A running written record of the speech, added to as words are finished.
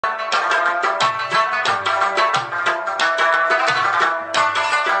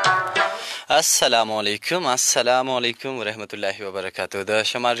السلام علیکم ورحمت الله وبرکاتو. د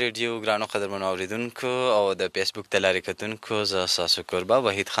شمال ریډیو ګرانو قدرمنو اوریدونکو او د فیسبوک د لارې کتونکو، زه ستاسو کوربه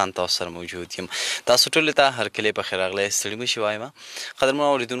وحید خان تاسو سره موجود یم. تاسو ټولو ته هرکلی پخیر راغلی، ستړي مه شئ وایم. قدرمنو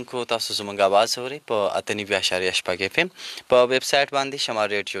اوریدونکو، تاسو زموږ اواز اورئ په 98.6 اف ام په ویب سایټ باندې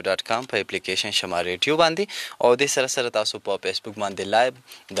شمال ریډیو ډاټ کام، په اپلیکیشن شمال ریډیو باندې، او د سره سره تاسو په فیسبوک باندې لایو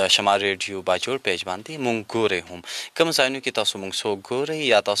د شمال ریډیو باجوړ پیج باندې مونږ ګورئ. هم کوم ځایونو کې تاسو مونږ څوک ګورئ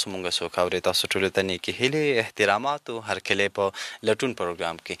یا تاسو مونږ څوک اورئ، تاسو ټولو ته نیکې هیلې، احترامات او هرکلی په لټون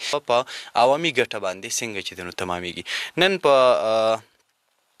پروګرام کې په عوامي ګټه باندې څنګه چې دنو تمامیږي. نن په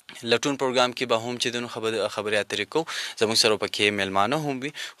لټون پروګرام کې به هم چې دنو خبرې اترې کوو. زموږ سره پکې میلمانه هم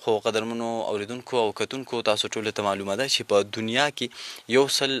وي، خو قدرمنو اوریدونکو او کتونکو، تاسو ټولو ته معلومه ده چې په دنیا کې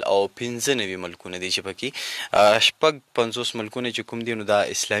 195 ملکونه دي، چې پکې 50 ملکونه چې کوم دي نو دا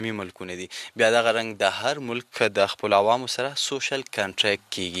اسلامي ملکونه دي. بیا دغه رنګ د هر ملک د خپل عوامو سره سوشل کنټریکټ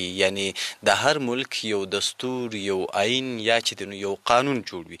کیږي، یعنی د هر ملک یو دستور، یو آئین یا چې دنو یو قانون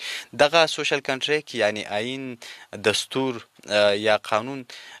جوړ وي. دغه سوشل کنټریکټ یعنی آئین، دستور یا قانون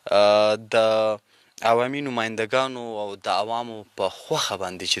د عوامي نمایندګانو او د عوامو په خوښه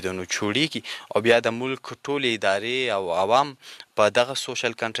باندې چې دنو جوړیږي، او بیا د ملک ټولې ادارې او عوام په دغه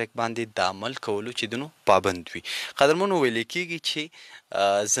سوشل کنټریکټ باندې د عمل کولو چې دنو پابند وي. قدرمنو، ویل کېږي چې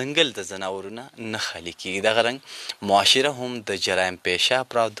ځنګل د ځناورو نه خالي کېږي. دغه رنګ معاشره هم د جرایم پیشه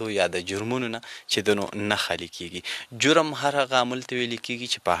افرادو یا د جرمونو نه چې دنو نه خالي کېږي. جرم هر هغه عمل ته ویل کېږي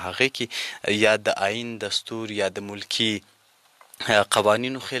چې په هغې کې یا د آئین، دستور یا د ملکي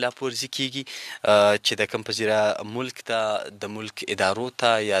قوانینو خلاف ورزي کیږي، چې د کوم پذیره ملک ته، د ملک ادارو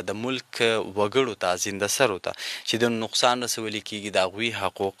ته یا د ملک وګړو ته، زنده سرو ته چې د نقصان رسول کیږي، د هغوی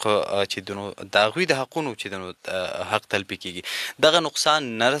حقوق چې د هغوی د حقونو چې د حق تلفي کیږي. دغه نقصان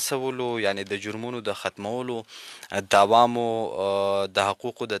نه رسولو یعنی د جرمونو د ختمولو، د عوامو د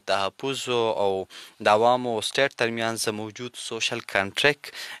حقوقو د تحفظ او د عوامو سټیټ ترمنځ موجود سوشل کنټریکټ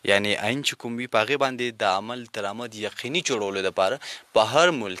یعنی آئین چې کوم وي، په هغې باندې د عمل درآمد یقیني جوړولو دپاره په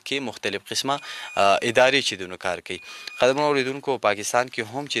هر ملک کې مختلف قسمه ادارې چې دنو کار کوي. قدرمنو اوریدونکو، پاکستان کې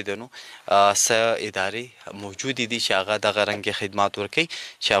هم چې دنو څه ادارې موجودې دي چې هغه دغه رنګ خدمات ورکوي،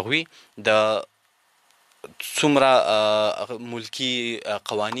 چې هغوی د څومره ملکي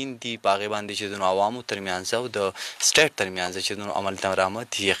قوانین دي په هغې باندې چې دنو عوامو ترمنځ او د سټیټ ترمنځ چې دنو عمل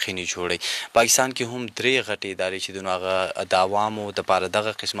درآمد یقیني جوړوي. پاکستان کې هم 3 غټې ادارې چې دنو هغه د عوامو دپاره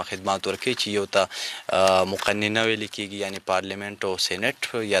دغه قسمه خدمات ورکوي، چې یو ته مقننه ویل کېږي یعنی پارلیمنت او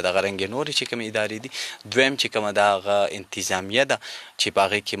سینټ یا دغه رنګې نورې چې کومې ادارې دي. دویم چې کومه ده هغه انتظامیه ده، چې په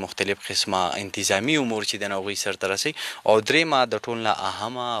هغې کې مختلف قسمه انتظامي امور چې دنو هغوی سرته رسوي. او درېیمه د ټول نه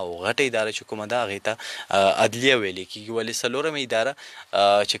اهمه او غټه اداره چې کومه ده هغې ته عدلیه ویلې کېږي. ولې څلورمه اداره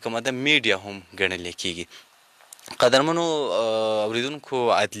چې کومه ده میډیا هم ګڼلی کېږي. قدرمنو اوریدونکو،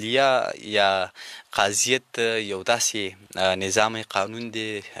 عدلیه یا قاضیت یو داسې نظام قانون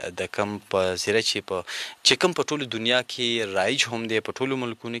دی د کوم په زیره چې کوم په ټولو دنیا کې رایج هم دی، په ټولو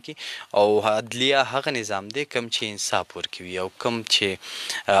ملکونو کې. او عدلیه هغه نظام دی کوم چې انصاف ورکوي، او کوم چې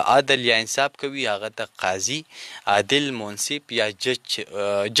عدل یا انصاف کوي هغه ته قاضي، عادل، منصف یا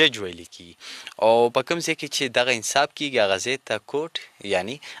جج ویل کېږي. او په کوم ځای کې چې دغه انصاف کېږي هغه ځای ته کوټ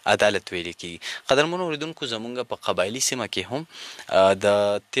یعنی عدالت ویل کېږي. قدرمنو اوریدونکو، زموږ په قبایلي سیمه کې هم د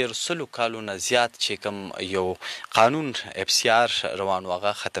 13 کالو نه زیات چې کوم یو قانون FCR روان و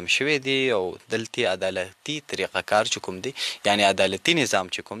هغه ختم شوی دی، او دلته عدالتي طریقه کار چې کوم دی یعنی عدالتي نظام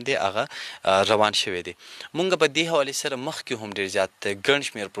چې کوم دی هغه روان شوی دی. مونږ په دې حوالې سره مخکې هم ډېر زیات ګڼ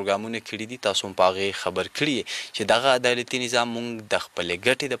شمېر پروګرامونه کړي دي، تاسو هم په هغې خبر کړي چې دغه عدالتي نظام مونږ د خپلې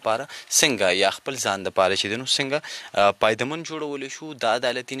ګټې دپاره څنګه یا خپل ځان دپاره چې دی نو څنګه پایدمن جوړولی شو. دا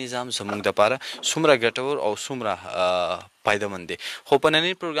عدالتي نظام زموږ دپاره څومره ګټور او څومره پایدمن دی. خو په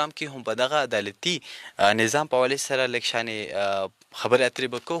ننني پروګرام کې هم په دغه عدالتي نظام په حوالې سره لږ شانې خبرې اترې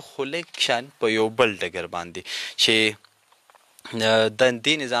به کوو، خو لږ شان په یو بل ډګر باندې چې د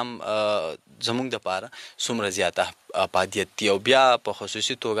دې نظام زموږ دپاره څومره زیات افادیت دی. او بیا په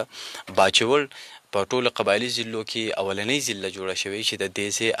خصوصي توګه باجوړ په ټولو قبایلي ضلعو کې اولنۍ ضلع جوړه شوې چې د دې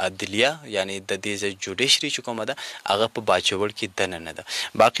ځای عدلیه یعنی د دې ځای جوډیشري چې کومه ده هغه په باجوړ کې دننه ده.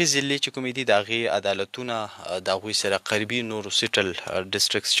 باقي ضلعې چې کومې دي د هغې عدالتونه د هغوی سره قربي نورو سیټل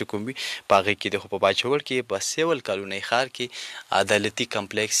ډسټرکټس چې کوم وي په هغې کې دي. خو په باجوړ کې په سیول کالونۍ ښار کې عدالتي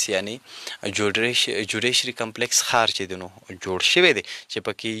کمپلیکس یعنی جوډیشري کمپلیکس ښار چې دی نو جوړ شوی دی، چې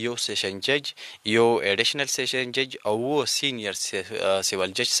پکې یو سیشن جج، یو ایډیشنل سیشن جج او 7 سینیر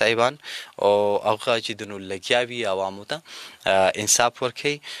سیول جج صاحبان او هغه چې د نو لګیا وي عوامو ته انصاف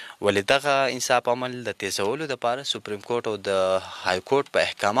ورکوي. ولې دغه انصاف عمل د تیزولو دپاره سپریم کورټ او د های کورټ په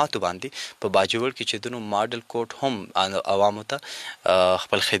احکاماتو باندې په باجوړ کې چې دنو ماډل کورټ هم عوامو ته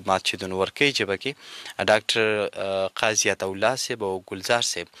خپل خدمات چې دنو ورکوي. جبه کې ډاکټر قاضي عطاالله صاحب او ګلزار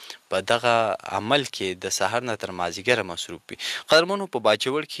صاحب په دغه عمل کې د سهار نه تر مازدیګره مصروف وي. قدرمنو په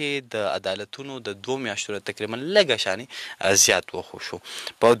باجوړ کې د عدالتونو د 2 میاشتو تقریبا لږه شانې زیات وخت شو.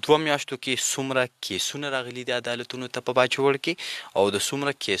 په 2 میاشتو کې څومره کیسونه راغلي دي عدالتونو ته په باجوړ کې او د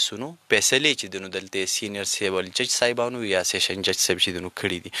څومره کیسونو فیصلې چې دنو دلته سینیئر سیول جج صاحبانو یا سیشن جج صاحب چې دنو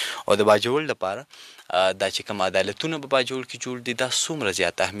کړي دي او د باجوړ لپاره دا چې کوم عدالتونه په باجوړ کې جوړ دي دا څومره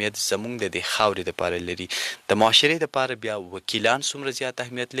زیات اهمیت زموږ د دې خاورې دپاره لري. د معاشرې دپاره بیا وکیلان څومره زیات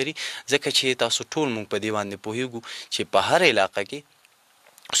اهمیت لري ځکه چې تاسو ټول موږ په دې باندې پوهیږو چې په هر علاقه کې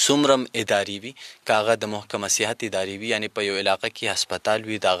څومره ادارې وي که هغه د محکمه صحت ادارې وي یعنې په یو علاقه کې هسپتال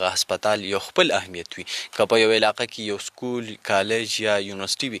وي د هغه هسپتال یو خپل اهمیت وي. که په یو علاقه کې یو سکول کالج یا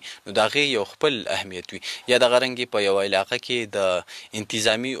یونیورسټي وي نو د هغې یو خپل اهمیت وي. یا دغه رنګې په یو علاقه کې د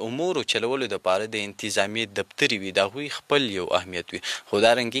انتظامي امورو چلولو دپاره د انتظامي دفترې وي د هغوی خپل یو اهمیت وي. خو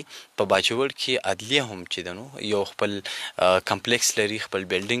دارنګې په باجوړ کې عدلیه هم چې دنو یو خپل کمپلیکس لري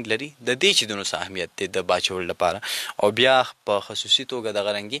خپل بلډینګ لري د دې چې دنو څه اهمیت دی د باجوړ لپاره. او بیا په خصوصي توګه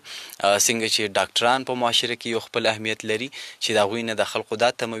دغه څنګه چې ډاکټران په معاشره کې یو خپل اهمیت لري چې د هغوی نه د خلقو دا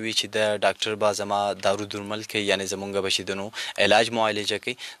تمه وي چې د ډاکټر با زما دارو درمل کوي یعنې زمونږ به چې دنو علاج معالجه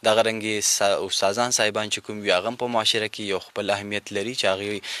کوي. دغه رنګې استادان صاحبان چې کوم وي هغه هم په معاشره کې یو خپل اهمیت لري چې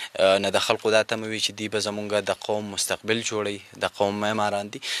هغوی نه د خلقو دا تمه وي چې دوی به زمونږ د قوم مستقبل جوړوي د قوم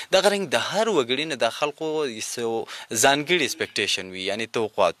معماران دي. دغه رنګ د هر وګړي نه د خلقو ځانګړي اکسپیکټیشن وي یعنې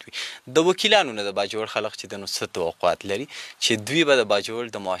توقعات وي. د وکیلانو نه د باجوړ خلق چې دنو څه توقعات لري چې دوی به د باجوړ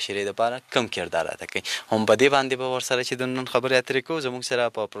د معاشرې دپاره کم کردار ادا کوي. هم په دې باندې به ورسره چې د نن خبرې اترې کوو. زموږ سره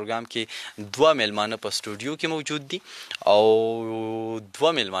په پروګرام کې 2 میلمانه په سټوډیو کې موجود دي او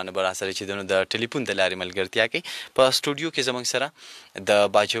 2 میلمانه به راسره چې د ټلیفون د لارې ملګرتیا کوي. په سټوډیو کې زموږ سره د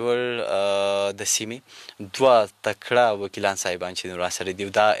باجوړ د سیمې 2 تکړه وکیلان صاحبان چې راسره دي.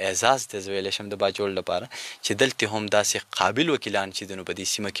 دا اعزاز دی زه ویلی شم د باجوړ لپاره چې دلته هم داسې قابل وکیلان چې په دې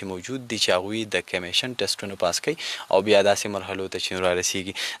سیمه کې موجود دي چې هغوی د کمیشن ټسټونه پاس کوي او بیا داسې مرحلو ته چې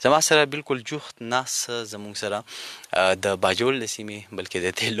رارسیږي. زما سره بالکل جوخت ناس زموږ سره د باجوړ له سیمې بلکې د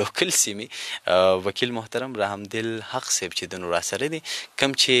دې لوکل سیمې وکیل محترم رحمدل حق صاحب چې د راسره دي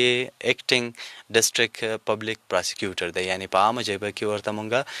کوم چې ایکټینګ ډسټریکټ پبلک پراسیکیوټر دی یعنې په عامه ژبه کې ورته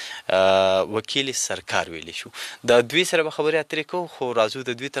مونږ وکیل سرکار ویلی شو. د دوی سره به خبرې اترې کوو خو راځو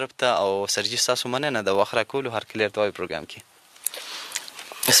د دوی طرف ته او سرجي ستاسو مننه د وخت راکولو هر کلیر ته وایي پروګرام کې.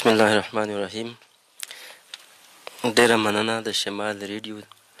 بسم الله الرحمن الرحیم. ډیره مننه د شمال ریډیو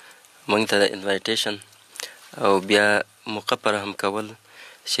موږ ته د انوایټیشن او بیا موقع پر هم کول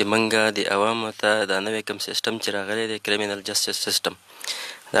چې موږ د عوامو ته دا نوی کوم سیسټم چې راغلی دی کریمینل جسټس سیسټم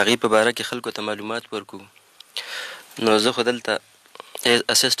د هغې په باره کې خلکو ته معلومات ورکړو. نو زه خو دلته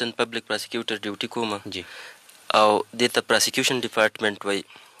اسسټنټ پبلک پراسیکیوټر ډیوټي کوم او دې ته پراسیکیوشن ډپارټمنټ وایي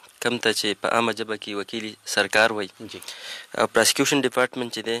کوم ته چې په عامه ژبه کې وکیل سرکار وایي. او پراسیکیوشن ډپارټمنټ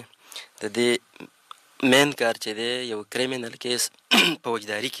چې دی د دې مین کار چې دی یو کریمینل کیس په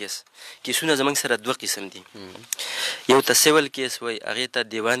وجداري کیسونه زموږ سره 2 قسم دي. یو ته سیول کیس وایي هغې ته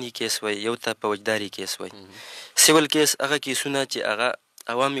دیواني کیس وایي یو ته په وجداري کیس وایي. سیول کیس هغه کیسونه چې هغه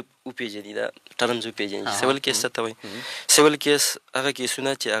عوام وپېژني دا ټرمز وپېژني. سیول کیس څه ته وایي؟ سیول کیس هغه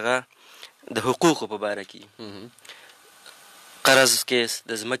کیسونه چې هغه د حقوقو په باره کې قرض کیس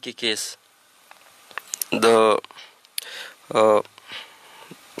د ځمکې کیس د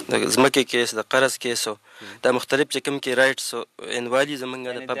ځمکې کیس د قرض کیس دا مختلف چې کوم کې رایټس انوالي زمونږ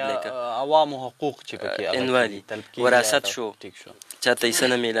د پبلک عوامو حقوق چې پکې انوالي وراثت شو چاته یې څه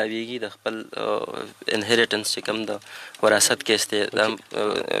نه میلاویږي د خپل انهریټنس چې کوم د وراثت کیس دی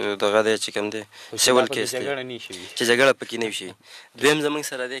دغه دی چې کوم دی سیول کیس دی چې جګړه پکې نه وي شي. دویم زمونږ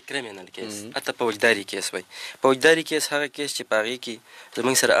سره دی کریمینل کیس حتی په وجداري کیس وایي. په وجداري کیس هغه کیس چې په هغې کې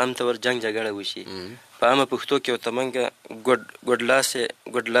زمونږ سره عام طور جنګ جګړه وشي په عامه پښتو کې ورته موږ ګوډ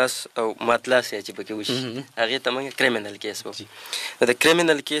لاس او مات لاس چې پکې وشي هغې ته موږ کریمینل کیس وایو. د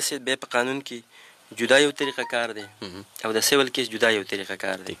کریمینل کیس بیا په قانون کې جدا یو طریقه کار دی او د سیول کیس جدا یو طریقه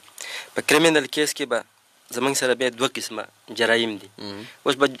کار دی. په کریمینل کیس کې به زمونږ سره بیا 2 قسمه جرایم دي.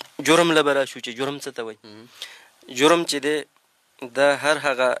 اوس به جرم له به راشو چې جرم څه ته وایي. جرم چې دی دا هر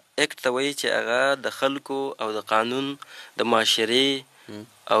هغه اکټ ته وایي چې هغه د خلکو او د قانون د معاشرې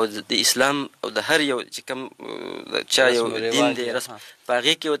او د اسلام او د هر یو چې کوم چا یو دین دی رسم په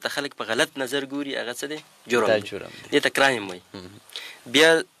هغې کې ورته خلک په غلط نظر ګوري هغه څه دی جرم دی. دې ته کرایم وایي. بیا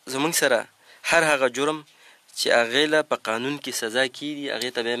زمونږ سره هر هغه جرم چې هغې له په قانون کې سزا کېږي هغې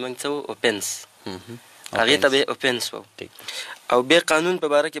ته بیا موږ څه وایو اوفنس هغې ته به اوفنس وو. او بیا قانون په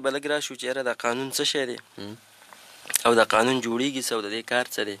باره کې به لږ راشو چې یاره دا قانون څه شی دی او دا قانون جوړیږي څه او د دې کار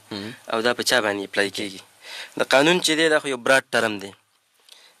څه دی او دا په چا باندې اپلای کیږي. د قانون چې دی دا خو یو براډ ټرم دی.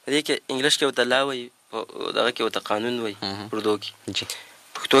 په دې کې انګلیش کې ورته لا وایي، دغه کې ورته قانون وایي، اردو کې،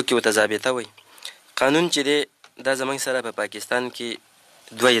 پښتو کې ورته ضابطه وایي. قانون چې دی دا زموږ سره په پاکستان کې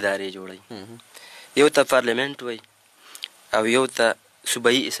دوه ادارې جوړوي، یو ته پارلیمنټ وایي او یو ته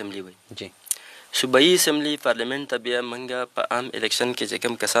صوبایي اسمبلی وایي. صوبایي اسمبلی پارلیمنټ ته بیا موږ په عام الیکشن کې چې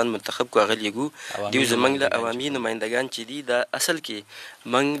کوم کسان منتخب کړو هغه لیږو، دوی زموږ له عوامي نمایندګان چې دي دا اصل کې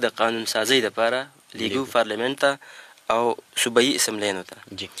موږ د قانون سازۍ دپاره لیږو پارلیمنټ ته او صوبایي اسمبلیانو ته.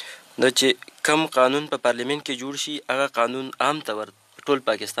 نو چې کم قانون په پارلیمنټ کې جوړ شي هغه قانون عام طور ټول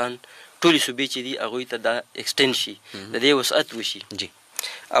پاکستان ټولې صوبې چې دي هغوی ته دا ایکسټینډ شي، د دې وسعت وشي.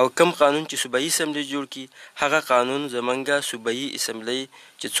 او کم قانون چې صوبایي اسمبلی جوړ کی هغه قانون زمونږ صوبایي اسمبلی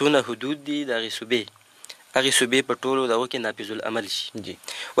چې څونه حدود دي د هغې صوبې په ټولو دغو کې نافذ العمل شي.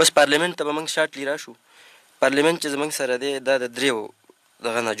 اوس پارلیمنټ ته به موږ شارټلی راشو. پارلیمنټ چې زموږ سره دی دا د دریو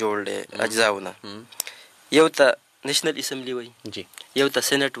دغه نه جوړ دی اجزاو نه. یو ته نیشنل اسمبلی وایي، یو ته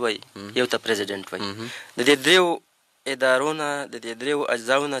سینټ وایي، یو ته پریزیډنټ وایي. د دې دریو ادارو نه د دې دریو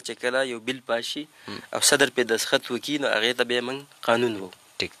اجزاو نه چې کله یو بیل پاس شي او صدر پې دستخط وکړي نو هغې ته بیا موږ قانون وو.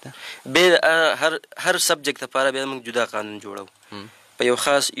 بیا هر سبجیکټ لپاره بیا موږ جدا قانون جوړو په یو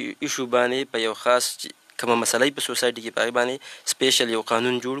خاص ایشو باندې، په یو خاص کومه مسله په سوسایټي کې په هغې باندې سپیشل یو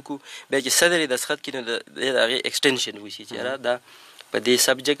قانون جوړ کړو. بیا چې صدر یې دستخط کړي نو د هغې ایکسټینشن وشي چې یاره دا په دې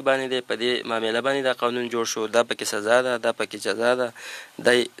سبجیکټ باندې دی، په دې معامله باندې دا قانون جوړ شو، دا پکې سزا ده، دا پکې جزا ده،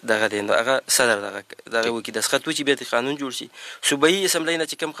 دی دغه دی. نو هغه صدر دغه وکړي دستخط وچي بیا د قانون جوړ شي. صوبایي اسمبلی نه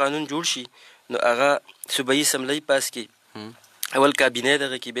چې کوم قانون جوړ شي نو هغه صوبایي اسمبلی پاس کړي، اول کابینه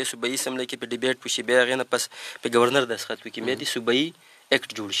دغه کې، بیا صوبایي اسمبلی کې په ډیبیټ وشي، بیا هغې نه پس په ګورنر دستخط وکړي، بیا د صوبایي ایکټ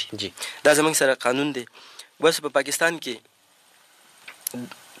جوړ شي. دا زموږ سره قانون دی. بس په پاکستان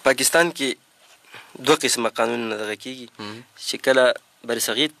کې دوه قسمه قانونونه دغه کېږي چې کله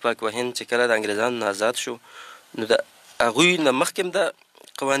برصغیر پاک و هند چې کله د انګریزانو نه آزاد شو نو د هغوی نه مخکې هم دا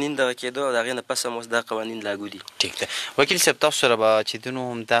قوانین دغه کېدو او د هغې نه پس هم اوس دا قوانین لاګو دي. ټیک ده. وکیل صاحب تاسو سره به چې دنو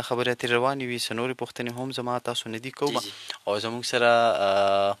هم دا خبرې اترې روانې وي، څه نورې پوښتنې هم زما تاسو نه دي کوم او زموږ سره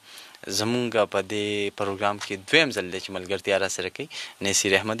زمونږ په دې پروګرام کې دویم ځل دی چې ملګرتیا را سره کوي.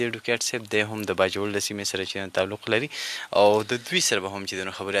 نصیر احمد ایډوکیټ صاحب دی هم د باجوړ له سیمې سره چې تعلق لري او د دوی سره به هم چې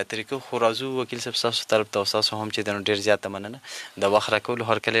دنو خبرې اترې کوو. خو راځو وکیل صاحب ستاسو طرف ته او ستاسو هم چې دنو ډېر زیاته مننه د وخت راکولو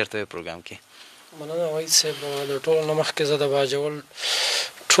هرکلی ورته پروګرام کې. مننه وحید صاحب. د ټولو نه مخکې زه د باجوړ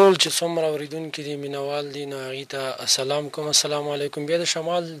ټول چې څومره اورېدونکي دي مینوال دي نو هغې ته السلام کوم. السلام علیکم. بیا د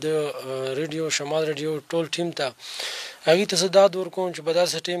شمال د ریډیو شمال ریډیو ټول ټیم ته هغې ته زه داد ورکوم چې په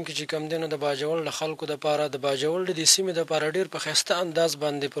داسې ټیم کې چې کوم دی نو د باجوړ له خلکو دپاره د باجوړ د دې سیمې دپاره ډېر په ښایسته انداز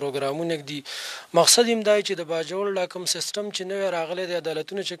باندې پروګرامونه ږدي. مقصد یې هم دا چې د باجوړ لا کوم سیسټم چې نوی راغلی دی،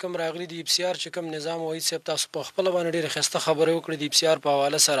 عدالتونه چې کوم راغلي دي، ابسیار چې کوم نظام وحید صاحب تاسو په خپله باندې ډېرې ښایسته خبرې وکړې د ابسیار په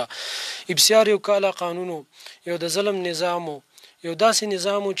حواله سره. ابسیار یو کاله قانون یو د ظلم نظام یو داسې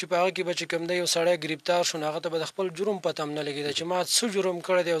نظام چې په هغه کې به چې کوم دی یو سړی ګرفتار شو نو هغه ته به د خپل جرم پته هم نه لګېده چې ما څه جرم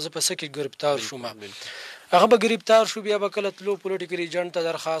کړی دی او زه په څه کې ګرفتار شوم. هغه به ګرفتار شو، بیا به کله تلو پولیټیکل ایجنټ ته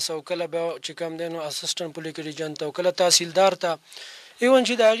درخواست او کله به چې کوم دی نو اسسټنټ پولیټیکل ایجنټ ته او کله تحصیلدار ته، ایون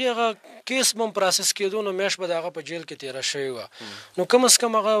چې د هغې هغه کیس به هم پروسس کېدو نو میاشت به د هغه په جیل کې تېره شوې وه. نو کم از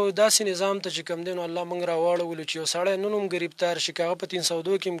کم هغه داسې نظام ته چې کوم دی نو الله موږ راواړولو چې یو سړی نن هم ګرفتار شي، که هغه په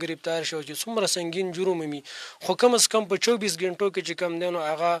 302 کې هم ګرفتار شي او چې څومره سنګین جرم وي، خو کم از کم په 24 غنټو کې چې کوم دی نو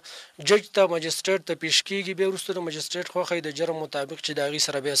هغه جج ته مجسټریټ ته پیش کېږي، بیا وروسته د مجسټریټ خوښوي د جرم مطابق چې د هغې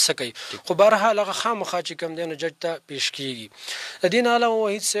سره بیا څه کوي. خو بهرحال هغه خامخا چې کوم دی نو جج ته پیش کېږي. د دې نه علاوه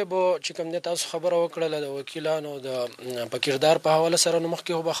وحید صاحب چې کوم دی تاسو خبره وکړله د وکیلانو د په کردار په حواله سره، نو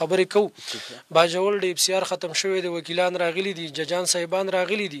مخکې خو به خبرې کوو. باجوړ د ابسیار ختم شوی دی، وکیلان راغلي دي، ججان صاحبان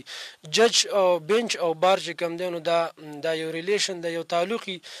راغلي دي. جج او بینچ او بار چې کوم دی نو دا یو ریلیشن دی، یو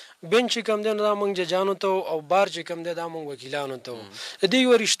تعلقي. بینچ چې کوم دی نو دا موږ ججانو ته او بار چې کوم دی دا موږ وکیلانو ته وو. د دې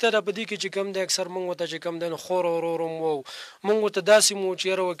یوه رشته ده په دې کې چې کوم دی اکثر موږ ورته چې کوم دی نو خور او ورور هم وو. موږ ورته داسې مو چې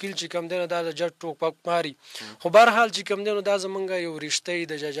یاره وکیل چې کوم دی نو دا د جج ټوک پک ماري. خو بهرحال چې کوم دی نو دا زمونږ یو رشته یي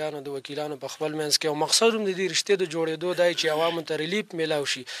د ججانو د وکیلانو په خپل منځ کې، او مقصد هم د دې رشتې د جوړېدو دی چې عوامو ته ریلیف میلاو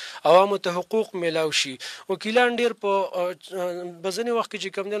شي، عوامو ته حقوق میلاو شي. وکیلان ډېر په ځینې وخت کې چې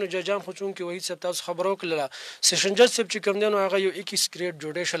کوم دی نو ججان خو چونکې وحید صاحب تاسو خبره وکړله، سیشن جج صاحب چې کوم دی نو هغه یو ایکسکریټ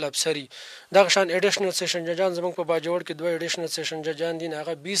جوډیشل افسري، دغه شان ایډیشنل سیشن ججان زموږ په باجوړ کې 2 ایډیشنل سیشن ججان دي،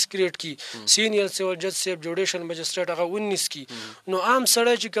 هغه 20 گریډ کی. سینیئر سیول جج صاحب جوډیشل مجسټریټ هغه 19 کی. نو عام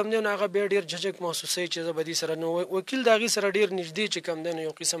سړی چې کوم دی نو هغه بیا ډېر ججک محسوسوي چې زه به دې سره نو وکیل د هغې سره ډېر نږدې چې کوم دی نو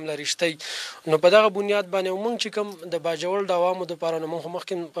یو قسم له رشته. نو په دغه بنیاد باندې موږ چې کوم د باجوړ د عوامو لپاره نو موږ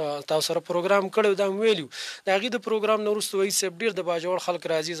مخکې تاسو سره پروګرام کړی دا ویلو د هغې د پروګرام نه وروسته وایي صاحب ډېر د باجوړ خلک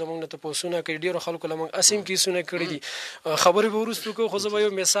راځي زموږ نه تپوسونه کوي ډېرو خلکو له موږ اسیم کیسونه کړي دي خبرې به وروسته کوو خو زه به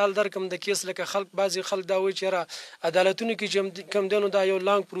یو مثال درکړم د کیس لکه خلک بعضې خلک دا وایي چې یاره عدالتونو کې چې کوم دی نو دا یو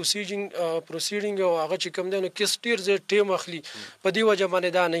لانګ پروسیډینګ او هغه چې کوم دی نو کیس ډېر زیات ټیم اخلي په دې وجه باندې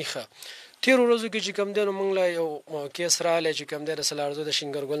دا نه ښه تیرو ورځو کې چې کوم دی نو موږ له یو کیس راغلی چې کوم دی د سلارزو د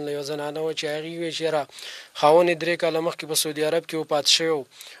شینګرګل نه یو زنانه وه چې هغې ویل چې یاره خاوند یې 3 کاله مخکې په سعودي عرب کې وفات شوی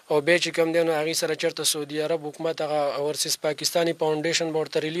او بیا چې کوم دی نو هغې سره چېرته سعودي عرب حکومت هغه اورسیز پاکستاني فاونډیشن به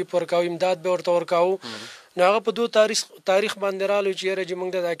ورته ریلیف ورکاو امداد به ورته ورکاوه نو هغه په 2 تاریخ باندې راغلو چې یاره چې موږ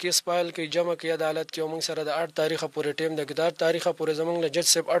د دا کیس فایل کوي جمع کوي عدالت کې او موږ سره د 8 تاریخه پورې ټیم دی که د 8 تاریخه پورې زموږ له جج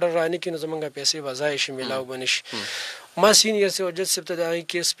صاحب اډر رانه کړي نو زموږ پیسې به ضایع شي میلاو به نه شي ما سینیر سی جج صاحب ته د هغې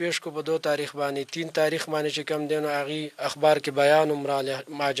کیس پیش کو په 2 تاریخ باندې 3 تاریخ باندې چې کوم دی نو هغې اخبار کې بیان هم راغلی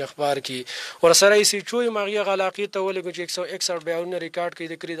ماج اخبار کې ورسره یې سی چوی م هغې هغه علاقې ته ولېږو چې 161 بیانونه ریکارډ کړي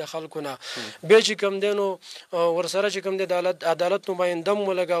د کړي د خلکو نه بیا چې کوم دی نو ورسره چې کوم دی د عدالت نماینده م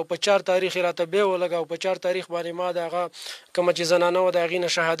ولګاو په 4 تاریخ یې راته بیا ولګاو په 4 تاریخ باندې ما د هغه کومه چې زنانه وه د هغې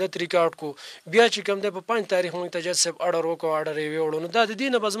نه شهادت ریکارډ کو بیا چې کوم دی په 5 تاریخ موږ ته جج صاحب اډر وکړو اډر یې ویوړو نو دا د دې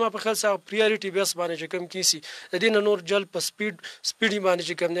نه به زما په خیال سره پریارټي بیس باندې چې کوم کیسي د دې نه نور جلد په سپیډي باندې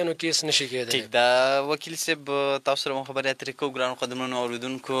چې کوم دی نو کیس نشي کېدلی ټیک دا وکیل صاحب تاسو سره مو خبرې اترې کوو ګرانو قدرمنو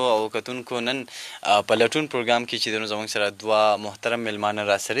اورېدونکو او کتونکو نن په لټون پروګرام کې چې دی نو زموږ سره 2 محترم مېلمانه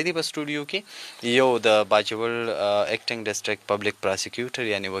راسره دي په سټوډیو کې یو د باجوړ اکټینګ ډسټرکټ پبلک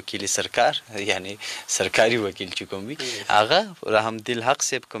پراسیکیوټر یعنی وکیل سرکار یعنی سرکاري وکیل چې کوم وي هغه رحمدل حق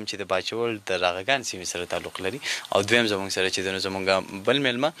صاحب کوم چې د باجوړ د راغگان سیمې سره تعلق لري او دویم زموږ سره چې دی نو زموږ بل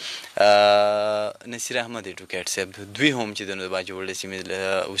مېلمه نصیر احمد ایډوکیټ صاحب دوی هم چې د باجوړ سیمې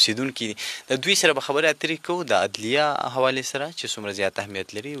اوسیدونکي دي د دوی سره به خبرې اترې کوو د عدلیه حوالې سره چې څومره زیات اهمیت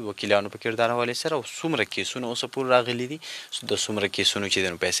لري وکیلانو په کردار حوالې سره او څومره کیسونه اوسه پورې راغلي دي د څومره کیسونو چې د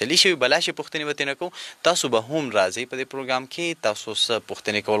فیصلې شوي بلا شي پوښتنې به ترې نه کوو تاسو به هم راځئ په دې پروګرام کې تاسو څه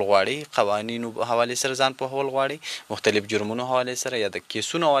پوښتنې کول غواړئ قوانینو حوالې سره ځان پوهول غواړئ مختلف جرمونو حوالې سره یا د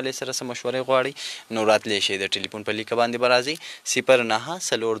کیسونو حوالې سره څه مشورې غواړئ نو راتلی شئ د ټلیفون په لیکه باندې به راځئ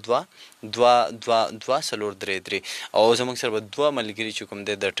 09422 او زموږ سره به 2 ملګري چې کوم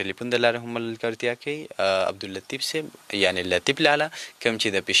دی د ټلیفون د لارې هم ملګرتیا کوي عبداللطیف صاحب یعنی لطیف لاله کوم چې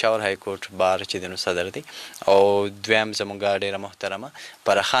د پېښور های کورټ بار چې دی نو صدر دی او دویم زموږ ډېره محترمه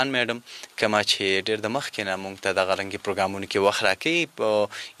پرخان میډم کومه چې ډېر د مخکې نه موږ ته دغه رنګې پروګرامونو کې وخت راکوي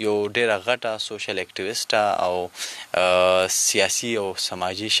یو ډېره غټه سوشل اکټیویسټه او سیاسي او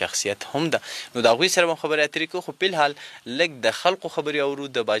سماجي شخصیت هم ده نو د هغوی سره به خبرې اترې کوو خو فلحال لږ د خلکو خبرې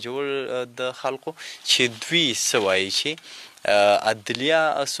اورو د باجوړ د خلکو چې دوی څه وایي چې عدلیه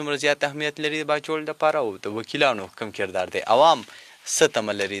څومره زیات اهمیت لري د باجوړ لپاره او د وکیلانو کوم کردار دی عوام څه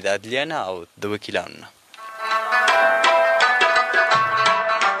تمه لري د عدلیه نه او د وکیلانو نه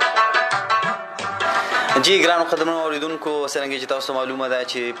جی ګرانو قدرمنو اورېدونکو څرنګه چې تاسو معلومه ده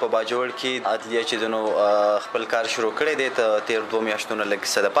چې په باجوړ کې عدلیه چې دی نو خپل کار شروع کړی دی تېر 2 میاشتو نه لږ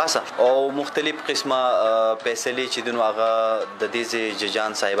څه دپاسه او مختلف قسمه فیصلې چې دی نو هغه د دې ځای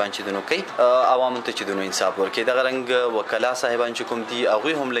ججان صاحبان چې دی نو کوي عوامو ته چې دی نو انصاف ورکوي دغه رنګ وکلا صاحبان چې کوم دي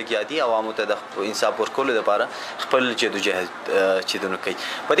هغوی هم لګیا دي عوامو ته د انصاف ورکولو دپاره خپل جدوجهد چې دی نو کوي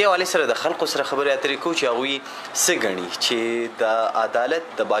په دې حوالې سره د خلکو سره خبرې اترې کوو چې هغوی څه ګڼي چې د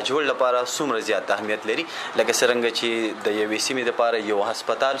عدالت د باجوړ لپاره څومره زیات اهمیت لري لکه څرنګه چې د یوې سیمې دپاره یو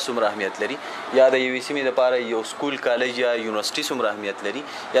هسپتال څومره اهمیت لري یا د یوې سیمې دپاره یو سکول کالج یا یونیورسټي څومره اهمیت لري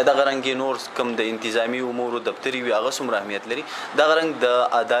یا دغه رنګ نور کوم د انتظامي امورو دفتري وي هغه څومره اهمیت لري دغه رنګ د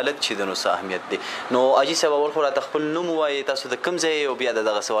عدالت چې دی نو څه اهمیت دی نو اجي صاحب اول خو راته خپل نوم ووایئ تاسو د کوم ځای او بیا د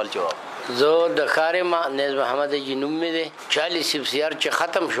دغه سوال جواب زه د ښار یم نیز محمد جي نوم مې دی 40 سبسیار چې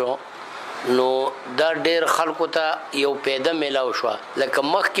ختم شو نو دا ډېر خلکو ته یو پیدا میلاو شوه لکه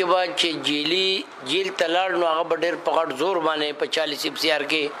مخکې به چې جیل ته لاړ نو هغه به ډېر په غټ زور باندې په 40 سبسیار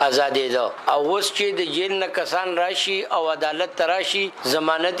کې ازادېده او اوس چې د جیل نه کسان راشي او عدالت ته راشي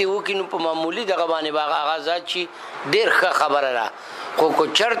ضمانت یې وکړي نو په معمولي دغه باندې به هغه آزاد شي ډېر ښه خبره ده خو که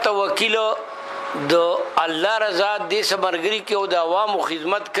چېرته وکیل د الله رضا دې څه ملګري کې او د عوامو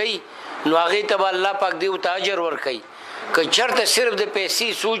خدمت کوي نو هغې ته به الله پاک دې ورته اجر ورکوي که چېرته صرف د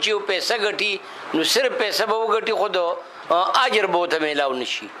پیسې سوچي او پیسه ګټي نو صرف پیسه به وګټي خو د اجر به ورته میلاو نه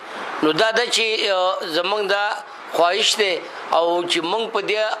شي نو دا ده چې زموږ دا خواهش دی او چې موږ په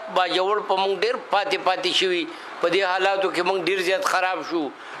دې باجوړ په موږ ډېر پاتې شوي په دې حالاتو کې موږ ډېر زیات خراب شو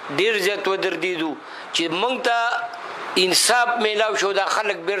ډېر زیات ودردېدو چې موږ ته انصاف میلاو شو دا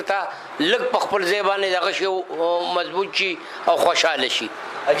خلک بیرته لږ په خپل ځای باندې دغه شی مضبوط شي او خوشحاله شي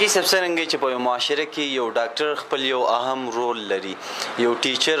اجي صاحب څنګه چې په معاشره کې یو ډاکټر خپل یو اهم رول لري، یو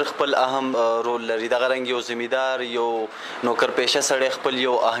ټیچر خپل اهم رول لري، دغه رنګ یو زمیندار یو نوکر پیشه سړی خپل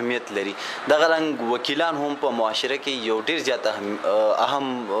یو اهمیت لري، دغه رنګ وکیلان هم په معاشره کې یو ډیر زیات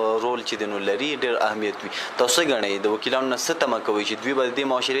اهم رول چې دنو لري، ډیر اهمیت وي. تاسو غواړئ د وکیلانو نه څه تمه کوئ چې دوی به د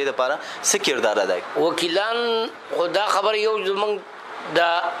معاشرې لپاره څه کردار ادا کوي؟ وکیلان خدا خبر یو زمونږ د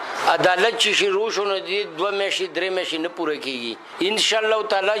عدالت چې شروع شو نو دې 2 میاشتې 3 میاشتې نه پوره کیږي ان شاء الله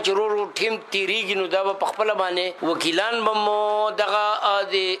تعالی چې ورو ټیم تیریږي نو دا په خپل باندې وکیلان به دغه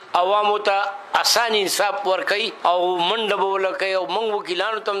د عوامو ته آسان انصاف ورکړي او منډه به ولکړي او موږ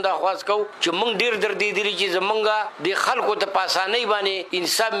وکیلانو ته دا خواست کوو چې موږ ډیر دردي دي چې زمونږ د خلکو ته په اسانۍ باندې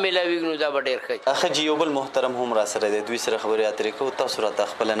انصاف ملاويږي نو دا به ډیر ښه. اخه جی یو بل محترم هم را سره دی، دوی سره خبرې اترې کوو. تاسو راته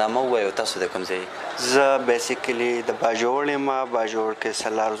خپل نامه ووایئ، تاسو د کوم ځای؟ زه بیسیکلی د باجوړ یم، باجوړ کې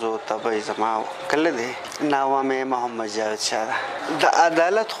سلارزو تبې زما کله دی نامه محمد جاوید شاه. د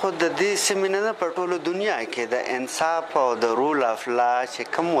عدالت خود د دې سیمینه په ټوله دنیا کې د انصاف او د رول اف لا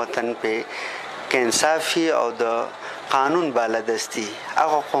چې کوم وطن په کې انصافي او د قانون بالادستی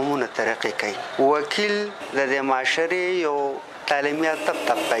هغه قومونه ترقی کوي. وکیل د معاشرې یو تعلیمي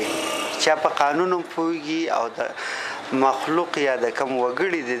طبقه چې په قانون پوهیږي او د مخلوق یا د کم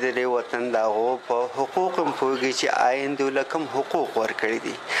وګړي د دې وطن دغه په حقوق پوهیږي چې آئین د لکم حقوق ورکړي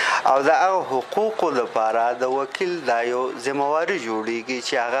دي او د هغه حقوقو لپاره د وکیل دا یو ذمہواری جوړیږي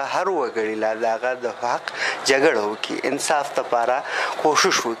چې هغه هر وګړي لا دغه د حق جګړه وکړي، انصاف لپاره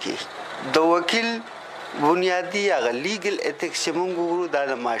کوشش وکړي. د وکیل بنیادی هغه لیګل ایتکس چې موږ ګورو دا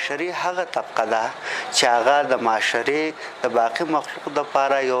د معاشرې هغه طبقه ده چې هغه د معاشرې د باقي مخلوق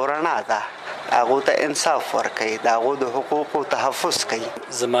لپاره یو رڼا ده، هغه ته انصاف ورکوي، د هغو د حقوقو تحفظ کوي.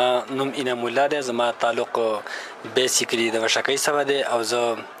 زما نوم انعام الله دی، زما تعلق بیسیکلی د وشکۍ سره دی او زه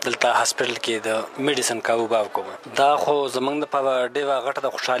دلته هاسپټل کې د میډیسن کاروبار کوم. دا خو زموږ لپاره ډېره غټه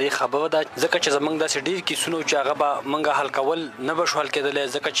د خوشحالۍ خبره ده ځکه چې زموږ داسې ډېر کیسونه چې هغه به موږ حل کول نه به شو حل کېدلی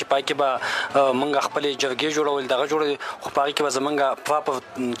ځکه چې پای کې به موږ خپلې جرګې جوړول دغه جوړوي خو په هغې کې به زموږ پراپر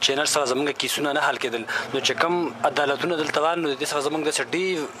چینل سره زموږ کیسونه نه حل کېدل. نو چې کوم عدالتونه دلته رال نو د دې سره زموږ داسې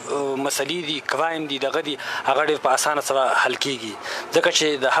ډېر مسلې دي، کرایم دي، دغه دي، هغه ډېر په اسانه سره حل کېږي ځکه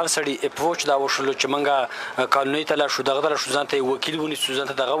چې د هر سړي اپروچ دا وشلو چې موږ قانوني تله شو دغه تله شو ځان ته وکیل ونیسو،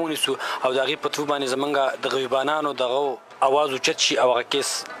 ځان ته دغه ونیسو او د هغې په ترڅ باندې زموږ د غریبانانو دغه आवाज اوچت شي او هغه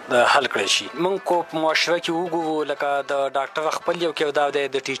کیس حل کړی شي. موږ کو په معاشره کې وګورو لکه د ډاکټر خپل یو کردار دی،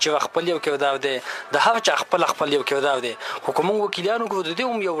 د ټیچر خپل یو کردار دی، د هر چا خپل یو کردار دی، خو که موږ وکیلانو ګورو د دې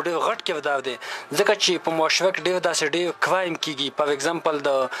هم یو ډېر غټ کردار دی ځکه چې په معاشره کې ډېر داسې ډېر کرایم کېږي. فار اګزامپل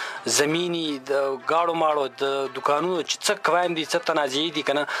د زمیني د ګاړو ماړو د دوکانونو چې څه کرایم دي، څه تنازعې دي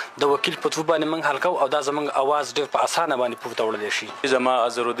که نه، د وکیل په ترڅ باندې موږ حل کوو او دا زموږ اواز ډېر په اسانه باندې پورته وړلی شي. زما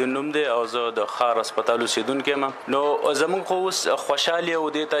اظهرالدین نوم دی او زه د ښار هسپتال اوسېدونکی یم. نو زموږ خو اوس خوشحال یو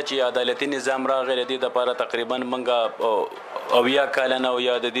دې ته چې عدالتي نظام راغی، د دې دپاره تقریبا موږ 80 کاله نه او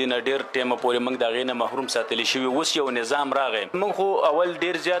یا د دې نه ډېر ټیمه پورې موږ د هغې نه محروم ساتلی شوي. اوس یو نظام راغی، موږ خو اول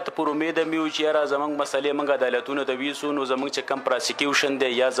ډېر زیات پر امیده مې وو چې یاره زموږ مسلې موږ عدالتونو ته ویسو نو زموږ چې کم پراسیکیوشن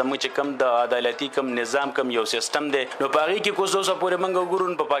دی یا زموږ چې کم د عدالتي کم نظام کم یو سیستم دی نو په هغې کې کوس اوسه پورې موږ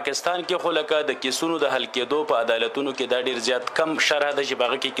وګورو په پاکستان کې خو لکه د کیسونو د حل کېدو په عدالتونو کې دا ډېر زیات کم شرح ده چې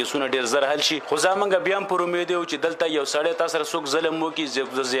په هغه کې کیسونه ډېر زر حل شي. خو زه موږ بیا هم پر امید یو چې دلته یو سړی تا سره څوک ظلم وکړي،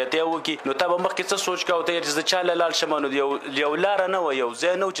 زیاتیا وکړي، نو تا به مخکې څه سوچ کوه ته چې زه چا له لاړ شم. نو یو لاره نه وه، یو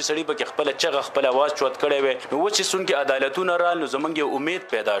ځای نه و چې سړي پکې خپله چغه خپل اواز چوت کړی وی. نو اوس چې څومره عدالتونه رال نو زموږ یو امید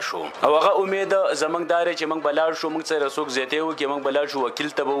پیدا شو او هغه امید زموږ دا دی چې موږ به لاړ شو، موږ سره څوک زیاتیا وکړي، موږ به لاړ شو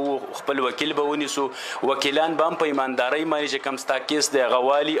وکیل ته به خپل وکیل به ونیسو، وکیلان به هم په ایماندارۍ باندې چې کوم ستا کیس دی هغه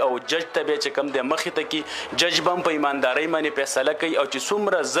والي او جج ته بیا چې کوم دی مخې ته کي، جج به هم په ایماندارۍ باندې فیصله کوي او چې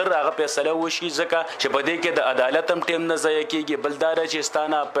څومره زر هغه فیصله وشي ځکه چې په دې کې د عدالت هم ټیم نه ضایع کېږي. بل دا چې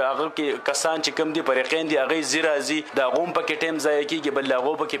ستانه په هغه کې کسان چې کوم دي فریقین دي هغې ځي راځي د هغو هم پکې ټیم ضایع کېږي، بل د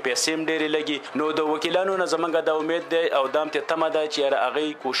هغو پکې پیسې هم ډېرې لګي. نو د وکیلانو نه زموږ دا امید دی او دا هم تمه ده چې یاره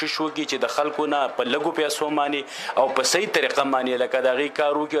هغې کوشش وکړي چې د خلکو نه په لږو پیسو باندې او په صحیح طریقه باندې لکه د هغې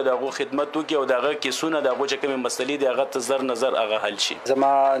کار وکړي او د هغو خدمت وکړي او د هغه کیسونه د هغو چې کومې مسلې دي هغه ته زر نظر هغه حل شي.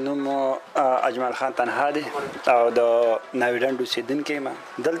 زما نوم اجمل خان تنها دی او د ناویډنډ اوسېدونکی یم.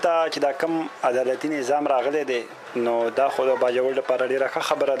 دلته چې دا کوم عدالتي نظام راغلی دی نو دا خو د باجوړ لپاره ډېره ښه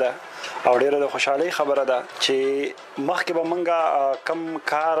خبره ده او ډېره د خوشحالۍ خبره ده چې مخکې به موږ کم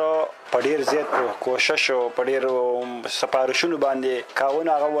کار په ډېر زیات کوشش او په ډېرو سپارښونو باندې کاوه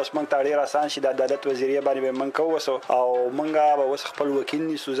نو هغه اوس موږ ته ډېر اسان شي. د عدالت وزیرې باندې به موږ کوو او موږ به اوس خپل وکیل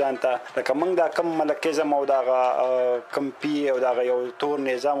نیسو ځان ته لکه موږ دا کم ملکیزم او دغه کم پی او دغه یو تور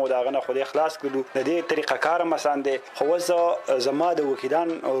نظام او دغه نه خدای خلاص کړو. د دې طریقه کار هم اسان دی خو اوس زما د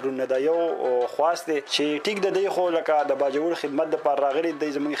وکیلان ورونه د یو خواست دی چې ټیک د دې خو خو لکه د باجوړ خدمت دپاره راغلي دی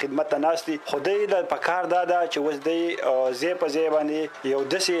زموږ خدمت ته ناست دي خو دی له پکار دا ده چې اوس دی ځای په ځای باندې یو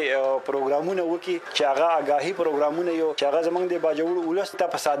داسې پروګرامونه وکړي چې هغه آګاهي پروګرامونه یو چې هغه زموږ د باجوړ ولس ته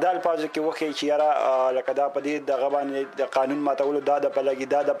په ساده الفاظو کې وښیي چې یاره لکه دا په دې دغه باندې د قانون ماتولو دا د پلګي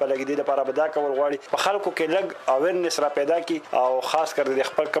دا د پلګي دې لپاره به دا کول غواړي په خلکو کې لږ اویرنس را پیدا کړي او خاص کر د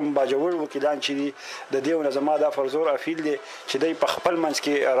خپل کم باجوړ وکیلان چې دي د دې ونه زما دا فرزور افیل دی چې دی په خپل منځ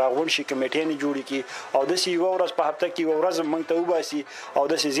کې راغون شي کمیټې نه جوړي کی او د سی یو ورځ په هفته کې یو ورځ موږ ته وباسي او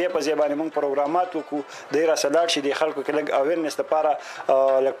د سی ځای په ځای باندې موږ پروګرامات وکړو د رسالات شي د خلکو کې لږ اویرنس لپاره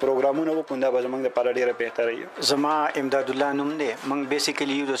لږ پروګرامونه وکړو دا به زموږ لپاره ډیره بهتره وي. زما امداد الله نوم دی. موږ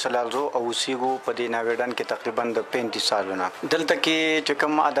بیسیکلی یو د سلالزو او اوسېږو په دې ناویډان کې تقریبا د 35 سالونه. دلته کې چې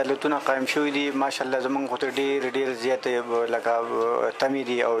کوم عدالتونه قایم شوي دي ماشاءالله زموږ خو ته ډیر زیات لکه تمې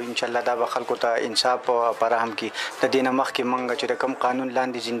دي او ان شاء الله دا به خلکو ته انصاف فراهم کړي. د دې نه مخکې موږ چې کوم قانون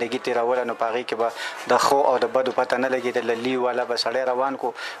لاندې زندگی تیروله نو په هغې کې به د ښو او د بدو پته نه لګېدله. لي والا به سړی روان کو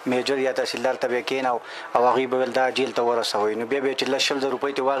میجر یا تحصیلدار ته به یې کېناو او هغوی به ویل دا جیل ته ورسوئ نو بیا به یې چې 100,000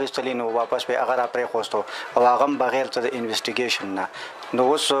 روپۍ ترې واخیستلې نو واپس به یې هغه را پرېښوستو او هغه هم بغیر څه د انویسټیګیشن نه. نو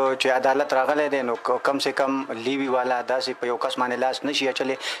اوس چې عدالت راغلی دی نو کم سے کم لیوي والا داسې په یو کس باندې لاس نشي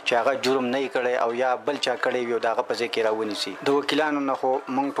اچولی چې هغه جرم نه یې کړی او یا بل چا کړی وي او د هغه په ځای کې راونیسي. د وکیلانو نه خو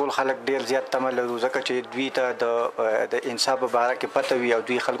موږ ټول خلک ډېر زیات تمه لرو ځکه چې دوی ته د انصاف په باره کې پته وي او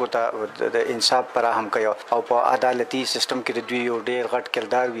دوی خلکو ته د انصاف فراهم کوي او په عدالتي سیستم کې د دوی یو ډېر غټ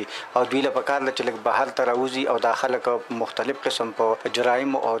کردار وي او دوی له پکار ده چې لږ بهر ته راوځي او دا خلک مختلف قسم په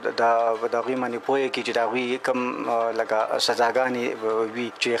جرایمو او د هغوی باندې پوهه کړي چې د هغوی کوم لکه سزاګانې وي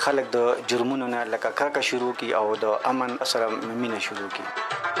چې خلک د جرمونو نه لکه کرکه شروع کړي او د امن سره مینه شروع کړي.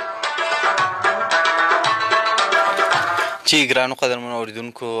 چې ګرانو قدرمنو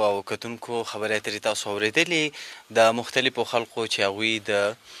اوریدونکو او کتونکو خبرې اترې تاسو اورېدلې د مختلفو خلکو چې هغوی د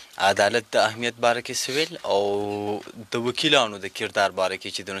عدالت د اهمیت باره کې سویل او د وکیلانو د کردار باره کې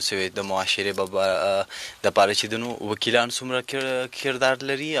چې دنو سویل د معاشرې د پاره چې دنو وکیلان څومره کردار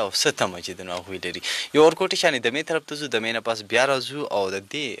لري او څه تمه چې دنو هغوی لري. یو ورکوټې شانې دمې طرف ته ځو دمې نه پاس بیا راځو او د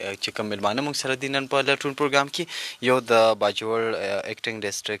دې چې کوم مېلمانه موږ سره دي نن په لټون پروګرام کې یو د باجوړ اکټینګ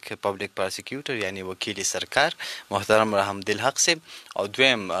ډسټرکټ پبلک پراسیکیوټر یعنی وکیل سرکار محترم رحمدل حق صاحب او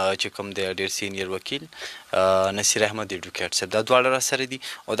دویم چې کوم د ډېر سینیر وکیل نصیر احمد ایډوکیټ صاحب دا دواړه را سره دي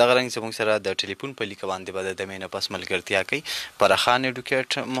او دغه رنګ زموږ سره د ټلیفون په لیکه باندې به د دمې نه پس ملګرتیا کوي پرخان ایډوکیټ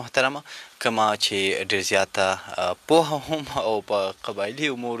محترمه کما چې ډېر زیاته پوهه هم او په قبایلي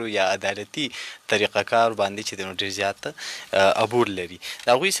امورو یا عدالتي طریقه کار باندې چې د ډېر زیات عبور لري د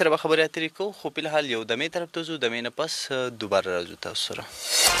هغوی سره به خبرې اترې کوو خو فلحال یو دمې طرف ته ځو دمې نه پس دوباره راځو تاسو سره.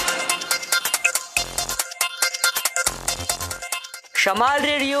 شمال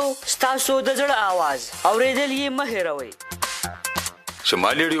ریډیو ستاسو د زړه آواز اورېدل یې مه هېروئ.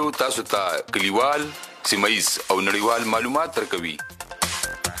 شمال ریډیو تاسو ته کلیوال سیمهیز او نړیوال معلومات درکوي.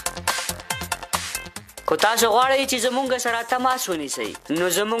 کو تاسو غواړئ چې زموږ سره تماس ونیسئ نو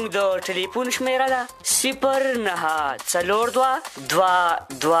زموږ د ټلیفون شمیره ده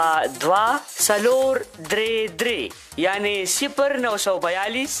 094222 یعنی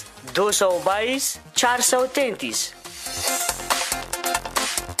 0942 222 433.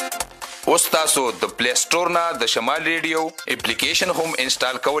 اوس تاسو د پلی سټور نه د شمال ریډیو اپلیکیشن هم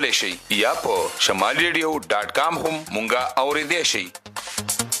انسټال کولی شئ یا په shamalradio.com هم مونږه اورېدی شئ.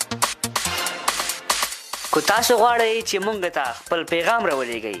 کو تاسو غواړئ چې مونږ ته خپل پیغام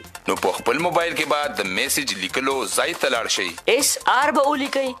راولېږئ نو په خپل موبایل کې به د میسج لیکلو ځای ته لاړ شئ SR به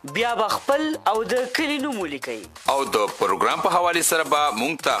ولیکئ بیا به خپل او د کلي نوم ولیکئ او د پروګرام په حوالې سره به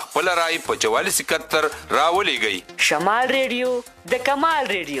مونږ ته خپل رائے په 4471 راولېږئ. شمال ریډیو د کمال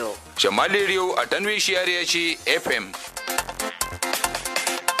ریډیو شمال ریډیو 98.6 FM.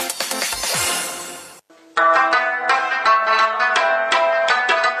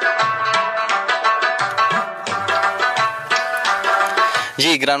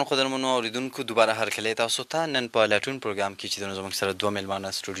 جی ګرانو قدرمنو اوریدونکو دوباره هرکلی تاسو ته نن په لټون پروګرام کې چې د زموږ سره دوه مېلمانه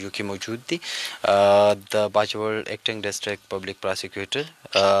سټوډیو کې موجود دي د باجوړ اکټینګ ډسټرکټ پبلک پراسیکیوټر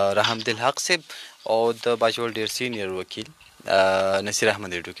رحمدل حق صاحب او د باجوړ ډېر سینیر وکیل نصیر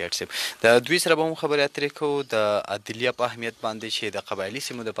احمد ایډوکیټ صاحب. د دوی سره به هم خبرې اترې کوو د عدلیه په اهمیت باندې چې د قبایلي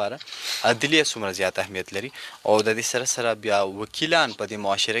سیمو دپاره عدلیه څومره زیات اهمیت لري او د دې سره سره بیا وکیلان په دې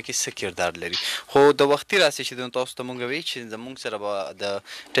معاشره کې څه کردار لري. خو د وختي راسي چې تاسو ته مونږ وایي چې زموږ سره به د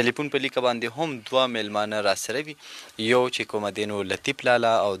ټلیفون په لیکه باندې هم دوه مېلمانه را سره وي یو چې کومه دی نو لطیف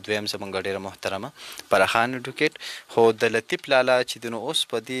لالا او دویم زموږ ډېره محترمه پرخان ایډوکیټ. خو د لطیف لالا چې دی نو اوس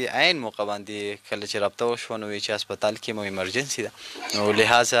په دې عین موقع باندې کله چې رابطه وشوه نو چې هسپتال کې مو ایمرجنسي ده، نو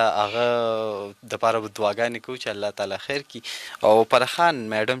لهذا هغه دپاره به دعاګانې کوو چې الله تعالی خیر کړي. او پرخان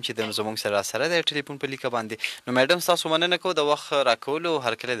میډم چې د زموږ سره راسره دی ټلیفون په لیکه باندې، نو میډم ستاسو مننه کوو د وخت راکولو،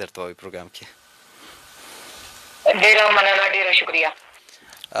 هرکلی درته وایو پروګرام کې. ډېره مننه، ډېره شکریه.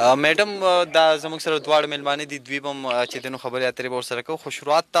 میډم دا زموږ سره دواړه میلمانه دي، دوی به هم چې د نو خبرې اترې به ورسره کوو، خو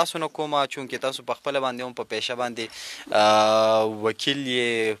شروعات تاسو نه کومه چونکې تاسو په خپله باندې هم په پیشه باندې وکیل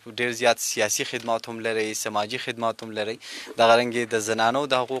یې، ډېر زیات سیاسي خدمات هم لرئ، سماجي خدمات هم لرئ، دغه رنګې د زنانو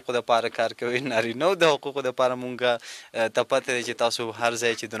د حقوقو دپاره کار کوئ، نارینهو د حقوقو دپاره مونږ ته پته دی چې تاسو هر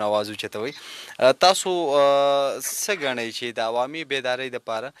ځای چې دونه آواز اوچتوئ. تاسو څه ګڼئ چې د عوامي بیدارۍ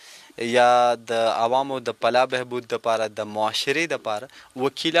دپاره یا د عوامو د پلا بهبود دپاره د معاشرې دپاره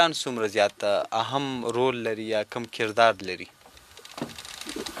وکیلان څومره زیات اهم رول لري یا کم کردار لري؟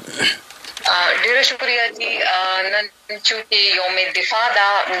 ډېره شکریه جی. نن چونکې یوم دفاع ده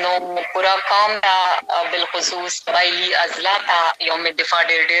نو پورا قوم ته بالخصوص قبایلي اضلاع ته یوم دفاع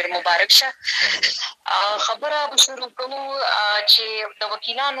ډېر مبارک شه. خبره به شروع کوو چې د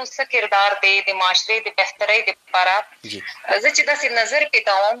وکیلانو څه کردار دی د معاشرې د بهترۍ دپاره. زه چې داسې نظر پې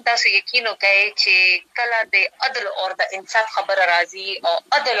کوم، تاسو یقین وکړئ چې کله د عدل او د انصاف خبره راځي او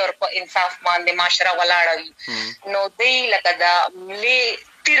عدل او په انصاف باندې معاشره ولاړه وي، نو دی لکه د ملې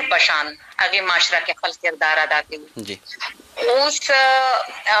تیر پشان هغې معاشره کې خپل کردار ادا کوي. اوس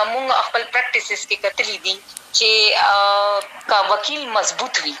مونږ خپل پریکټیسز کې کتلي دي چې که وکیل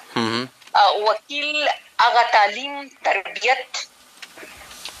مضبوط وي، وکیل هغه تعلیم تربیت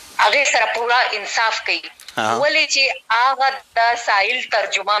هغې سره پورا انصاف کوي، ولې چې هغه د سایل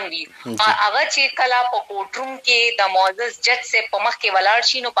ترجمان وي. هغه چې کله په کوټروم کې د معزز جج صاحب په مخ کې ولاړ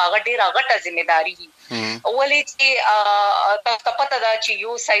شي نو په هغه ډېره غټه ذمهداري وي، ولې چې تاسو ته پته ده چې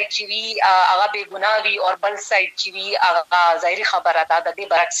یو سایډ چې وي هغه بې ګناه وي او بل سایډ چې وي هغه ظاهري خبره ده د دې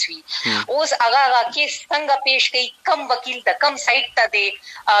برعکس وي. اوس هغه کیس څنګه پیش کوي، کم وکیل د کم سایډ ته دی،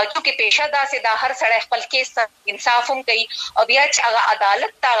 چونکې پیشه داسې ده هر سړی خپل کیس ته انصاف هم کوي او بیا چې هغه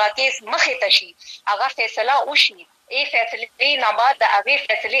عدالت ته هغه کیس مخې ته شي، هغه فیصله وشي، ای فیصلې نه بعد د هغې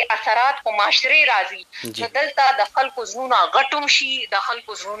فیصلې اثرات په معاشرې راځي، نو دلته د خلکو زړونه غټ هم شي، د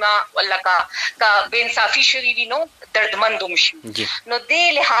خلکو زړونه لکه که بې انصافي شوي وي نو دردمند هم شي. نو دې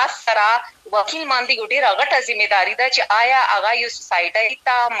لحاظ سره وکیل باندې یو ډېره غټه ذمهداري ده چې آیا هغه یو سوسایټۍ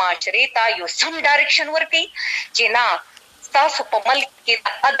ته معاشرې ته یو سم ډایرکشن ورکوي چې نه ستاسو په ملک کې د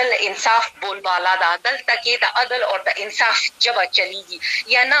عدل انصاف بولبالا ده، دلته کې د عدل او د انصاف ژبه چلیږي،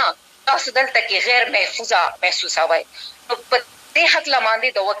 یا نه تاسو دلته کې غیر محفوظه محسوسوئ. نو په دې هکله باندې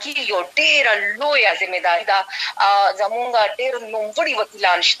د وکیل یو ډېره لویه ذمهداري ده. زمونږ ډېر نوموړي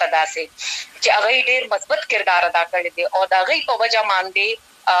وکیلان شته داسې چې هغوی ډېر مثبت کردار ادا کړی دی او د هغوی په وجه باندې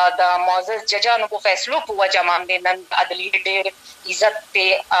د معزز ججانو په فیصلو په وجه باندې نن عدلیې ډېر عزت دی،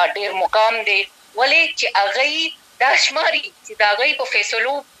 ډېر مقام دی، ولې چې هغوی دا شماري چې د هغوی په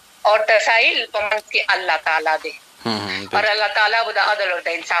فیصلو او تسایل په منځ کې الله تعالی دی اور الله تعالی به د عدل او د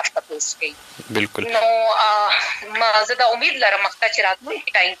انصاف تپوس کوي. بالکل. نو زه دا امید لرم چې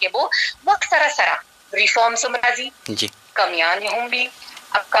راتلونکي ټایم کې به وخت سره سره ریفارمز هم راځي، کمیانې هم وي،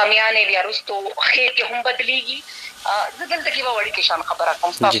 کمیانې بیا وروستو ښې کې هم بدلیږي. زه دلته کې به وړې کې شان خبره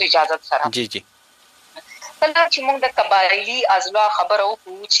کوم ستاسو اجازت سره. کله چې موږ د قبایلي اضلاع خبره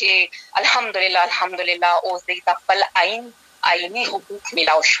وکړو چې الحمدلله اوس دوی ته خپل آئینی حقوق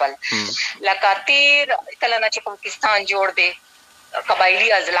ملاو شول، لکه تیر کله نه چې پاکستان جوړ دی قبایلي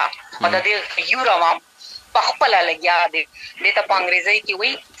اضلاع او د دې یو عوام په خپله لګیا دی، دې ته په انګریزۍ کې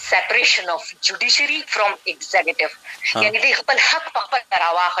وایي سیپریشن آف جوډیشري فرام ایگزیکټیو، یعنې دوی خپل حق په خپله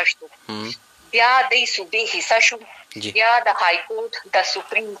راواخیستو، بیا دوی صوبې حصه شو، بیا د های کورټ د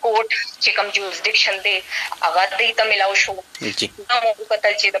سپریم کورټ چې کوم جورسډکشن دی هغه دوی ته ملاو شو. دا مو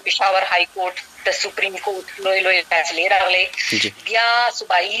وکتل چې د پېښور های کورټ د سپریم کورټ لوی فیصلې راغلې، بیا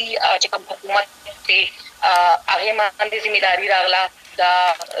صوبایي چې کوم حکومت دی هغې باندې ذمهداري راغله، دا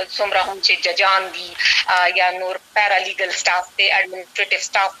څومره هم چې ججان دي یا نور پیرالیګل سټاف دی، ایډمنسټریټیو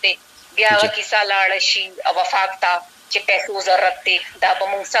سټاف دی، بیا هغه کیسه لاړه شي وفاق ته چې پیسو ضرورت دی، دا به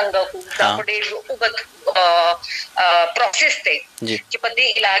موږ څنګه کوو، دا په ډېر اوږد پروسس دی چې په دې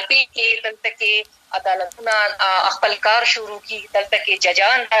علاقې کې دلته کې عدالتونه خپل کار شروع کړي، دلته کې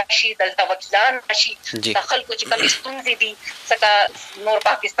ججان راشي، دلته وکیلان راشي، د خلکو چې کومې ستونزې دي څکه نور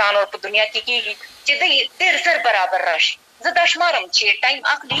پاکستان او په دنیا کې کېږي چې دوی ډېر زر برابر راشي. زه دا شمارم چې ټایم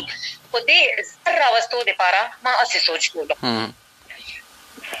اخلي په دې زر راوستو دپاره ما هسې سوچ کولو،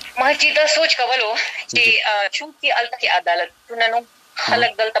 ما چې دا سوچ کولو چې چونکې هلته کې عدالتونه نو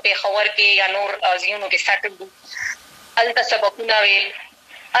خلک دلته پېښور کې یا نور ځایونو کې سټل دي، هلته سبقونه ویل،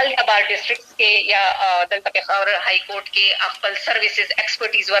 الټبار ډیسټریکټ کې یا دلته پېښور های کورټ کې خپل سرویسز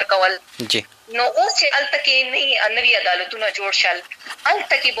ایکسپرټیز ورکول جی نو اوس چې هلته کې نوي عدالتونه جوړ شل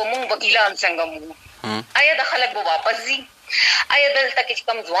هلته کې به مونږ وکیلان څنګه موږ آیا د خلک به واپس ځي آیا دلته کې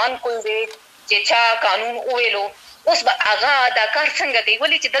کم ځوان کول دی چې چا قانون وویلو اوس به هغه دا کار څنګه کوي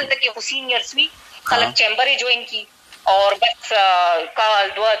ولې چې دلته کې خو سینیئرس وي خلک چیمبر یې جوین کی اور بس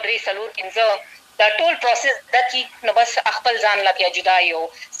کال 2 3 4 5 دا ټول پروسس دکی نو بس خپل ځان لا بیا جدا یو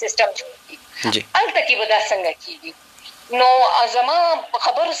سیستم جی الته کې به دا څنګه کیږي نو زما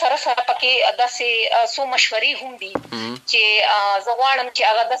خبرو سره سره پکې داسې سو مشورې هم دي چې زه غواړم چې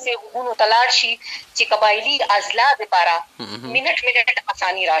هغه داسې غوږونو ته لاړ شي چې قبایلي اضلاع دپاره منټ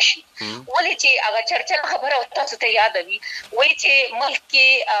اساني راشي ولې چې هغه چرچل خبره تاسو ته یاد وي وایي چې ملک کې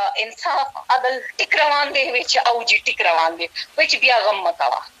انصاف عدل ټیک روان دی وایي چې او جی ټیک روان دی وایي چې بیا غم مه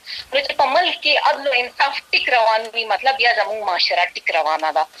کوه نو چې په ملک کې عدل او انصاف ټیک روان وي مطلب بیا زموږ معاشره ټیک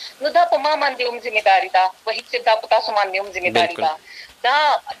روانه ده نو دا په ما باندې هم ذمہداري ده وحید صاحب دا په تاسو باندې هم ذمہداري ده دا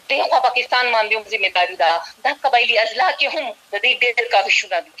دغه پاکستان باندې هم ذمہداري ده دا قبایلي اضلاع کې هم د دې ډېر کافي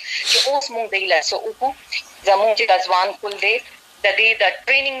شونه دي چې اوس موږ د لاسو وکړو زموږ چې ځوان کول دي د دې د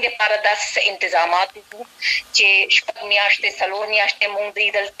ټریننګ لپاره د انتظامات وکړو چې شپږ میاشتې څلور میاشتې موږ د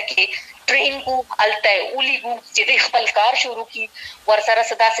دلته کې ټرین کو الته اولیګو چې د خپل کار شروع کی ورسره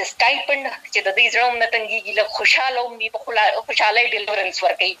صدا سټایپند چې د دې ځړم نه تنګيږي له خوشاله ومني په خوشاله ډیلیورنس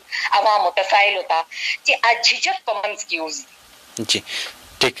ورکي عوام متفاعل وتا چې اججت په منځ کې وزي جی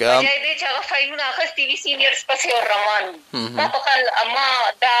ټیک دې چې هغه فایلونه اخستي وی سینیئرز پسې اور روان ما په خل اما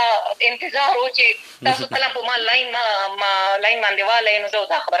دا انتظار و چې تاسو کله په ما لاین باندې والي نو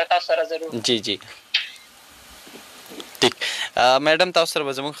زه دا خبره تاسو سره ضرور جی جی ټیک میډم تاسو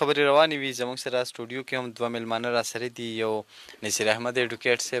سره زموږ خبرې روانې وي زموږ سره سټوډیو کې هم دوه مېلمانه را سره دي یو نصیر احمد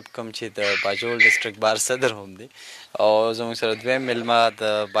ایډوکیټ صاحب کوم چې د باجوړ ډسټرکټ بار صدر هم دی او زموږ سره دویم مېلمه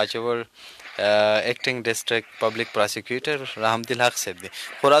د باجوړ ایکټینګ ډسټرکټ پبلک پروسیکیوټر رحمت الحق صاحب دی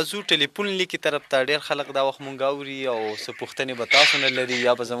خو راځو ټلیفون لیکي طرف ته ډېر خلک دا وخت مونږ اوري او څه پوښتنې به تاسو نه لري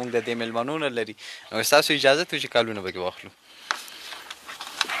یا به زموږ د دې مېلمنو نه لري نو ستاسو اجازه وي چې کالونه به کې واخلو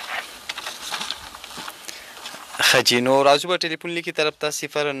خجینو راځو به ټلیفون لیکي طرف ته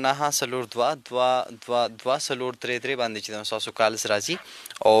 09 سلور 2 2 2 2 سلور 3 3 باندې چې تاسو کالز راځي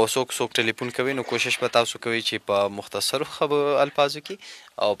او څوک ټلیفون کوي نو کوشش به تاسو کوي چې په مختصر الفاظو کې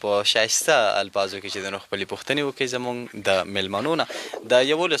او په شایسته الفاظو کې چې د خپل پوښتنې وکړي زموږ د مېلمنو نه د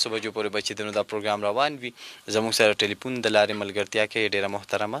 11 بجو پورې به چې دا پروګرام روان وي زموږ سره ټلیفون د لارې ملګرتیا کې ډېره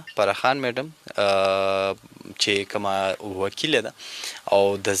محترمه پرخان میډم چې کومه وکیله ده او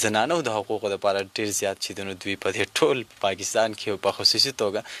د زنانو د حقوقو لپاره ډېر زیات چې د دوی په ټول پاکستان کې په خصوصي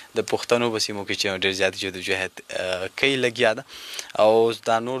توګه د پښتنو په سیمو کې چې ډېر زیات جدوجہد کوي لګیا ده او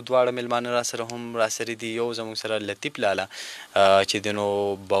دا نور دواړه مېلمانه را سره هم را سره دي یو زموږ سره لطیف لاله چې د نو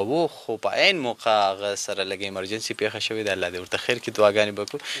به خو په عین موقع هغه سره لږ ایمرجنسي پیښه شوې ده الله دې ورته خیر کړي دعاګانې به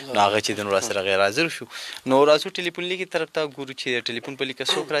کړو نو هغه چې د نو را سره غیر حاضر شو نو راځو ټلیفون لیکي طرف ته ګورو چې ټلیفون په لیکه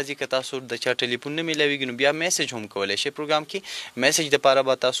څوک راځي که تاسو د چا ټلیفون نه میلاویږي نو بیا میسج هم کولی شئ پروګرام کې میسج دپاره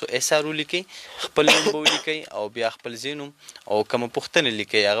به تاسو اس آر ولیکئ خپل نوم به ولیکئ او بیا خپل ځینوم او کومه پوښتنه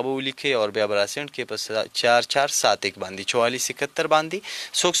لیکئ هغه به ولیکئ او بیا به راسینډ کړئ په 4471 باندې 4471 باندې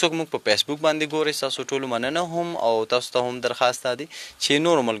څوک موږ په فیسبوک باندې ګورئ ستاسو ټولو مننه هم او تاسو ته هم درخواست دی چې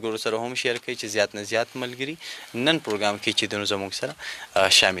نورو ملګرو سره هم شیر کړئ چې زیات نه زیات ملګري نن پروګرام کې چې د زموږ سره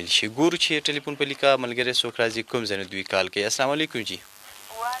شامل شي ګورو چې ټلیفون په لیکه ملګري څوک راځي کوم ځای نه دوی کال کوي السلام علیکم جی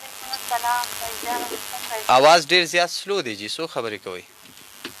وعلیکم السلام आवाज ډیر زیات سلو دی جی څو خبرې کوي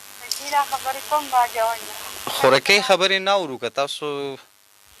سجیله خبرې کوم باجوړ خورکې خبرې نه اورو که تاسو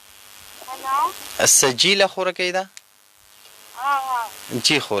سجیله خورکې ده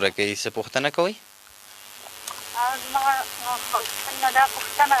جی خورکې څه پوښتنه کوئ دا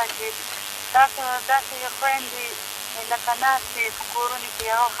پوښتنه چې تاسو داسې خویندې لکه ناستې په کورونو کې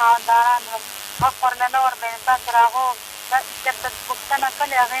هغه خاونداران حق ورله نه ورباندې تاسو راغو چېرته پوښتنه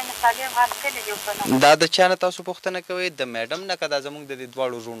کړې هغې نه تعلیم حاصل کړي دي که نه دا د چا نه تاسو پوښتنه کوئ د میډم نه که دا زموږ د دې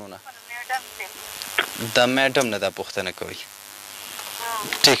دواړو وروڼو نه د میډم نه دا پوښتنه کوئ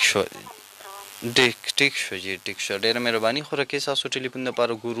ټیک شو ټیک شو جی ټیک شو ډېره مهرباني خو رکې ستاسو ټلیفون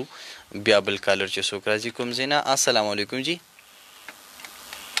دپاره ګورو بیا بل کالر چې څوک راځي کوم ځای نه السلام علیکم جی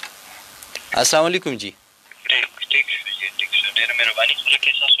السلام علیکم جی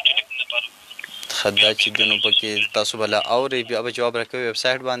خدا چې دنو پکې تاسو بله اورئ بیا به جواب راکوئ ویب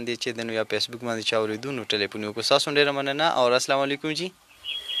سایټ باندې چې دنو یا فیسبوک باندې چې اورېدو نو ټلیفون یې وکړو ستاسو ډېره مننه او السلام علیکم جی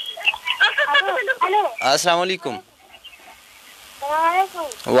السلام علیکم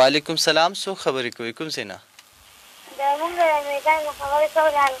وعلیکم سلام څوک خبرې کوئ کوم ځای نه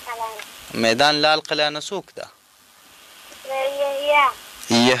میدان لال قلعه نه څوک ده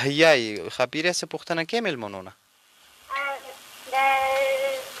یحیی خپیره څه پوښتنه کې مېلمنو نه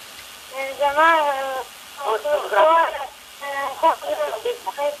زما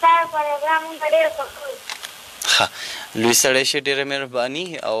لوی سړی شي ډېره مهرباني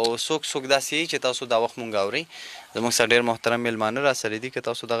او څوک داسې چې تاسو دا وخت مونږ اورئ زموږ سره ډېر محترم میلمانه را سره دي که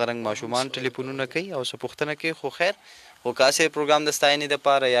تاسو دغه رنګ ماشومان ټلیفونونه کوي او څه پوښتنه کوي خو خیر خو کاسې پروګرام د ستاینې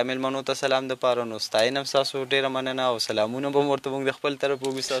دپاره یا میلمنو ته سلام دپاره نو ستاینه هم ستاسو ډېره مننه او سلامونه به ورته مونږ د خپل طرف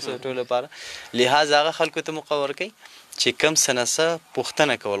وګو ستاسو ټول لپاره لحاظ هغه خلکو ته مقور کوي چې کم څه نه څه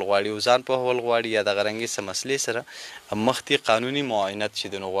پوښتنه کول غواړي او ځان پوهول غواړي یا دغه رنګې څه مسلې سره مخکې قانوني معاینت چې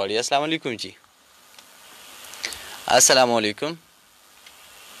دنو غواړي السلام علیکم جی السلام علیکم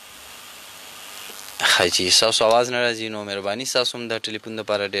حاجی ستاسو آواز نه راځي نو مهرباني ستاسو هم د ټلیفون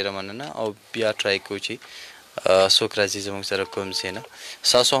دپاره ډېره مننه او بیا ټرای کوو چې څوک راځي زموږ سره کوم څه نه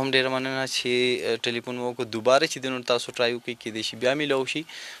ستاسو هم ډېره مننه چې ټلیفون مو وکړو دوباره چې دی نو تاسو ټرای وکړئ کیدای شي بیا میلاو شي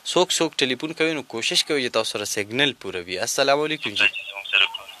څوک ټلیفون کوي نو کوشش کوي چې تاسو سره سیګنل پوره وي السلام علیکم جی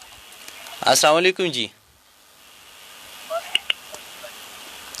السلام علیکم جی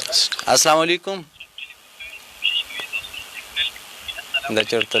السلام علیکم دا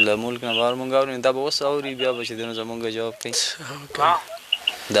چېرته له ملک نه بهر مونږ اورو دا به اوس اوري بیا به چې دی نو زمونږ جواب کوي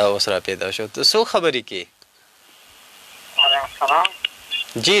دا اوس را پیدا شو ته څو خبرې کې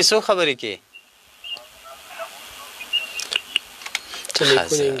جی څو خبرې کې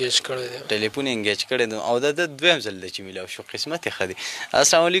ټلیفون انګیج کړی دی او دا د دویم ځل دی چې میلاو شو قسمت یې ښه دی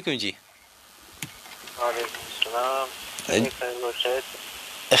السلام علیکم جی وعلیکم السلام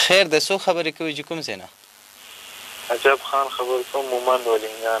خیر دی څو خبرې کوي چې کوم ځای نه عجب خان خبر کوم مومن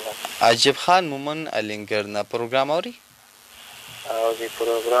ولینګانه عجب خان مومن الینګر نه پروګرام اوري او دی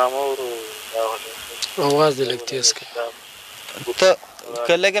پروګرام اورو आवाज دې لږ تیز کړه ته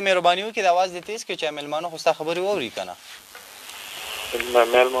که لږه مهرباني وکړې د आवाज دې تیز کړې چې میلمانو خو ستا خبرې واوري که نه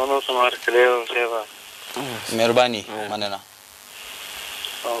میلمانو سمار کړی او شیبه مهرباني مننه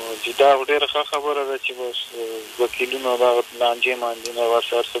او چې دا ډېره ښه خبره ده چې بس وکیلونه دغه لانجې مانجې نه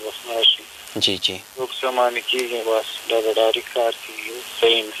بس هر څه بس نه شي جی جی څوک څه معنی کېږي بس دا د ډاري کار کېږي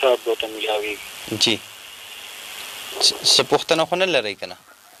صحیح انصاف به ورته میلاوېږي جی څه پوښتنه خو نه لرئ که نه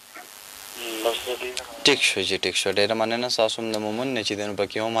ټیک شو جی ټیک شو ډېره مننه ستاسو هم د مومن نه چې دی نو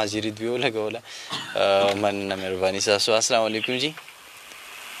پکې هم حاضري دوی ولګوله مننه مهرباني ستاسو السلام علیکم جی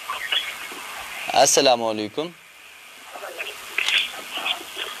السلام علیکم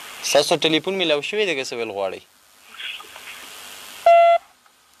ستاسو ټلیفون میلاو شوی دی که څه ویل غواړئ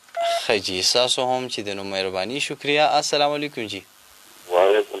ښه جي ستاسو هم چې دی نو مهرباني شکریه السلام علیکم جی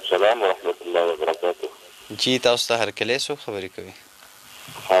وعلیکم السلام ورحمة الله وبرکاته جی تاسو ته هرکلی څوک خبرې کوي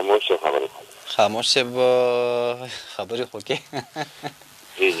خاموش صاحب خبرې خاموش صاحب خبرې خو کې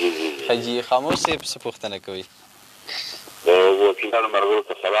ښه جي خاموش صاحب څه پوښتنه کوي د وکیلانو ملګرو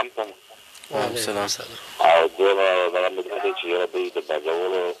ته سلام کوم سلام او دومره دغه مې دا دی چې یاره دوی د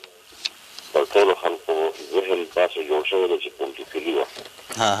باجولو پر ټولو خلکو ذهن داسې جوړ شوی دی چې پولیټیکلي وه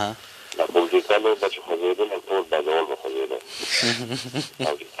دا پولیټیکل به چې خوځېدل ټول باجول به خوځېده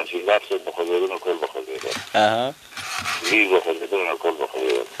او چې تحصیلدار صاحب به خوځېدل ټول به خوځېدل لیز به خوځېدل نو ټول به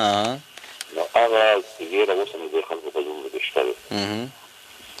خوځېدل نو هغه ډېره اوس هم دې خلکو په جمله کې شته دی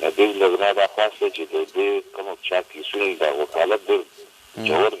د دې له زما دا خواست دی چې د دې کومه چا کیسونه دا وکالت ډېر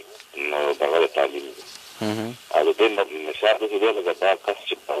ژور دغه د تعلیم دی او د دې مثال داسې دی لکه دا کس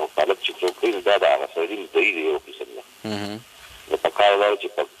چې په وکالت چې څوک کوي دا د هغه سړي مدعي دی یو قسم نه نو په کار دا چې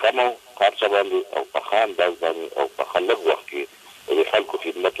په کمو خرچه باندې او په ښه انداز باندې او په ښه لږ وخت کې د دې خلکو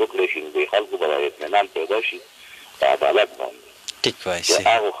خدمت وکړی شي نو د خلکو به اطمینان پیدا شي په عدالت باندې ټیک وایي د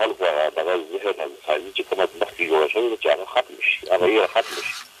هغو خلکو دغه ذهن خالي چې کومه مخکې جوړه شوې ده چې هغه ختم شي هغه یې ختم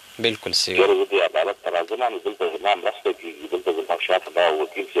شي بلکل صحیح یاره زه دې عدالت ته راځم نو دلته زما مرسته کېږي دلته زما شاته دا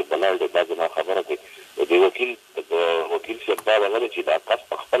وکیل صاحب ولاړ دی دا زما خبره کوي د دې وکیل صاحب دا دغه دی چې دا کس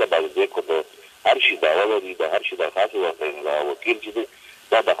په خپله باندې دی کو د هر شي دعوه لري د هر شي درخواست ورکوي نو دا وکیل چې دی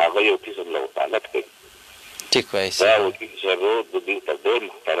دا د هغه یو قسم له وکالت کوي ټیک وایي دا وکیل صاحب د دې ته ډېر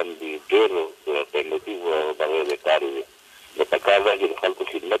محترم دی ډېر قیمتي دغه دی کار دی نو په کار دا چې د خلکو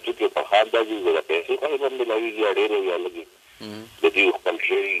خدمت وکړي په ښه انداز یې د پیسې خو یې هم میلاوېږي یا ډېرې یا لږې د دې خپل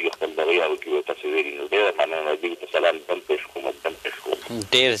شعري خپل دغه یا وکیل ته څه ویلي نو ډېره مننه دوی ته سلام هم پېښ کوم هم پېښ کوم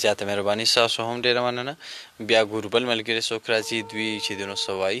ډېر زیاته مهرباني ستاسو هم ډېره مننه بیا ګورو بل ملګري څوک راځي دوی چې دی نو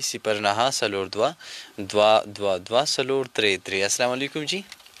څه وایي 09 4 2 2 4 3 السلام علیکم جی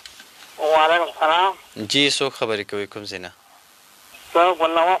وعلیکم السلام جی څوک خبرې کوي کوم ځای نه زه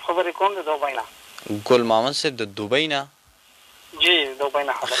ګل محمد خبرې کوم د دوبۍ نه ګل محمد صاحب د دوبۍ نه جی دوبۍ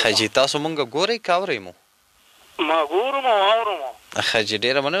نه خبرې ښه جي تاسو مونږ ګورئ که اورئ مو ما ګورم او اورم ښه جي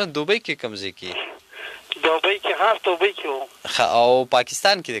ډېره مننه دوبۍ کې کوم ځای کې دوبۍ کې خاص دوبۍ کې وو. او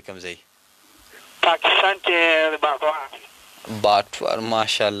پاکستان کې د کوم ځای؟ پاکستان کې د باټوار. باټوار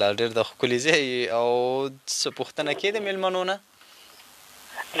ماشاءالله ډېر د ښکلي ځای. او څه پوښتنه کې د مېلمنو نه؟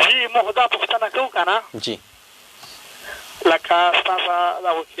 جی موږ دا پوښتنه کوو که نه جی لکه ستاسو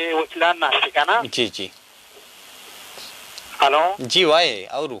دا وکیلان ناست دي که نه؟ جی جی هلو جی وایي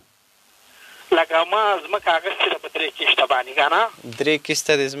اورو. لکه ما ځمکه اخیستې ده په 3 کښته باندې که نه؟ 3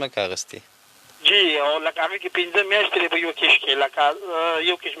 کښته د ځمکه اخیستې؟ جی او لکه هغه کې 15 میاشتې دی په یو کښت کې لکه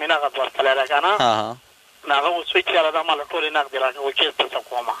یو کښت مې نغد ورکړی ده که نه؟ نو هغه اوس وایي چې یاره دا ماله ټولې نغدې راکړه وایي کیس درته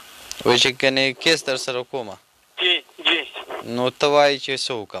کومه. وایي چې کنې کیس در سره کومه؟ جی جی. نو ته وایي چې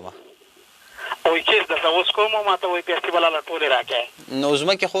څه وکړمه؟ وایي کیس درته اوس کومه ما ته وایي پیسې به لاله ټولې راکړې. نو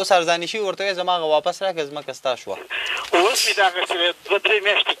ځمکې خو اوس ارزانې شوي ورته وایي زما هغه واپس راکړه ځمکه ستا شوه. اوس مې دا اخیستې 2-3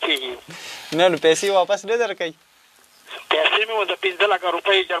 میاشتې کېږي. نه نو پیسې واپس نه درکوي؟ پیسې مې ورته 15 لکه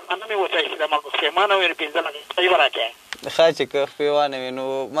روپۍ جرمانه مې ورته اخیستې ده ما پښیمانه ویل 15 لکه روپۍ به راکړې. ښه چې که خپېوانه وي نو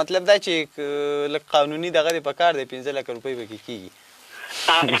مطلب دا چې لږ قانوني دغه دې په کار دی 15 لکه روپۍ پکې کېږي.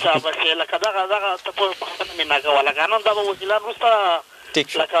 بس لکه دغه ته پوښتنه مې نه کوله که نه دا به وکیلان وروسته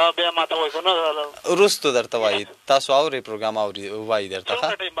لکه بیا ما ته وایي که نه وروستو درته وایي. تاسو اورئ پروګرام وایي درته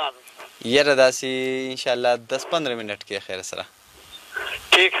ښه؟ یاره داسې انشاءالله 10-15 منټ کې خیر سره.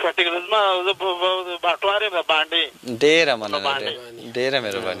 ټیک شو ټیک زما زه باټوار یم باندې. ډېره مننه ډېره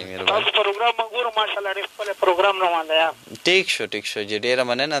مهرباني. تاسو پروګرام مې ګورم ماشاءالله ډېر ښکلی پروګرام روان دی. ټیک شو چې ډېره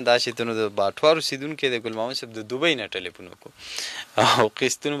مننه. دا چې ته نو د باټوار اوسېدونکی د ګل محمد صاحب د دوبۍ نه ټلیفون وکړو او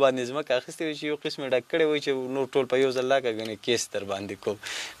قسطونو باندې ځمکه اخیستې وي چې یو قسم یې ډک کړی وایي چې نور ټول په یو ځل راکړه ګنې کیس در باندې کوم.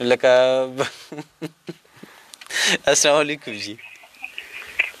 لکه السلام علیکم جی.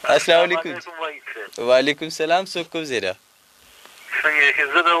 السلام علیکم. وعلیکم السلام. څوک کوم ځای ده؟ څنګه یې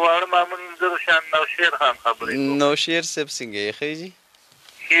زه د واړه مامون زه د شان نوشیر خان خبرې کوم. نوشیر صاحب څنګه یې ښه جي؟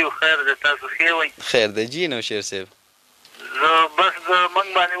 ښه خیر دی تاسو ښه وئ؟ خیر دی جي نوشیر صاحب. زه بس د موږ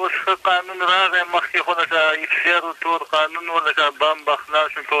باندې اوس ښه قانون راغی مخکې خو لکه افسیارو ټول قانون و لکه بم به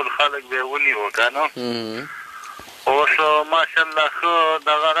خلاص شو ټول خلک به یې ونیوه که نه؟ اوس ماشاءالله ښه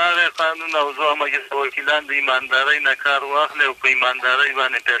دغه راغی قانون او زه هم چې وکیلان د ایماندارۍ نه کار واخلي او په ایماندارۍ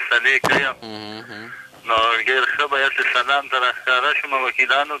باندې فیصلې کوي نو ډېر ښه به یاسې سلام ته راښکاره شوم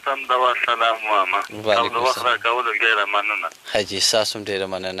وکیلانو ته هم دوا سلام وایم او د وخت راکولو ډېره مننه. ښه جي ستاسو هم ډېره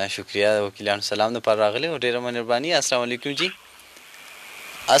مننه شکریه د وکیلانو سلام دپاره راغلی او ډېره مهرباني. السلام علیکم جي.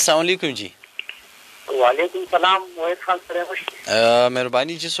 السلام علیکم جي. وعلیکم سلام. وحید خان سره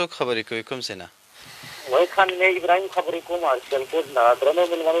مهرباني جي څوک خبرې کوي کوم ځای نه؟ وحید خان مې ابراهیم خبرې کوم ارشلکوټ نه. درنو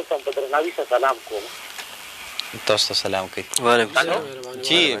مېلمنو ته په درناوي سره سلام کوم. تاسو ته سلام کوي. وعلیکم السلام.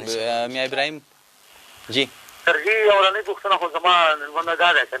 جي میا ابراهیم جی تر دې اولنۍ پوښتنه خو زما لمونځ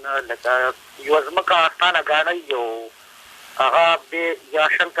دا ده که نه لکه یوه ځمکه آستانه ګاڼۍ او هغه بې یا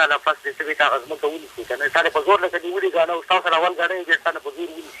 20 کاله پس دې څه وي ته هغه ځمکه ونیسي که نه ستا په زور لکه نیولې ګاڼه او ستاسو سره اول ګاڼۍ بیا ستا نه په زور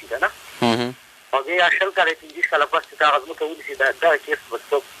ونیسي که نه او بیا 20 کاله 15 کاله پس چې ته هغه ځمکه ونیسي دا کیس به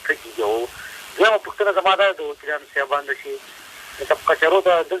څوک څه کېږي. او دویمه پوښتنه زما دا د وکیلانو صاحبان ده چې لکه کچرو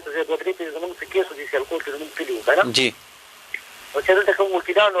ته دلته 2-3 پېښې زموږ څه کیس و دې سیالکوټ کې زموږ کلي وو که نه جی او چې دلته کوم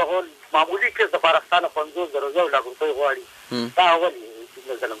وکیلان هغه معمولي کیس دپاره ستانه 50,000 لک روپۍ غواړي دا ولې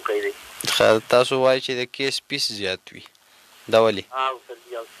څومره ظلم کوي دی؟ تاسو وایئ چې د کیس پیس زیات وي دا ولې؟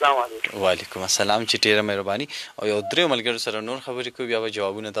 السلام علیکم. وعلیکم السلام چې ډېره مهرباني. او یو درېو ملګرو سره نور خبرې کوو بیا به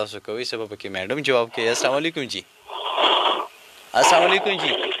جوابونه تاسو کوئ سبا پکې میډم جواب کوي. السلام علیکم جي. السلام علیکم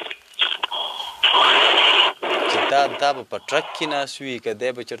جي. چې دا به په ټرک کې ناست وي که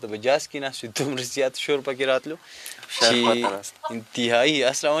دی به چېرته به جاز کې ناست وي دومره زیات شور پکې راتلو چې انتهایي.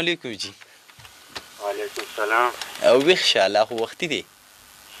 السلام علیکم جي. وعلیکم السلام. او ویښ شه لا خو وختي دی.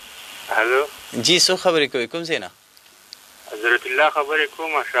 هلو جي څو خبرې کوئ کوم ځای نه؟ حضرت الله خبرې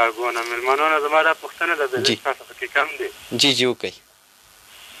کومه شاګونه مېلمنو نه زما دا پوښتنه ده د لږ تاسو پکې کم دی. جي جي وکئ.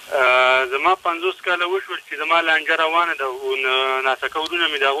 زما 50 کاله وشول چې زما لانجه روانه ده او ناسکه ورونه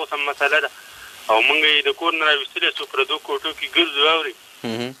مې د هغو سم مسله ده او موږ یې د کور نه راویستلی څو پردو کوټو کې ګرځو اورې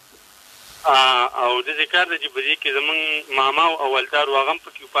او داسې کار ده چې په دې کې زموږ ماما او اولدار و هغه هم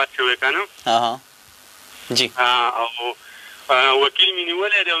پکې وفات شوی که نه جی او وکیل مې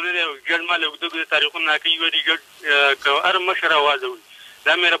نیولی دی او نه دی ګډ ما له اوږده تاریخونه ناکوي یوه دي ګډ که هر مشر اوازوي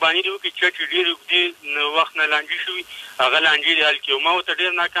دا مهرباني دې وکړي چا چې ډېر اوږدې وخت نه لانجې شوي هغه لانجې دې حل کړي او ما ورته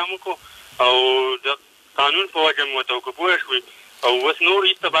ډېر ناکام وکړو او د قانون په وجه مې ورته وکړو پوه شوې او اوس نور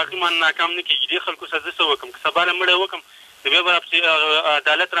هېڅ باقي ما ناکام نه کېږي دې خلکو سره زه څه وکړم که سبا له مړی وکړم نو بیا به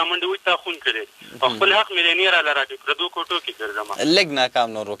عدالت را منډې وي تا خون کړی او خپل حق مې دی نه راله راکړي پردو کوټو کې ګرځم لږ ناکام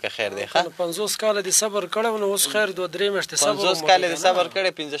نور وکړه خیر دی ښه 50 کاله دې صبر کړی نو اوس خیر 2-3 میاشتې صبر 50 کاله دې صبر کړی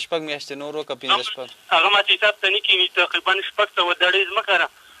 15-16 میاشتې نور وکړه 15 هغه ماته حساب ته نه کېږي تقریبا 600 دړۍ ځمکه ده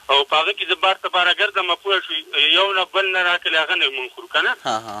او په هغه کې د بار لپاره ګرځم پوه شوې یو نه بل نه راکړي هغه نه مونږ خورو که نه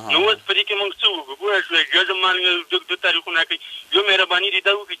نو اوس په دې کې مونږ څه وکړو پوه شوې جج مالګه د تاریخونه کوي یو مهرباني دې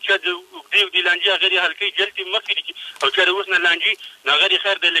دا وکړي چې د اوږدې اوږدې لانجې هغه یې حل کوي جلد یې مخکې دي او چېرې اوس نه لانجې نو هغه یې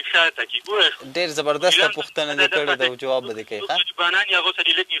خیر دی لږ شاته کړي پوه شوې ډېر زبردسته پوښتنه دې کړې ده او جواب به دې کوي ښه بانان یې هغو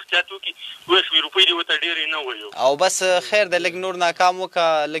سره لږ احتیاط وکړي پوه شوې روپۍ دې ورته ډېرې نه وایو او بس خیر دی لږ نور ناکام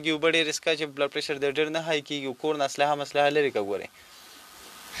وکړه لږ یو به ډېر څکه چې بلډ پرېشر دې ډېر نه های کېږي کور نه اسلحه لرې که ګورئ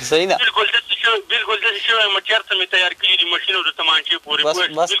صحیح ده بالکل داسې شوی یم چېرته مې تیار کړي دي ماشین او د تمانچې پورې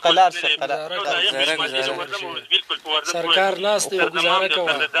بس قلار شه سرکار ناست دی ګزاره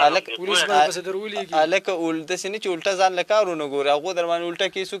کوه پولیس باندې پسې در ولېږي هلکه داسې نه چې الټه ځان له کار ونه ګورې هغو در باندې الټه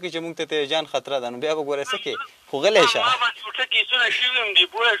کیس وکړي چې موږ ته جان خطره ده نو بیا به ګورې څه کې خو غلی شه ما باندې الټه کیسونه شوي هم دي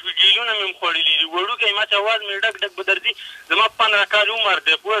پوه شوې جیلونه مې هم خوړلي دي وړوکی ما چې اواز مې ډک ډک به درځي زما 15 کال عمر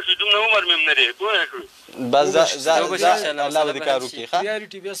دی پوه شوې دومره عمر مې هم نه دی پوه شوې بس الله به دې کار وکړي ښه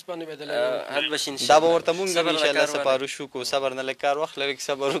دا به ورته مونږ هم انشاءالله سپارو شو کو صبر نه لږ کار وخت لري که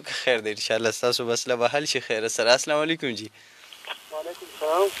صبر وکړه خیر دی انشاءالله ستاسو مسله به حل شي خیر سره السلام علیکم جی وعلیکم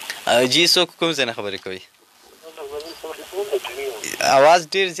السلام جی څوک کوم ځای نه خبرې کوي आवाज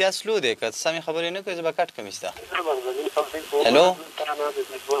ډیر زیات سلو دی که سمې خبرې نه کوي زه به کټ کم ستا هلو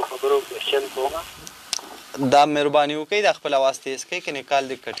دا مهرباني وکړئ دا خپل اواز تیز کړئ که نکال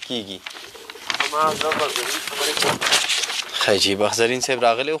دې کټ کېږي ښه جی بخزرین صاحب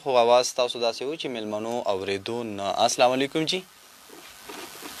راغلی خو اواز تاسو داسې و چې میلمنو اورېدو نه السلام علیکم جی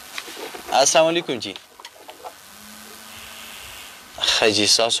السلام علیکم جی ښه جی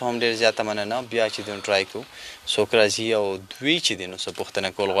ستاسو هم ډېر زیاته مننه بیا چې دی نو ټرای کوو څوک راځي او دوی چې دی نو څه پوښتنه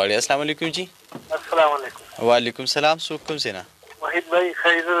کول غواړي السلام علیکم جی السلام علیکم وعلیکم سلام څوک کوم ځای نه وحید بھائی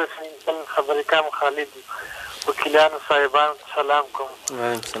خیر خبرې کم خالد وکیلانو صاحبانو سلام کوم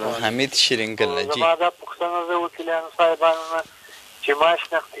حمید شیرینګل جی زما دا پوښتنه ده وکیلانو صاحبانو نه چې ما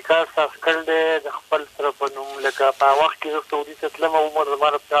شناختي کارت ستاسو کړی دی د خپل سره په نوم لکه په وخت کې زه سعودي ته تلم عمر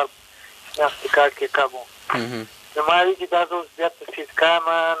زما د پلار شناختي کارت کې کم و زما وایي چې دا زه اوس بیا تفصیل کوم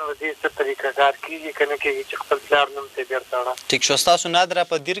نو دې څه طریقه کار کېږي که نه کېږي چې خپل پلار نوم ته یې بېرته وړم ټیک شو ستاسو نادره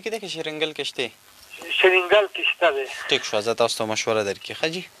په دیر کې دی که شیرینګل کې شته شیرینګل کې شته دی ټیک شو زه تاسو ته مشوره درکړي ښه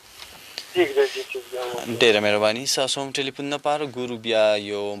جی ډېره مهرباني ستاسو هم ټلیفون نه پاره ګورو بیا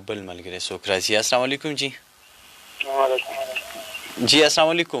یو بل ملګری څوک راځي السلام علیکم جی جی السلام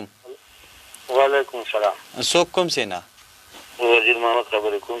علیکم وعلیکم السلام څوک کوم ځای نه وزیر محمد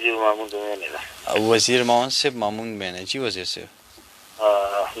خبرې کوم چې مامون مینې ده وزیر محمد صاحب مامون مینې جی وزیر صاحب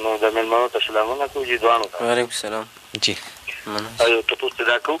نو د میلمنو ته سلامونه کوو جی دوانو ته وعلیکم السلام جی یو تپوس ته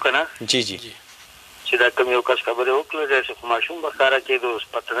دا کوو که نه جی جی چې دا کوم یو کس خبرې وکړو داسې خو ماشوم به ښکاره کېدو اوس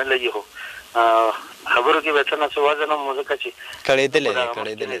پته نه لګي خو خبرو کې به څه نه څه وزن هم ځکه چې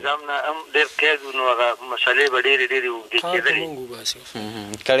نظام نه هم ډېر قید و نو هغه مسالې به ډېرې اوږدې کېدلې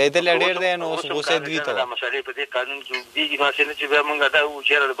کړېدلی ډېر دی نو اوس غوسې دوی ته دا مسالې په دې قانون کې اوږدېږي نو هسې نه چې بیا مونږ دا وو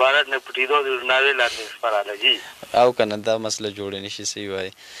چېرې د بارات نه پټېدو د ناوې لاندې خپراله جي او که نه دا مسله جوړه نه شي صحیح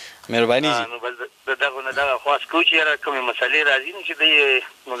وایي مهرباني جي نو بس د دغو نه دغه خواست کوو چې یاره کومې مسالې راځي نو چې دی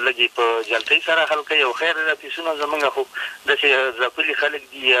نو لږې په جلتۍ سره حل کوي او خیر دا پیسونه زمونږ خو داسې ځپلي خلک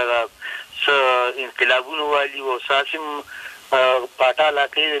دي هغه څه انقلابونو والي او ساسم پاټا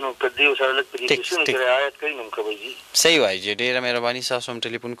علاقې نو که دوی ورسره لږ په دې پیسونو کې رعایت کوي نو ښه به ځي صحیح وایي جی ډېره مهرباني ستاسو هم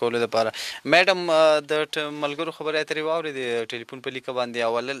ټلیفون کولو دپاره میډم د ملګرو خبرې اترې واورېدې ټلیفون په لیکه باندې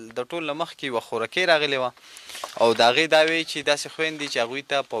اول د ټول نه مخکې یوه خورکۍ راغلې وه او د هغې دا وایي چې داسې خویندې چې هغوی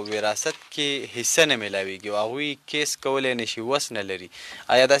ته په وراثت کې حصه نه میلاویږي او هغوی کیس کولی نه شي وس نه لري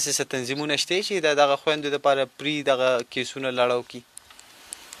آیا داسې څه تنظیمونه شته چې د دغه خویندو دپاره پرې دغه کیسونه لړو کړي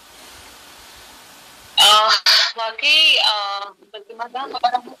واقعي بلکې دا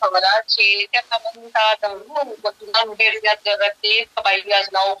خبره هم کوله چې دغه موږ ته د وکیلانو ډېر زیات ضرورت دی قبایلي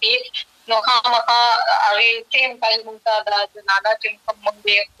اجلاو کې نو خامخا هغې ټیم کال موږ ته د زنانه چې موږ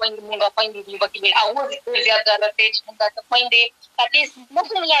د خویندې دي وکیلې هغو ډېر زیات ضرورت دی چې موږ ته خویندې تاسې موږ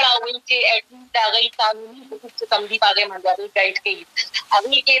هم لړاوئ چې د هغې قانوني حقوق چې کوم دي په هغې باندې هغې ګایډ کوي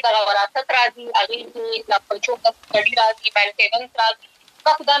هغې کې دغه وراثت راځي هغې کې د بچو کسټډي راځي مینټیننس راځي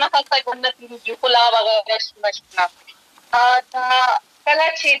خدا نه خاصه ګمنه تیریږي خو لا وغیره شونه کله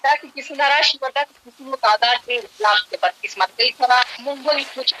چې داسې کیسونه راشي نو داسې کیسونو تعداد ډېر لاک دی بدقسمت دی سره موږ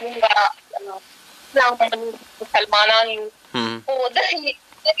ولیکو چې موږ اسلام مسلمانان یو خو داسې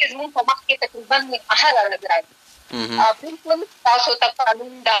زموږ په مخ کې تقریبا هره ورځ راځي بلکل تاسو ته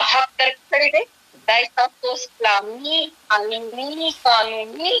قانون د حق درک کړی دی دا ستاسو اسلامي علمي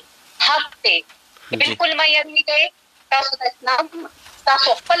قانوني حق دی بلکل معیاري دی تاسو د اسلام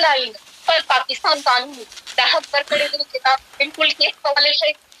تاسو خپل آئین خپل پاکستان قانون د حق ورکړی دی چې تاسو بلکل کیس کولی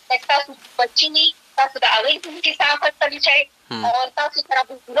شئ تاسو بچي تاسو د هغوی په کیسه اخیستلی شئ او تاسو سره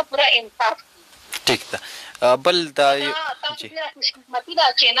به پوره انصاف ټیک ده. بل دا تاسو ډېره خوشقسمتي ده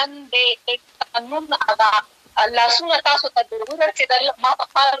چې نن د قانون هغه لاسونه تاسو ته ورسېدل. ما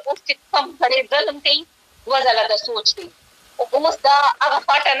پخوا اوس چې کوم سړی ظلم کوي 2 ځله د سوچ دی. اوس دا هغه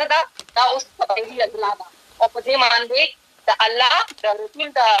فاټه نه ده، دا اوس قبایلي اضلاع ده او په دې باندې د الله د رسول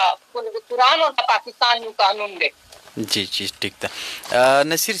د قرآن او د پاکستان یو قانون دی. جی ټیک ده.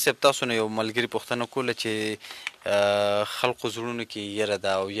 نصیر صاحب تاسو نه یو ملګري پوښتنه کوله چې خلقو زړونو کې یره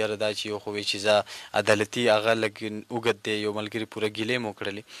ده او یره دا چې یو خو وی چې زه عدالتي هغه لږ اوږد دی، یو ملګري پوره ګیلې مو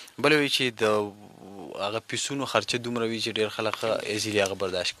کړلې، بل وی چې د هغه پیسونو خرچه دومره وي چې ډېر خلک ایزیلي هغه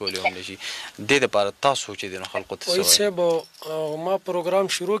برداشت کولی هم نه شي. دې دپاره تاسو چې دی نو خلقو ته څه صاحب ما پروګرام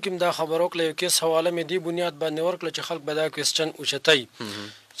شروع کړم دا خبر وکړه یو کیس حواله مې دې بنیاد باندې ورکړه چې خلک به دا کوېسچن اوچتوي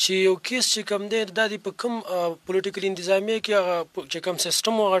چې یو کیس چې کوم دی دا د په کوم پولیټیکل انتظامیه کې هغه چې کوم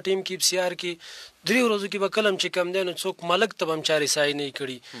سیسټم و هغه ټیم کې PCR کې 3 ورځو کې به کلم چې کوم دی نو څوک ملک ته به هم چارې سایې نه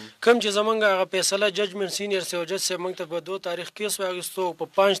کړي. کوم چې زمونږ هغه فیصله ججمنټ سینیر سیو جج صاحب موږ ته په 2 تاریخ کیس واخیستو، په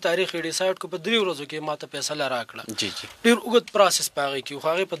 5 تاریخ یې ډیسایډ کړو، په 3 ورځو کې ما ته فیصله راکړه. ډېر اوږد پروسس په هغې کې و،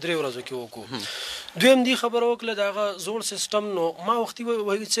 هغې په 3 ورځو کې وکړو. دویم دې خبره وکړه د هغه زوړ سیسټم نو ما وختي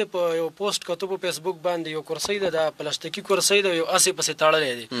وایي چې په یو پوسټ کتو په فیسبوک باندې یو کرسۍ ده، د پلاستیکي کرسۍ ده، یو اسې پسې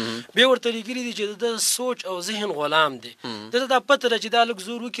تړلی دی. بیا ورته لیکلي دي چې د سوچ او ذهن غلام دی، دته دا پته ده چې دا لږ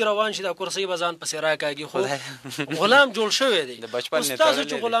زور وکړي روان شي دا کرسۍ به ځان پسې راکاږي، خو غلام جوړ شوی دی. ستاسو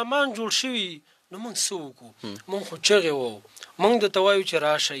چې غلامان جوړ شوي نو موږ څه وکړو؟ موږ خو چغې وو، موږ درته وایو چې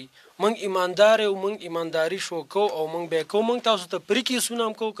راشئ، موږ ایماندار یو، موږ ایمانداري شو کوو او موږ بیا کوو، موږ تاسو ته پرې کیسونه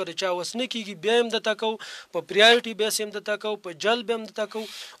هم کوو، که د چا وس نه کېږي بیا هم درته کوو، په پریارټي بیس هم درته کوو، په جلب هم درته کوو.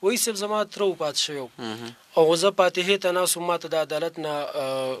 وایي صاحب زما تره وپات شوی او زه فاتحې ته ناست وم، ما ته د عدالت نه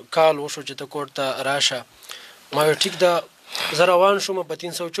کال وشو چې ته کورټ ته راشه. ما ویل ټیک ده، زه روان شوم په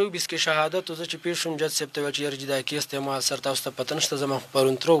 324 کې شهادت و، زه چې پیښ شوم جج صاحب ته ویل چې یار جي دا کیس دی ما سر تاسو ته پته نشته، زما خو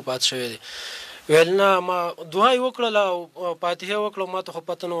پرون تره وپات شوی دی. ویل نه ما دعا یې وکړله او فاتحه وکړه، ما ته خو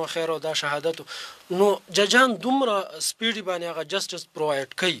پته نه وه خیر او دا شهادت. نو ججان دومره سپیډي باندې هغه جسټس پرووایډ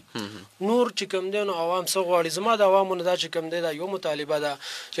کوي. نور چې کوم دی نو عوام څه غواړي؟ زما د عوامو نه دا چې کوم دی دا یو مطالبه ده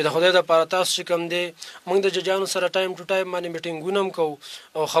چې د خدای دپاره تاسو چې کوم دی موږ د ججانو سره ټایم ټو ټایم باندې میټینګونه هم کوو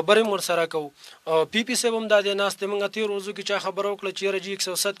او خبرې هم ورسره کوو. پي صاحب هم دا دی ناست دی، موږ 13 ورځو کې چا خبره وکړه چې یاره جي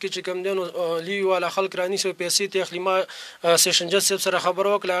 107 کې چې کوم دی نو لیوي والا خلک رانیسي او پیسې ته اخلي. ما سیشن جج صاحب سره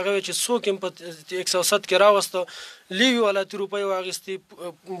خبره وکړه، هغه ویل چې څوک هم په 107 کې راوسته، لیوي والا 3 روپۍ واخیستې،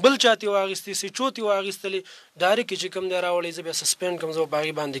 بل چاته یې واخیستې، سچوتې واخیستلې، ډایرکټ چې کوم دی راوړی زه بیا سسپینډ کړم، زه په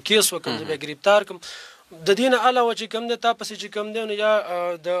هغې باندې کیس وکړم، زه بیا ګرفتار کړم. د دې نه علاوه چې کوم دی تا پسې چې کوم دی نو یا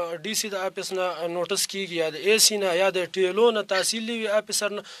د ډي سي د آفس نه نوټس کېږي یا د AC نه یا د ټیلو نه تحصیل لیوي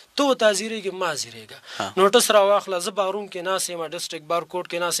آفیسر نه، ته ورته حاضرېږي ما حاضرېږه، نوټس راواخله. زه باروم کې ناست یم، ډسټرکټ بار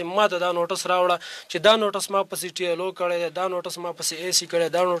کوټ کې ناست یم، ما ته دا نوټس راوړه چې دا نوټس ما پسې ټیلو کړی دی، دا نوټس ما پسې AC کړی،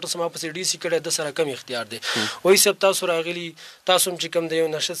 دا نوټس ما پسې ډي سي کړی، د سره کم اختیار دی. وایي صاحب تاسو راغلي، تاسو هم چې کوم دی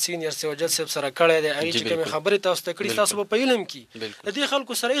یو نشد سینیر سیو جج صاحب سره کړی دی، هغې چې کومې خبرې تاسو ته کړي تاسو به په علم کې د دې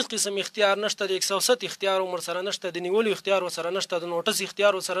خلکو سره هېڅ قسم اختیار نشته، د 107 اختیار هم ورسره نشته، د نیولو اختیار ورسره نشته، د نوټس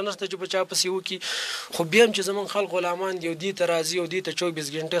اختیار ورسره نشته چې په چا پسې وکړي. خو بیا هم چې زموږ خلک غلامان دي او دې ته راځي او دې ته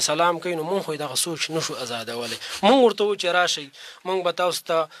 24 ګنټې سلام کوي، نو موږ خو دغه سوچ نشو ازادولی. موږ ورته وو چې راشئ، موږ به تاسو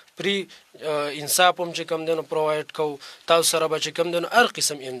ته پري انصاف هم چې کوم دی نو پرووایډ کوو، تاسو سره به چې کوم دی نو هر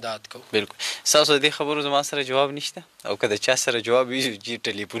قسم امداد کوو. بلکل. ستاسو د دې خبرو زما سره جواب نشته او که د چا سره جواب وي جي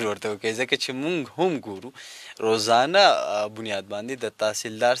ټلیفون ورته وکړئ، ځکه چې موږ هم ګورو روزانه بنیاد باندې د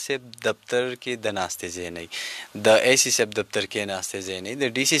تحصیلدار صاحب دفتر کې د ناستې ځای نه، د AC صاحب دفتر کې ناستې ځای نه،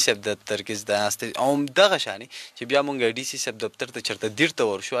 د DC صاحب دفتر کې د ناستې، او همدغه شانې چې بیا موږ DC صاحب دفتر ته چېرته دیر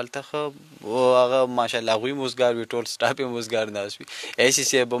ته ورشو هلته ښه هغه ماشاءالله هغوی موزګار وي، ټول سټاف یې موزګار ناست وي، AC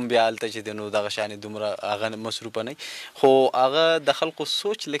صاحب هم بیا هلته چې دی نو دغه شانې دومره هغه مصروفه نه، خو هغه د خلقو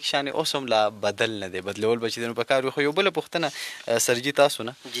سوچ لږ شانې اوس هم لا بدل نه دی، بدلول به چې دی نو پکار وي. خو یو بله پوښتنه سرجي تاسو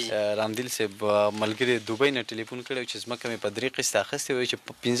نه رامدیل صاحب ملګري دوبۍ نه ټلیفون کړی چې ځمکه مې په 3 قسط اخیستې وایي چې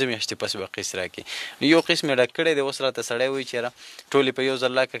په 15 میاشتې پس به قسط راکړي، نو یو قسط مې ډک کړی دی، اوس راته سړی وایي چې یاره ټولې په یو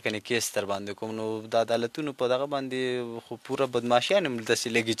ځل راکړه کنې کیس در باندې کوم. نو د عدالتونو په دغه باندې خو پوره بدماشیان هم داسې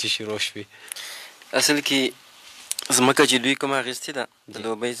لږې چې شروع شوي. اصل کې ځمکه چې دوی کومه اخیستې ده د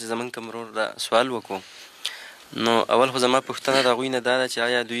دوبۍ چې زموږ کوم ورور دا سوال وکړو، نو اول خو زما پوښتنه د هغوی نه دا ده چې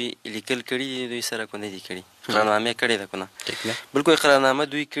آیا دوی لیکل کړي دي دوی سره که نه دي کړي، اقرارنامې کړې ده که نه؟ بلکل اقرارنامه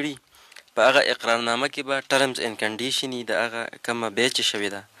دوی کړي، په هغه اقرارنامه کې به ټرمز اینډ کنډیشن یي، د هغه کومه بیه چې شوې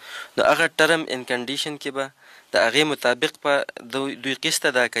ده د هغه ټرم اینډ کنډیشن کې به د هغې مطابق په دوی قسط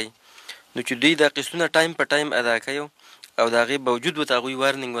ادا کوي. نو چې دوی دا قسطونه ټایم په ټایم ادا کوي او د هغې باوجود ورته هغوی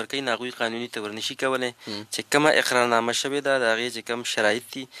وارننګ ورکوي نو هغوی قانوني ته ورنشي کولی چې کومه اقرارنامه شوې ده د هغې چې کوم شرایط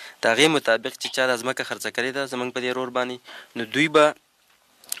دي د هغې مطابق چې چا دا ځمکه خرڅه کړې ده زموږ په دې رور باندې نو دوی به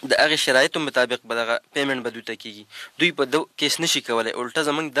د هغې شرایطو مطابق به دغه پیمنټ به دوی ته کېږي دوی په دو کیس نشي کولی الټه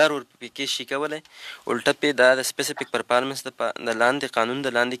زموږ دا رور په کیس شي کولی الټه پې دا د سپیسیفیک پرفارمنس د لاندې قانون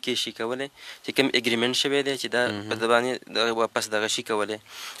د لاندې کیس شي کولی چې کوم اګریمنټ شوی دی چې دا په ده باندې دغه واپس دغه شي کولی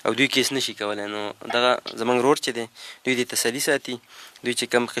او دوی کیس نشي کولی نو دغه زموږ رور چې دی دوی دې تسلي ساتي دوی چې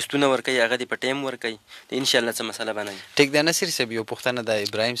کوم قسطونه ورکوي هغه دې په ټایم ورکوي د انشاءالله څه مسله به نه وي. ټیک دی نصیر صاحب یو پوښتنه ده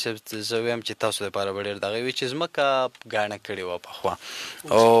ابراهیم صاحب زه وایم چې تاسو دپاره به ډېر دغه وي چې ځمکه ګاڼه کړې وه پخوا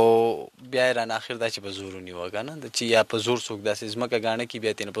او بیا یې رانه اخر دا چې په زور ونیوه که نه چې یا په زور څوک داسې ځمکه ګاڼه کړي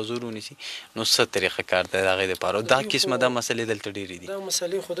بیا ترې په زور ونیسي نو څه طریقه کار دی د هغې دپاره دا قسمه دا مسلې دلته ډېرې دي. دا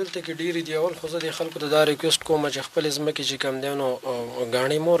مسلې خو دلته کې ډېرې دي. اول خو زه د خلکو ته دا ریکویسټ کوم چې خپلې ځمکې چې کوم دی نو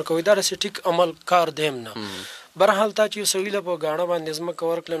ګاڼې مه ورکوئ دا داسې ټیک عمل کار دیم نه. برحال تا چې یو سړي له په ګاڼه باندې ځمکه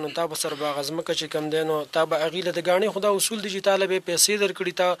ورکړه نو تا به سر به هغه ځمکه چې کوم دی نو تا به هغې له د ګاڼې خو دا اصول دي چې تا له به یې پیسې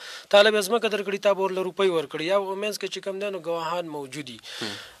درکړي تا له به یې ځمکه درکړي تا به ورله روپۍ ورکړي یا منځ کې چې کوم دی نو ګواهان موجود دي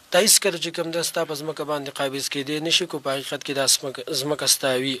دا هېڅکله چې کوم دی ستا په ځمکه باندې قابض کېدی نه شي کو په حقیقت کې دا ځمکه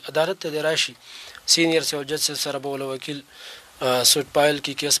ستا وي عدالت ته دې راشي سینیر سیول جج صاحب سره به ورله وکیل سوټ پایل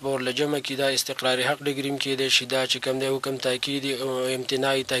کې کیس به ورله جمع کړي دا استقراري حق ډګري هم کېدی شي دا چې کوم دی حکم تاکیدي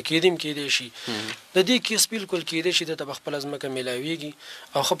امتناعي تاکید هم کېدی شي د دې کیس بالکل کېدی شي دته به خپله ځمکه میلاویږي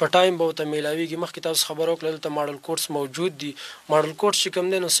او ښه په ټایم به ورته میلاویږي. مخکې تاسو خبره وکړه دلته ماډل کورټس موجود دي ماډل کورټس چې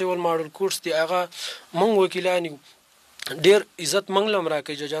کوم دی نو سیول ماډل کورټس دي هغه موږ وکیلان یو ډېر عزت موږ له هم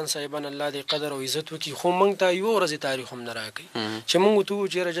راکوي ججان صاحبان الله دې قدر او عزت وکړي خو موږ ته یوه ورځې تاریخ هم نه راکوي چې موږ ورته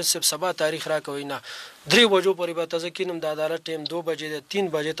ووایو چېرې جج صاحب سبا تاریخ راکوئ نه 3 بجو پورې به ته زه کینم د عدالت ټایم 2 بجې دی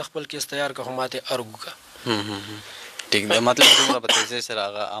 3 بجې ته خپل کیس تیار که خو ماتې ارګو که ټیک دی مطلب دومره په تیزۍ سره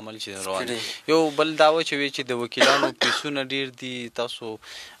هغه عمل چې روان یو بل دا و چې وی چې د وکیلانو پیسونه ډېر دي تاسو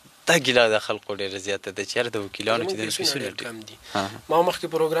دا ګیله د خلکو ډېره زیاته ده چې یاره د وکیلانو چې د پیسونه کم دي. ما مخکې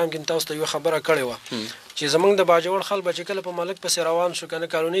پروګرام کې تاسو ته یوه خبره کړې وه چې زموږ د باجوړ خلک به چې کله په مالک پسې روان شو که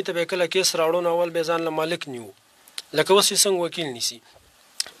نه قانوني ته به یې کله کیس راوړو نو اول به یې ځان له مالک نیو لکه اوس یې څنګه وکیل نیسي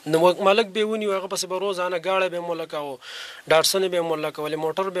نو مالک به یې ونیو هغه پسې به روزانه ګاړه به یې موله کوو ډاټسنې به یې موله کولې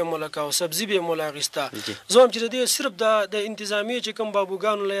موټر به یې موله کوو سبزي به یې موله اخیسته زه وایم چې د دې صرف د انتظامیې چې کوم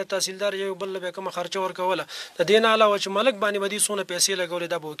بابوګانو له یا تحصیلدار یو بل له به یې کومه خرچه ورکوله د دې نه علاوه چې مالک باندې به دې څونه پیسې لګولې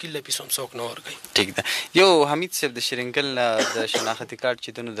دا به وکیل له پیسو هم څوک نه ورکوي. ټیک ده یو حمید صاحب د شرنګل نه د شناختي کارت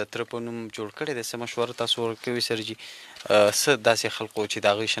چې د نو د تره په نوم جوړ کړی دی څه مشوره تاسو ورکوي سرجي څه داسې خلکو چې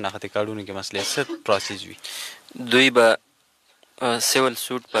د هغوی شناختي کارډونو کې مسلې څه پروسیس وي دوی به سیول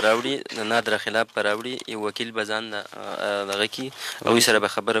سوټ په راوړي د نادره خلاف په راوړي یو وکیل به ځان دغه کړي هغوی سره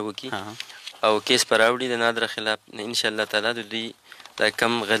به خبره وکړي او کیس په راوړي د نادره خلاف انشاءالله تعالی د دوی دا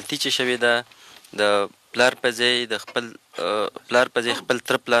کم غلطي چې شوې ده د پلار په ځای د خپل پلار په ځای خپل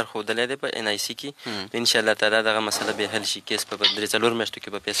تر پلار ښودلی دی په NIC کې انشاءالله تعالی دغه مسله به حل شي کیس په 3-4 میاشتو کې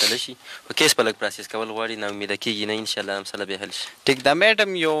به فیصله شي خو کیس په لږ پروسس کول غواړي نا امیده کېږي نه انشاءالله مسله به حل شي. ټیک ده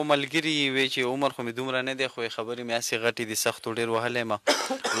میډم یو ملګري وی چې عمر خو مې دومره نه دی خو خبرې مې هسې غټې دي سختو ډېر وهلی یم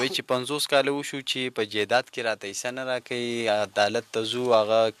وی چې 50 کاله وشو چې په جیداد کې راته حصه نه راکوي عدالت ته ځو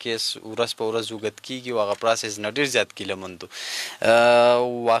هغه کیس ورځ په ورځ اوږد کېږي او هغه پروسس نه ډېر زیات کیلهمند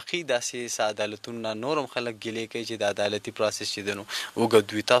واقعي داسې عدالتونه نور هم خلک ګیلې کوي چې د عدالتي پروسس چې دی نو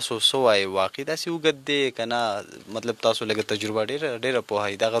اوږد وي تاسو څه وایئ واقعي داسې اوږد دی که نه مطلب تاسو لږه تجربه ډېره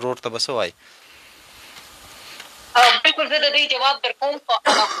پوهئ دغه رور ته به څه وایئ؟ بالکل زه د دې جواب درکوم خو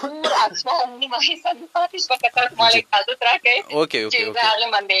هغه اسما نیمه حصه مې پاتې شوه که تاسو ما لږ اجازت راکوئ چې زه هغې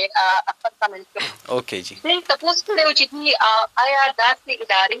باندې خپل کمنټ کړم. اوکې جي دوی تپوس کړی و چې دوی آیا داسې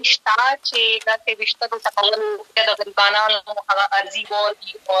ادارې شته چې داسې ویشتلو څکولو یا د غریبانو هغه ارزي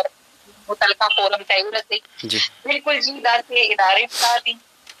ووري او متعلقه فورم ته یې ورسوي. بالکل جي داسې ادارې شته دي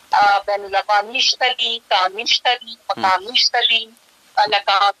بین الاقوامي شته دي قانوني شته دي مقامي شته دي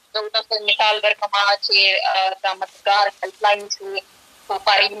لکه زه تاسو مثال درکړم چې د مددګار هیلپلاین شو په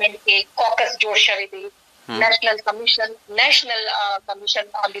پارلیمنټ کې کوکس جوړ شوی دی نیشنل کمیشن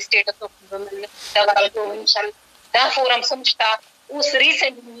آن دی سټیټس اف وومن ډیولپمنټ دا فورم سم شته. اوس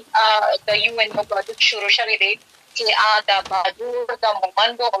ریسنټلی د UN نو پروجیکټ شروع شوی دی چې د باجوړ د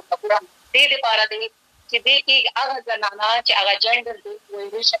مومندو او د ګورم دې لپاره دی چې دې کې هغه زنانه چې هغه جنډر دی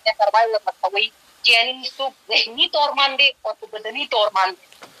وایلیشن یې سروایو کوي چې یعنی څوک ذهني طور باندې او بدني طور باندې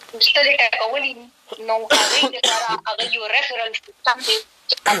مشترک کولی نو هغې لپاره هغه یو ریفرل سیسټم دی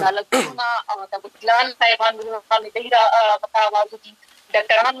چې عدالتونه او د وکیلانو صاحبانو باندې دوی ته آواز وکړي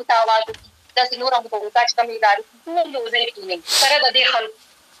ډاکټرانو ته آواز وکړي داسې نور متعلقه چې کومې ادارې ټول یو ځای کېنئ سره د دې خلکو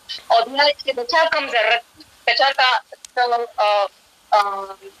او بیا چې د چا کم ضرورت که چاته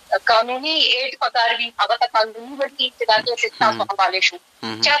قانوني ایډ پکار وي هغه ته قانوني ورتي چې دا کې تاسو حواله شو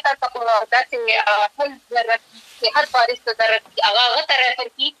چاته داسې هل ضرورت صحت بارش ته ضرورت هغه ته ریفر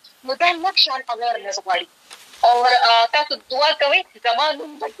کی نو دا نقشان اویرنس غواړي او تاسو دعا کوئ زمانو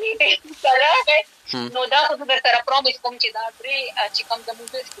پکې سره نو دا خو در سره پرومیس کوم چې دا درې چې کوم زموږ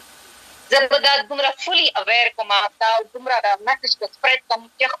زه دا دومره فولي اویر کوم دا دومره دا میسج په سپریډ کوم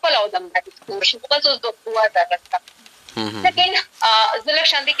چې خپل او دم دا کور شي بس اوس د دعا درته لیکن زلک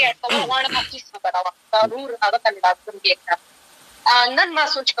شاندي کې اټکو غواړم چې څه براوه ضرور هغه ته لازم کې نن ما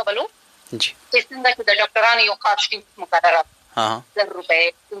سوچ کولو جی چې څنګه چې د ډاکټرانو یو خاص ټیم مقرره زر روپے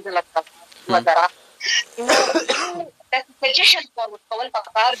 15 لک وزرا نو دا سجیشن فورورډ کول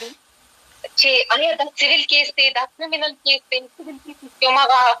پکار دي چې آیا دا سیویل کیس دی دا کریمینل کیس دی سیویل کیس کې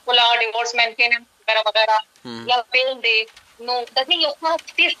هغه خلا ډیورس مینټیننس وغیرہ وغیرہ یا فیل دی نو د دې یو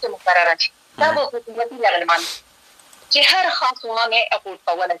خاص سیستم مقرره شي دا به حکومتي لیول باندې چې هر خاص ونه اپورټ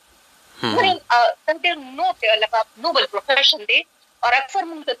کولای شي څنګه نو لکه نوبل پروفیشن دی او اکثر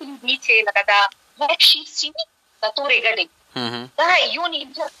موږ ته دې چې لکه دا ورک شي چې دا تورې ګډي دا یو نه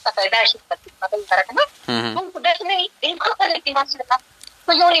چې پیدا شي په دې سره کنه موږ دا نه یې خبره کې ماشاءالله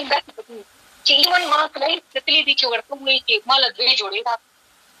خو یو نه دا چې ایون ما کله ستلی دي چې ورته وایي چې مال دوی جوړې دا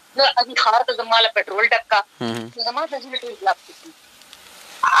نو اږي خار ته زماله پټرول ډکا زماله د ټول بلاک کی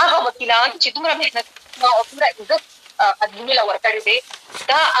هغه وکیلان چې دومره مهنت او دومره عزت ادمي لا ورکړي دي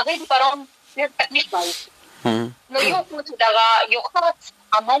دا هغه پرون ډېر تکلیف وایي نو یو څه دا یو خاص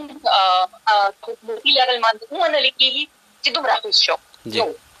اماونت کومي لیول باندې ونه لیکي چې دومره خوښ شو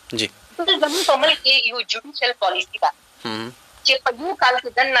جی د زموږ په ملک کې یو جوډیشل پالیسی ده چې په یو کال کې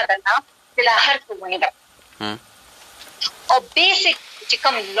دنه چې دا هر څه وایي دا او بیسیک چې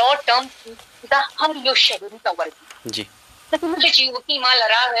کوم لو ټرم دا هر یو شګوري ته ورته جی څنګه چې وکي مال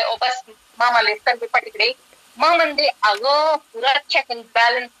راغی او بس ما مال ستر په پټ کړی ما باندې هغه پورا چیک اینڈ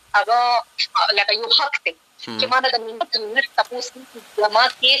بیلنس هغه لکه یو حق دی چې ما د منټ تاسو چې ما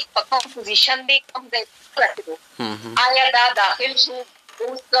کیس په کوم پوزیشن دی کوم ځای راځي آیا دا داخل شو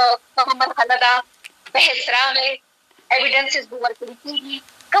اوس کومه مرحله ده بحث راغی ایویډنسز به ورکړي کېږي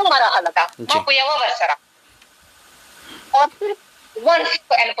کوم مرحله ده ما په یو ورسره او صرف ونس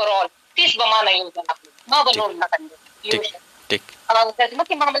اینڈ فور آل تیس به ما نه یو ځل ما به نور نه کوي ټیک او تاسو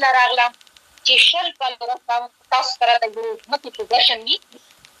مکه معاملې راغله چې شل کال ورته تاسو سره د یو مکه پوزیشن وي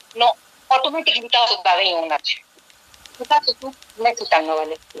نو اتوماتیکلی تاسو دا غوښنه شي تاسو څه نه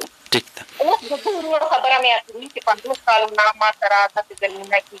څنګه ټیک ده اوس د ټول خبره مې اصلي چې 15 کال نه ما سره تاسو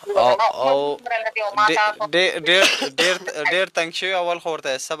زمينه کیږي او ډېر تنګ شوی اول خو ورته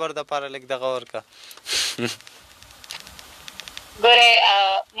صبر د پاره لیک دغه ورکا ګوره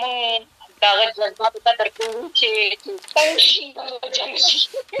مونږ دا جذبات ته درکو چې تنګ شي جنګ شي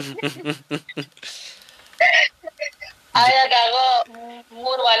آیا دا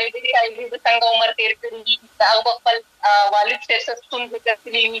مور والد دې ایلی د څنګه عمر تیر کړی دا خپل والد سره ستونزې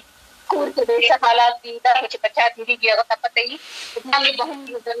کوي کور کې د حالات دي دا چې بچا دي هغه ته پته وي چې به هم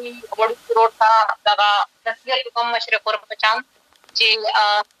دې وړو کروڑ تا دا نصیحت کوم مشرق اور پہچان چې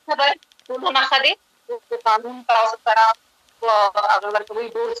خبر ټول نه خده د قانون تاسو سره اگر ورته وي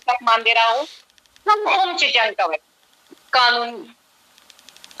ډور سټاک مان دی راو هم چې جنگ کوي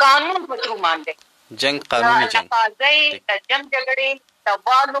قانون په تر مان دی جنگ قانوني جنگ د جنگ جګړې د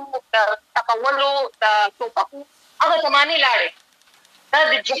والو د تکولو د توپکو هغه زمانه لاړې دا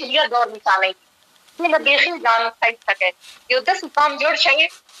د جهلیت دور مثال دی چې له بيخي ځان سایت سکے یو د سپام جوړ شي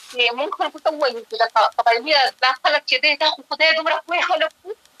چې مونږ خلکو ته وایي چې دا قبایلی د خلک چې دی دا خدای دومره کوی خلک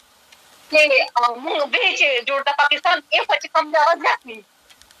چې مونږ به چې جوړ د پاکستان یو چې کوم دا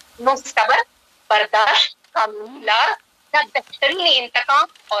ځکه نو صبر برداشت قانوني لار دا بهترین انتقام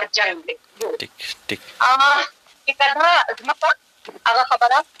اور جنگ دی ټیک چې کدا زمکه هغه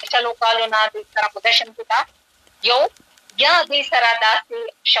خبره چلو کالو نه د سره پوزیشن کې تا یو یا دې سره داسې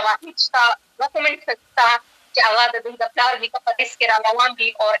شواهد شته ډاکومنټ شته چې هغه د دې د پلار نیکه په دېس کې را روان دي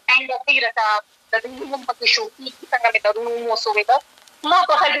او اینډ اف دی رته د دې هم پکې شو چې څنګه مې درونو مو سوې ده ما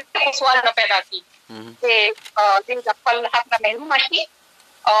په هر سوال نه پیدا کی چې دې خپل حق نه محروم شي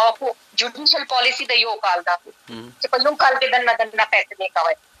او جوډیشل پالیسی د یو کال دا چې په یو کال کې دنه فیصله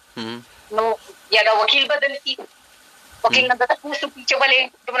کوي نو یا دا وکیل بدل کی وکیل نه د تاسو پیچې ولې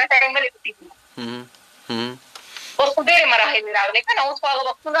دومره ټایم ولې اوس په ډېر مراحل راغلي کنه اوس په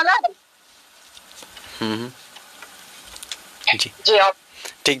وخت نه لاله جی جی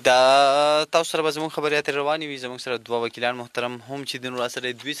ټیک دا تاسو سره به زموږ خبرې اترې روانې وي. زموږ سره دوه وکیلان محترم هم چې دي نو راسره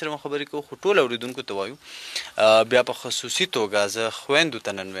دوی سره مو خبرې کوو، خو ټول اورېدونکو ته وایو بیا په خصوصي توګه زه خویندو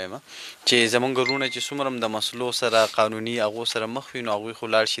ته نن وایم چې زموږ وروڼه چې څومره هم د مسلو سره قانوني هغو سره مخ وي نو هغوی خو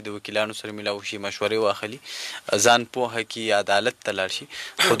لاړ شي د وکیلانو سره میلاو شي، مشورې واخلي، ځان پوهه کړي، عدالت ته لاړ شي.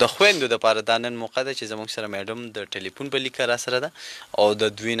 خو د خویندو دپاره دا نن موقع ده چې زموږ سره میډم د ټلیفون په لیکه راسره ده او د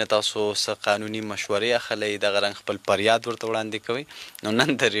دوی نه تاسو څه قانوني مشورې اخلئ، دغه رنګ خپل فریاد ورته وړاندې کوئ. نو نن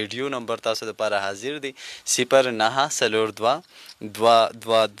د ریډیو نمبر تاسو دپاره حاضر دی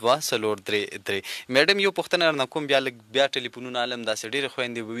 09422242 میډم یو پوښتنه درنه کوم، بیا ټلیفونونه عالم داسې ډېرې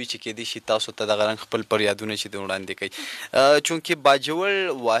خویندې به وي چې کیدای شي تاسو ته دغه رنګ خپل فریادونه چې د وړاندې کوي، چونکې باجوړ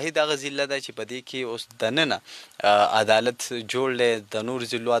واحد هغه ضلع ده چې په دې کې اوس دننه عدالت جوړ دی، د نور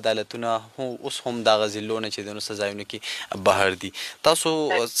ضلعو عدالتونه اوس هم دغه ضلعو نه چې د نو سزایونو کې بهر دي. تاسو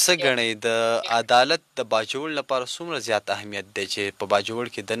څه ګڼئ د عدالت د باجوړ لپاره څومره زیات اهمیت دی چې په باجوړ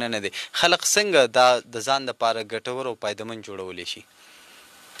کې دننه دی؟ خلق څنګه دا د ځان دپاره ګټور او پایدمن جوړولی شي؟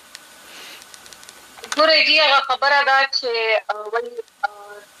 ګورئ جي هغه خبره ده چې وایي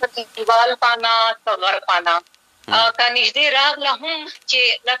څه دیوال پانا څه غر پانا که نږدې راغله هم چې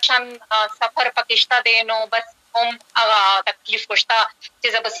لږ شان سفر پکې شته دی نو بس هم هغه تکلیف خو شته چې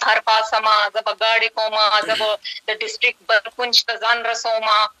زه به سهار پاسمه، زه به ګاډې کومه، زه به د ډسټرکټ بلکونج ته ځان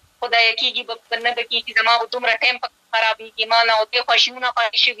رسومه، خدای کېږي به نه به کېږي زما به دومره ټایم پکې خرابېږي، ما نه او دې خواشینونه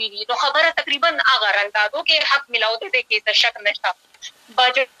پاتې شوي دي. نو خبره تقریبا هغه رندادو کې حق میلاوتی دی کې څه شک نشته.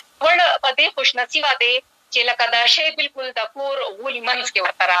 باجوړ په دې خوشنصیبه دی چې لکه دا شی بالکل د کور غولي منځ کې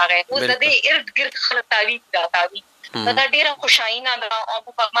ورته راغی، اوس د دې ارد ګرد خلک تاویږ دا تاویږ، دا ډېره خوشاینه ده. او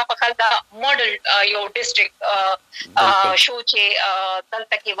ما په خیال دا موډل یو ډسټرکټ شو چې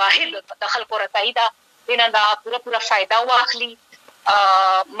دلته کې واحد د خلکو رسایي ده، دې نه دا پوره فایده واخلي.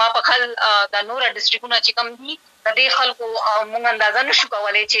 ما په خیال د نوره ډسټرکټونه چې کوم دي د دې خلکو موږ اندازه نشو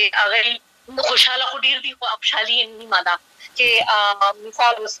کولی چې هغوی خوشحاله خو ډېر دي، خو خوشحالي یې نیمه ده چې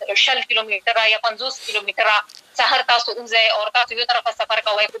مثال 60 کیلومتره یا 50 کیلومتره سهار تاسو وځئ او تاسو یو طرفه سفر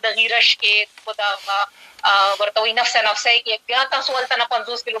کوئ، په د غیرش کې په د ورته وایي نفسه کې بیا تاسو هلته نه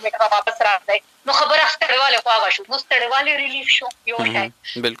 50 کیلومتره واپس راځئ، نو خبره ستړیوالی خو هغه شو، نو ستړیوالی ریلیف شو یو شی،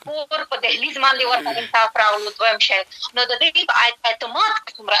 کور په دهلیز باندې ورته انصاف راوړو دویم شی، نو د دې په اعتماد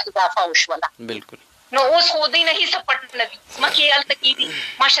کې څومره اضافه وشوله. بالکل. نو اوس خو دوی نه هېڅ پټ نه دي، ځمکې هلته کېدي،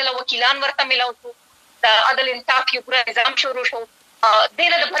 ماشاءالله وکیلان ورته میلاو شو، د عدل انصاف یو پوره نظام شروع شو، دې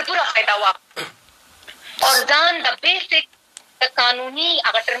نه د بھرپوره فایده وه. اور ځان د بیسک د قانوني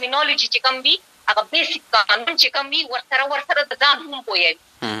هغه ټرمینالوجي چې کوم وي هغه بیسک قانون چې کوم وي ورسره د ځان هم پوهوي.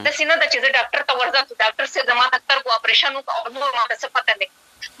 داسې نه ده چې زه ډاکټر ته ورځم چې ډاکټر صاحب زما د سترګو اپریشن وکړه او نور ما ته څه پته نه،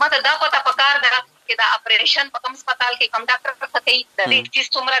 ما ته دا پته پکار ده چې دا اپریشن په کوم هسپتال کې کوم ډاکټر څه کوي، د دې چیز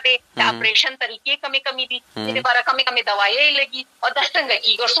څومره دی، د اپریشن طریقې کمې دي، دې لپاره کمې دوایۍ لګي او دا څنګه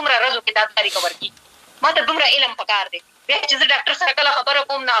کېږي او څومره ورځو کې دا کار کور کېږي. ما ته دومره علم پکار دی. بیا چې زه ډاکټر سره کله خبره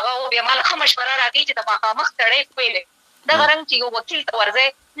کوم نو هغه بیا ماله ښه مشوره راکوي چې د مخامخ سړی پوهېږي. دغه رنګ چې یو وکیل ته ورځئ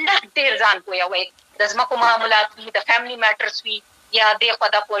لږ ډېر ځان پوهوئ، د ځمکو معاملات وي، د فیملی میټرز وي، یا دې خوا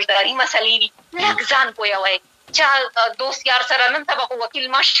د فوجداري مسلې وي، لږ ځان پوهوئ. چا دوست یار سره نن سبا خو وکیل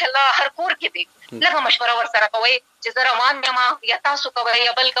ماشاءالله هر کور کې دی، لږه مشوره ورسره کوئ چې زه روان یم یا تاسو کوئ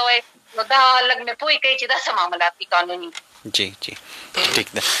یا بل کوئ، نو دا لږ مې پوه کوي چې دا څه معاملات دي قانوني. جی ټیک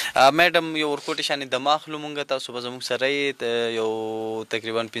ده. میډم یو ورکوټې شانې دمه اخلو مونږ، تاسو به زموږ سره یو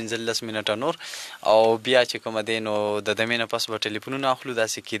تقریبا 15 منټه نور او بیا چې کومه دی نو د دمې نه پس به ټلیفونونه اخلو.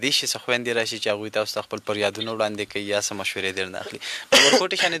 داسې کیدای شي څه خویندې راشي چې هغوی تاسو ته خپل فریادونه وړاندې کوي یا څه مشورې درنه اخلي. نو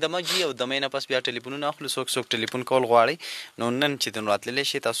ورکوټې شانې دمه جي او دمې نه پس بیا ټلیفونونه اخلو. څوک ټلیفون کول غواړئ نو نن چې د نو راتللی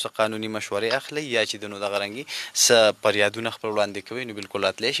شي تاسو قانوني مشورې اخلئ یا چې د نو دغه رنګي څه فریادونه خپل وړاندې کوئ نو بالکل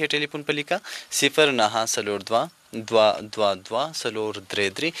راتلی شي ټلیفون په لیکه 0942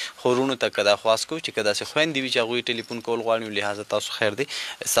 222 خو وروڼو ته که دا خواست کوو چې که داسې خویندې وي چې هغوی ټلیفون کول غواړي لحاظه تاسو خیر دی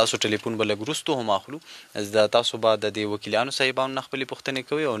ستاسو ټلیفون به لږ وروستو هم اخلو. تاسو به د دې وکیلانو صاحبانو نه خپلې پوښتنې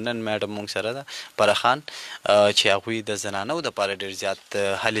کوئ او نن میډم موږ سره ده پرخان چې هغوی د زنانو دپاره ډېر زیات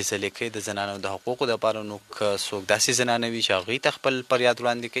هلې ځلې کوي د زنانو د حقوقو دپاره. نو که څوک داسې زنانه وي چې هغوی ته خپل فریاد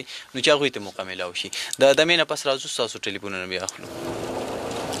وړاندې کوي نو چې هغوی ته موقع میلاو شي. د دمې نه پس راځو ستاسو ټلیفونونه بیا اخلو.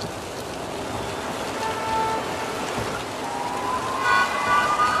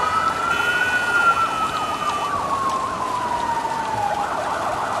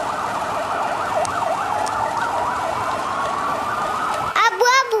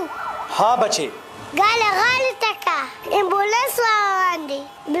 हाँ बच्चे गाला गाली तका एम्बुलेंस वाहन दे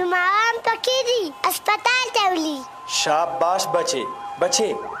बीमारान पकी दी अस्पताल तवली. शाबाश बच्चे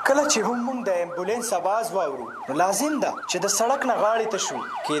کله چې هم موږ د امبولانس आवाज واورو نو لازم ده چې د سړک نه غاړې ته شو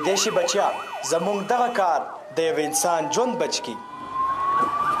کې دیشي بچیا زموږ دغه کار د یو انسان ژوند بچ کی.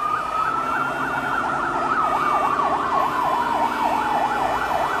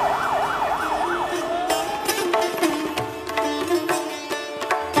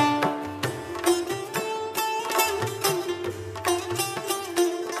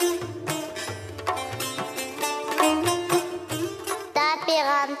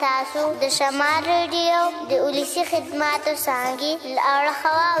 تاسو د شمال ریډیو د ولسي خدماتو څانګې له اړخه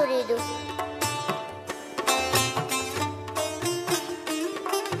واورېدو.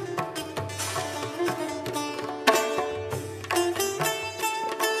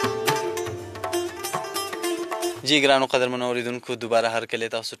 جی ګرانو قدرمنو اوریدونکو دوباره هر کله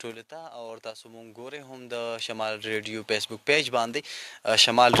تاسو ټولو ته او تاسو مونږ ګورئ هم د شمال ریډیو فیسبوک پیج باندې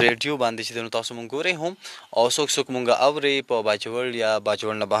شمال ریډیو باندې چې تاسو مونږ ګورئ هم او څوک مونږ اوري په باجوړ یا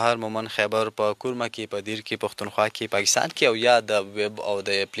باجوړ نه بهر مومن خیبر په کورمه کې په دیر کې پښتونخوا کې پاکستان کې او یا د ویب او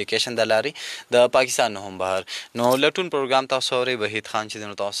د اپلیکیشن د لارې د پاکستان نه هم بهر نو لټون پروګرام تاسو اورئ وحید خان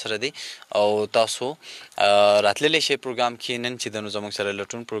چې تاسو سره دی او تاسو راتللی شي پروګرام کې نن چې زموږ سره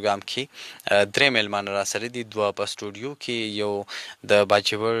لټون پروګرام کې درې میلمانه را سره دي دوه په سټوډیو کې یو د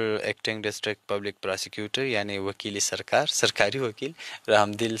باجوړ اکټینګ ډسټریکټ پبلک پروسیکیوټر یعنی وکیل سرکاري وکیل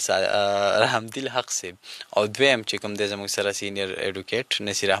رحمدل حق صاحب او دویم چې کوم د زموږ سره سینیئر ایډوکیټ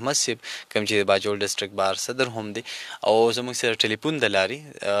نصیر احمد صاحب کوم چې د باجوړ ډسټریکټ بار صدر هم دی او زموږ سره ټلیفون د لارې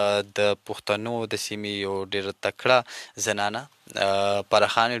د پښتنو د سیمې یو ډېر تکړه زنانه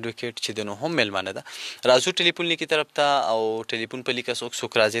پرخان ایډوکیټ چې د نو هم میلمانه ده راځو ټلیفون لیکي طرف ته او ټلیفون په لیکه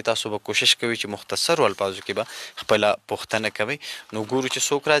څوک راځي تاسو به کوشش کوئ چې مختصر الفاظو کې به خپله پوښتنه کوئ نو ګورو چې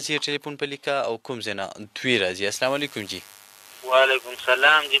څوک راځي ټلیفون په لیکه او کوم ځای نه دوی راځي. السلام علیکم جی. وعلیکم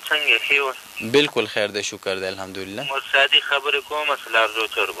سلام جی څنګه ښه یو؟ بالکل خیر دی شکر دی الحمدلله. عمر صادق خبرې کوم سلارزو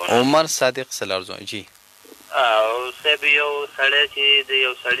چرګون. عمر صادق سلارزو جی. او صاحب یو سړی چې د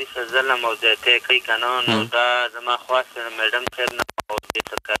یو سړي سره ظلم او زیاتی کوي که نه نو دا زما خواست میډم صاحب نه او د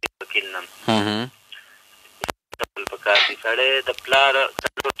سرکاري وکیل نه پکار دي سړی د پلار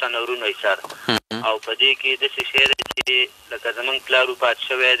څلور تنه ورونه یې سر او په دې کې داسې شی دی چې لکه زموږ پلار وفات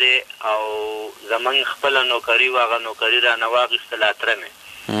شوی دی او زموږ خپله نوکري وه هغه نوکري رانه واخېستله اتره مې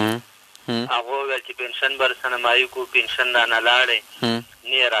هغه وویل چې پنشن به رسنه مایو کړو پنشن رانه لاړی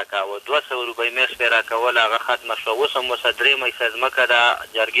نه یې راکاوه 200 روپۍ میاشت به یې راکوله هغه ختمه شوه اوس هم ورسره 3 میسه ځمکه ده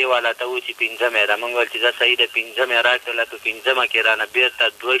جرګې والا ته ووایي چې 5 مې ده موږ ویل چې دا صحیح ده 5 مې راکړله په 5 کې رانه بېرته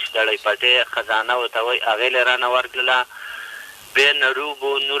 2 دړۍ پټۍ خزانه ورته وایي هغې یې رانه ورکړله بیا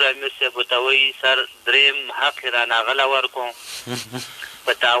نروبو نور امیر صاحب ورته وایي سر 3 حق یې رانه هغله ورکړو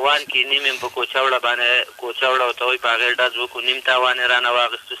په تاوان کې نیم یې په کوچوړه باندې کوچوړه ورته وایي په هغې ډز وکړو نیم تاوان یې رانه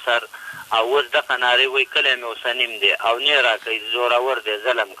واخېستو سر او اوس دغه نارې وایي کلی مې اوسه نیم دی او نه یې راکوي زورور دی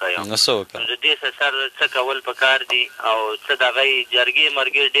ظلم کوي نو د دې سر څه کول پکار دي او څه دغه یې جرګې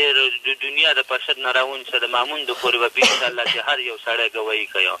مرګې ډېر د دنیا د پرشد نه راون شه د مامون د پورې به په انشاءالله چې هر یو سړی ګویي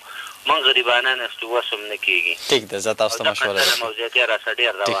کوي موږ غریبانان استو وس هم نه کېږي ټیک ده زه تاسو ته مشوره درکوم موضوعیت راسره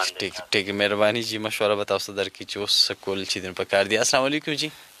ډېر روان دی ټیک مهرباني جي مشوره به تاسو درکړي چې اوس څه کول چې دین پکار دي. السلام علیکم جی.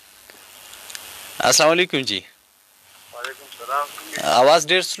 السلام علیکم جی. وعلیکم السلام. आवाज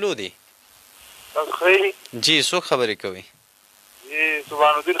ډېر سلو دی. خیری جی څوک خبرې کوي؟ جی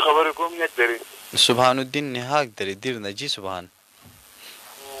سبحان الدین خبرې کوم نیت لري. سبحان الدین نهاک درې دیر نه جی سبحان.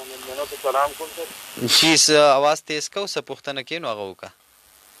 مېلمنو ته سلام کوم سر. جی आवाज تیز کو څه پوښتنه کې نو هغه وکړه.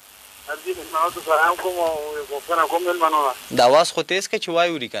 جی مېلمنو ته سلام کوم او پوښتنه کوم مېلمنو نه. د आवाज خو تیز که چې وای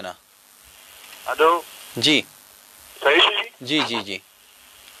وري که نه. الو جی صحیح شي. جی جی جی.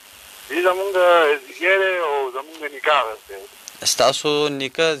 جی زمونږ زیږی او زمونږ نکاح اخیستی. ستاسو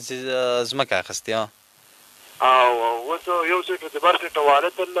نیکه ځمکه اخیستې او اوس یو سیټ د بر سیټ واله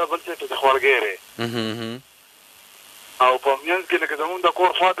تلله بل سیټ د خوړګیری او په منځ کې لکه زمونږ د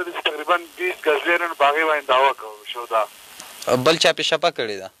کور خواته داسې تقریبا 20 ګز دی نو په هغې باندې دعوه شو ده بل چا پې شپه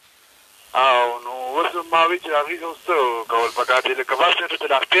کړې ده او نو اوس ما وایي چې هغې ته اوس څه کول پکار دي لکه بر سیټ ته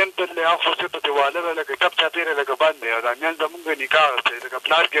لاختین تللی اخو سیټ ته واله ده لکه ټپ چاپېره لکه بند دی او دا منځ زمونږ نکاح اخیستی لکه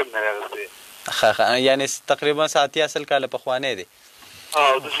پلار کې هم نه اخیستی یعنی تقریبا ساعتي اصل کاله پخوانی دی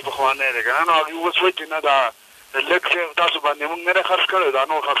او داسې پخوانی دی که نه نو هغې اوس وایي چې نه دا لږ څه تاسو باندې مونږ نه دی خرڅ کړی دا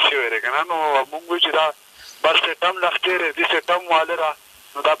نور خرڅ شوی دی که نه نو مونږ وایو چې دا بر سیټ هم لښتې دی دې سیټ هم واله ده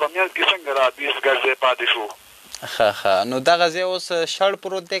نو دا په میانځ کې څنګه را 20 ګز ځای پاتې شو ښه نو دغه ځای اوس شړ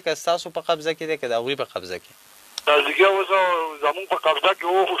پروت دی که ستاسو په قبضه کې دی که د هغوی په قبضه کې دا ځګیا اوس زمونږ په قبضه کې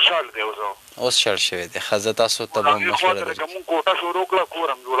خو شړ دی اوس شړ شوی دی ښه زه تاسو ته به مشوره درکړم مونږ کوټه شروع کړه کور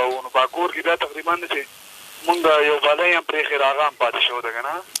هم جوړوو نو په کور کې بیا تقریبا چې مونږ یو بلی هم پرېښې هغه هم پاتې شو ده که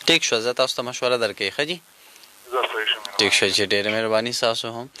نه ټیک شو زه تاسو ته مشوره درکوي ښه جي ټیک شو چې ډېره مهرباني ستاسو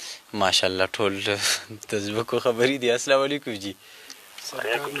هم ماشاءالله ټول د ځمکو خبرې دي. السلام علیکم جی.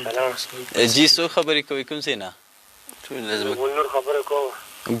 جی څوک خبرې کوئ کوم ځای نه؟ ګلنور خبرې کوم.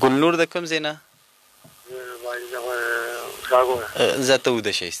 ګلنور د کوم ځای نه؟ زه ته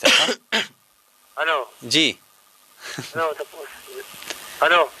وده شئ ستا الو جی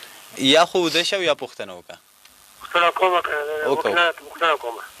الو یا خو وده شو یا پوښتنه وکړه پوښتنه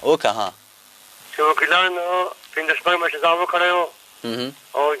کومه وکړه ها چې وکیلانو 15 میاشتې ځان وکړی و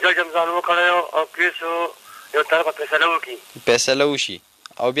او جج هم ځان وکړی او کیس یو طرفه فیصله وکړي فیصله وشي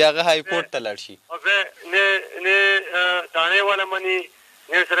او بیا هغه های کورټ ته لاړ شي او بیا نه دانې والا مني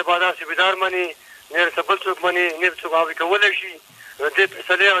نه سره بادار سپیدار مني نه سره بل څوک مني نه څوک هغې کولی شي نو دې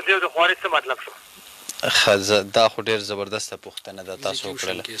فیصلې او دې د خوارۍ څه مطلب شو دا خو ډېر زبردسته پوښتنه ده تاسو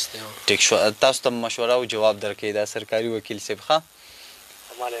وکړله ټیک شو تاسو ته مشوره او جواب درکوي دا سرکاري وکیل صاحب ښه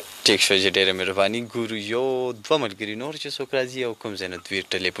ټیک شو چې ډېره مهرباني ګورو یو دوه ملګري نور چې څوک راځي او کوم ځای نه دوی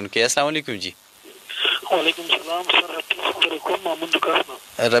ټلیفون کوي السلام علیکم جی وعلیکم السلام سر رفیق خبرې کوم مامون دکان نه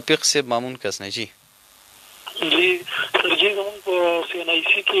رفیق صاحب مامون کس نه جی جی سر جی زمونږ په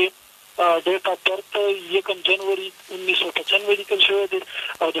CNIC کې ډیټ آف برت 1 جنوري 1995 لیکل شوی دی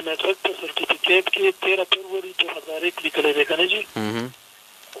او د میټرک په سرټیفیکیټ کې 13 فروری 2001 لیکلی دی که نه جی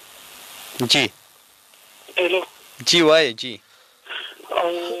جی هلو جی وایه جی او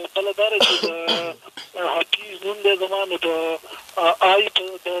بله دا ده چې د حفیظ نوم دی زما نو د آی په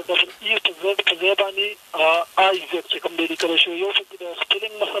ای په زد په ځای باندې آی زد چې کوم دی لیکلی شوی یو پکې د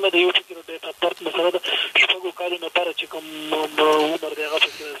سپیلنګ مسله ده یو پکې د ډیټ آف برت مسله ده شپږو کالو لپاره چې کوم عمر دی هغه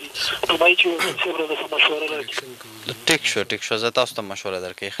پکې راځي نو ما یې چې صاحب راته څه مشوره راکړي ټیک شو زه تاسو ته مشوره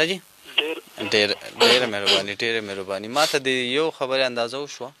درکوي ښه جی ډېره مهرباني ما ته د یو خبرې اندازه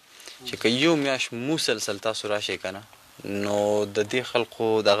وشوه چې که یو میاشت مسلسل تاسو راشئ که نه نو د دې خلقو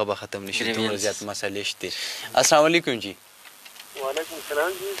دغه به ختم نشي دومره زیات مسلې شته السلام علیکم جی وعلیکم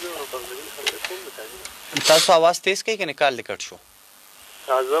السلام جی زه بغزنین خبرې کوم د تانیا تاسو آواز تیز کوئ که نه کال دې کټ شو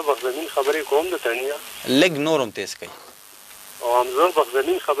زه بغزنین خبرې کوم د تانیا لږ نور هم تیز کوئ او هم زه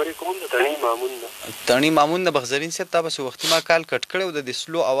بغزنین خبرې کوم د تڼي مامون نه تڼي مامون د بغزنین صاحب تا بس وختي ما کال کټ کړی او د دې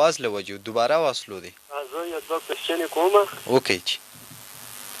سلو آواز له وجې دوباره آواز سلو دی زه یو دوه کوېسچنې کوم اوکې جی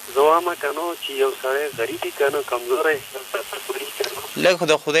زه وایم که نو چې یو سړی غریب وي که نه کمزوری لږ خو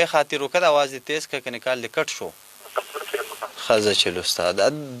د خدای خاطر وکړه د آواز دې تیز کړه که نه کال دې کټ شو ښه چلو ستا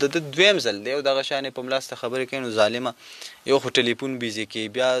د دویم ځل دی او دغه شانې په ملاسته خبرې کوي نو ظالمه یو خو ټلیفون بیزي کوي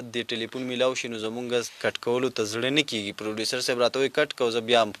بیا د ټلیفون میلاو شي نو زمونږ کټ کولو ته زړه نه کېږي پروډیوسر صاحب راته وایي کټ کوه زه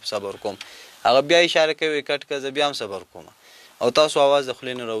بیا هم صبر کوم هغه بیا اشاره کوي وایي کټ کوه زه بیا هم صبر کوم او تاسو آواز د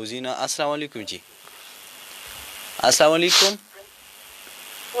خولې نه راوځي نه السلام علیکم جی السلام علیکم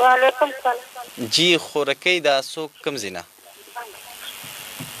وعلیکم السلام جی خورکۍ دا څوک کوم ځای نه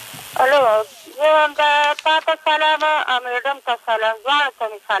الو زه هم تا ته سلام میډم ته سلام دواړو ته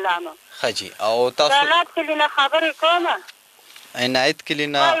مې سلام ښه جي او تاسو عنایت کلي نه خبرې کوم عنایت کلي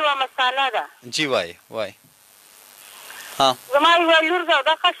نه یوه مسله ده جی وایي ها زما یوه لور ده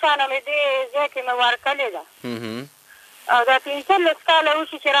دغه شانه مې دې ځای کې مې ورکړې ده او دا 15 کاله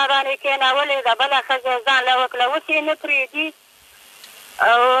وشي چې را باندې کېنولې ده بله ښځه ځان له وکړه اوس یې نه پرېږدي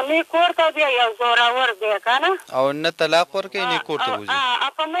او نه کور ته بیا یو زورور دی که نه او نه طلاق ورکوي نه کور ته وځي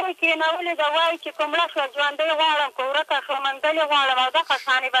په مړ یې کېنولې ده وایي چې که مړه شوه ژوندی غواړم که ورکه شوه منګلې غواړم او دغه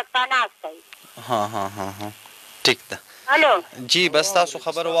شانې بس ته ناست دی ها ټیک ده الو جی بس تاسو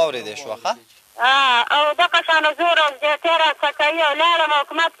خبر واورېدی شوه ښه او دغه شانه زور او زیاتۍ راڅه کوي او لاړم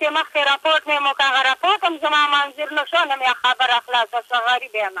حکومت کې مخکې راپورټ مې مو که هغه راپورټ هم زما منظور نه شو نه مې خبره خلاصه شوه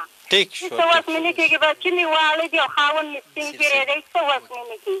غریب یم ټیک شو څه وس مې نه کېږي بچي مې واړه دي او خاوند مې سپین ګیری دی څه وس مې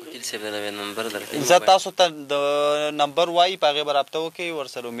نه کېږي زه تاسو ته د نمبر وایي په هغې به رابطه وکړئ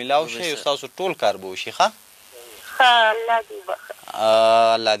ورسره میلاو شئ ستاسو ټول کار به وشي ښه الله دې وبخښي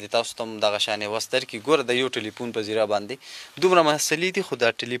الله دې تاسو ته هم دغه شانې وس درکړي ګوره د یو ټلیفون په زیره باندې دومره مسلې دي خو دا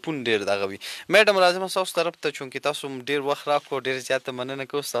ټلیفون ډېر دغه وي میډم راځم ستاسو طرف ته چونکې تاسو هم ډېر وخت راکړو ډېر زیاته مننه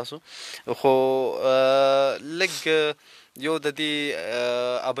کوو ستاسو خو لږ یو د دې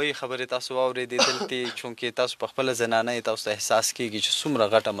ابۍ خبرې تاسو واورېدې دلته چونکې تاسو په خپله زنانه یې تاسو ته احساس کېږي چې څومره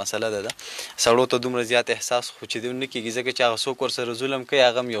غټه مسله ده سړو ته دومره زیات احساس خو چې دوی نه کېږي ځکه چې هغه څوک ورسره ظلم کوي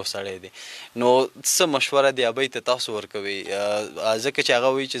هغه هم یو سړی دی نو څه مشوره دې ابۍ ته تاسو ورکوئ ځکه چې هغه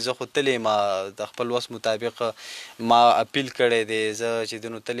وایي چې زه خو تللی ما د خپل وس مطابق ما اپیل کړی دی زه چې د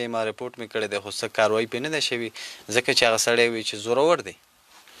نو تللی ما رپورټ مې کړی دی خو څه کاروایي پرې نه ده شوې ځکه چې هغه سړی وایي چې زورور دی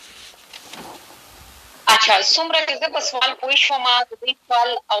اچھا څومره چې زه په سوال پوه شوم د دې سوال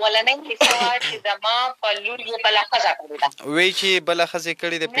اولنۍ حصه وه چې زما په لور یې بله ښځه کړې ده وایي چې بله ښځه یې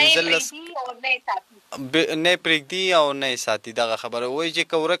کړې ده 15 نه پرېږدي او نه یې ساتي دغه خبره وایي چې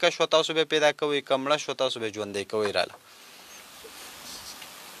که ورکه شوه تاسو به پیدا کوئ که مړه شوه تاسو به ژوندی کوئ راله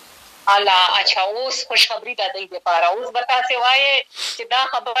الله اچھا اوس خوشخبري ده دوی دپاره اوس به تاسې وایې چې دا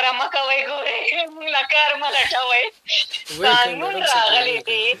خبره مه کوئ ګورئ موږ له کار مه لټوئ قانون راغلی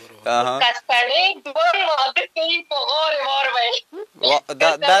دی که سړی دوه واده کوي په غور وار وی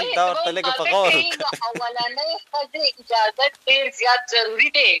دا ورته لږه په غور اولنۍ ښځې اجازت ډېر زیات ضروري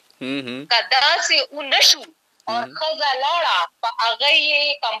دی که داسې ونه شو او ښځه لاړه په هغه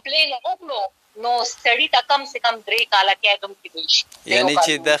یې کمپلین وکړو نو سړی ته کم سے کم 3 کاله کې هم کېدای شي یعنی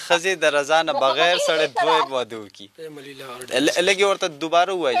چې د ښځې د رضا نه بغیر سړی 2 واده وکړي لږې ورته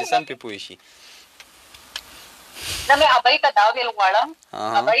دوباره ووایي چې سم پې پوه شي نه مې ابۍ ته دا ویل غواړم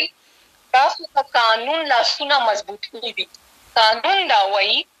ابۍ تاسو ته قانون لاسونه مضبوط کړي دي قانون دا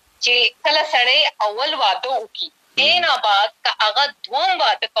وایي چې کله سړی اول واده وکړي دې نه بعد که هغه دوم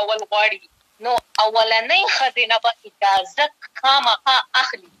واده کول غواړي نو اولنۍ ښځې نه به اجازت خامخا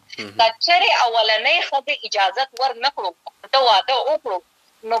اخلي که چېرې اولنۍ ښځې اجازت ور نه کړو ده واده وکړو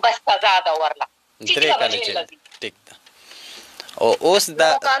نو بس سزا ده ورله 3 کاله جیل ټیک ده او اوس دا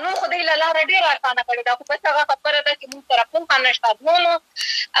قانون خو دې له لاره ډېره اسانه کړې ده خو بس هغه خبره ده چې موږ سره کوم نشته نو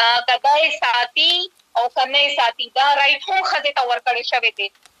که دا یې ساتي او که نه یې ساتي دا رایټ هم ښځې ته ورکړی شوی دی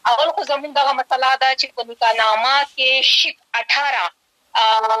اول خو زموږ دغه مسله ده چې په نکاحنامه کې شک 18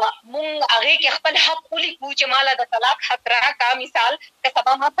 مونږ هغې کې خپل حق ولیکو چې ماله د طلاق حق راکړه مثال که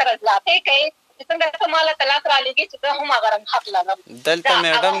سبا ما سره زیاتې کوې چې څنګه ته ماله طلاق رالېږې چې زه هم هغه رنګ حق لرم دلته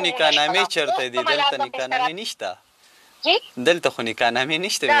میډم نکاحنامې چېرته دي دلته نکاحنامې نشته دلته خو نکاحنامې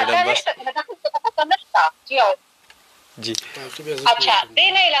نشته میډم بس جی اچھا دې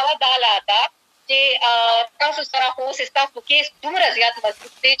نه علاوه دا لا ده چې تاسو سره خو ستاسو کیس دومره زیات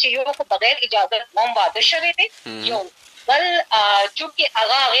مضبوط دی چې یو خو بغیر اجازت هم واده شوی دی یو بل چونکې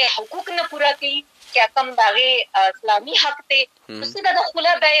هغه حقوق نه پوره کوي چې کم د هغې اسلامي حق دی نو څنګه د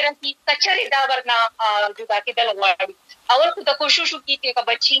خلا دایره کې که چېرې دا ورنه جدا کېدل غواړي اول خو د کوشش وکړي چې که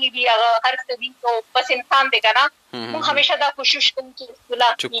بچي وي هغه هر څه وي نو بس انسان دی که نه موږ همیشه دا کوشش کوو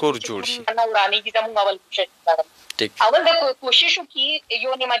چې کور جوړ شي نه ورانېږي زموږ اول کوشش اول د کوشش وکړي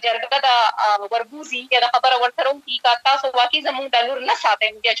یو نیمه جرګه د وربوزي یا د خبره ورسره وکړي که تاسو واقعي زموږ د لور نه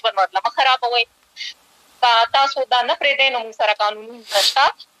ساتئ نو بیا ژوند ورله مه خرابوئ که تاسو دا نه پرېږدئ نو موږ سره قانوني نشته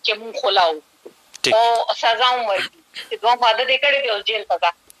چې موږ خلا وکړو او سزا هم ورکړي چې دوهم واده دې کړی دی او جیل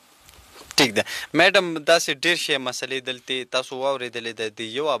سزا ټیک ده میډم داسې ډېر شی مسلې دلته تاسو واورېدلې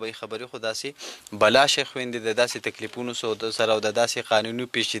د یو ابۍ خبرې خو داسې بلا شی خویندې د داسې تکلیفونو سره او د داسې قانوني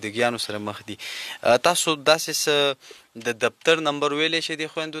پیچیدګیانو سره مخ دي تاسو داسې د دفتر نمبر ویلی شي دې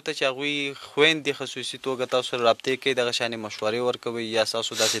خویندو ته چې هغوی خویندې خصوصي توګه تاسو سره رابطې کوي دغه شانې مشورې ورکوي یا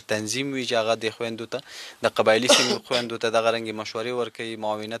ستاسو داسې تنظیم وي چې هغه دې خویندو ته د قبایلي سیمو خویندو ته دغه رنګې مشورې ورکوي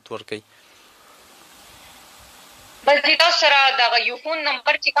معاونت ورکوي بس دې تاسو سره دغه یو فون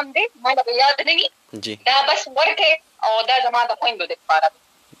نمبر چې کوم دی ما به یاد نه وي دا بس ورکړئ او دا زما د خویندو دپاره دی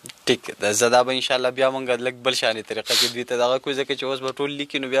ټیک ده زه دا به انشاءالله بیا مونږ لږ بل شانې طریقه کې دوی ته دغه کوو ځکه چې اوس به ټول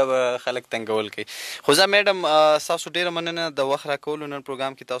لیکي نو بیا به خلک تنګول کوي خو زه میډم ستاسو ډېره مننه د وخت راکولو نن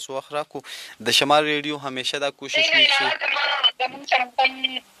پروګرام کې تاسو وخت راکړو د شمال ریډیو همیشه دا کوشش کوي چې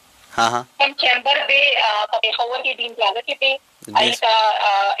کوم چیمبر دی په پېښور کې دین پلازه کې دی هلته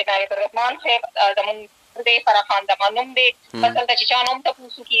عنایت الرحمن صاحب زموږ دی فرح خان زمانوم دی بس هلته چې چا نوم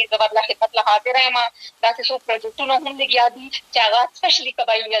تپوس وکړي زه ورله خدمت له حاضره یم داسې څو پروجیکټونه هم لګیا دي چې هغه سپیشلي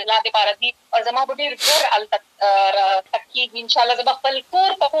قبایلي اضلاع دپاره دي او زما به ډېر ژر هلته تګ کېږي انشاءالله زه به خپل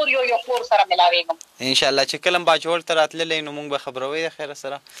کور په کور یو کور سره ملاوېږم انشاءالله چې کله باجوړ ته راتللی نو موږ به خبروئ د خیره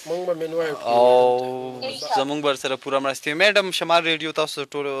سره موږ به مینوایو او زموږ به ورسره پوره مرسته وي میډم شمال ریډیو تاسو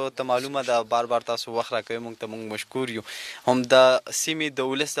ټولو ته معلومه ده بار بار تاسو وخت راکوئ موږ ته موږ مشکور یو هم د سیمې د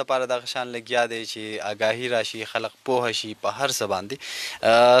ولس دپاره دغه شان لګیا دی چې آګاهي راشي خلک پوهه شي په هر څه باندې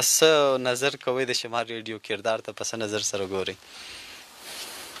څه نظر کوئ د شمال ریډیو کردار ته په څه نظر سره ګورئ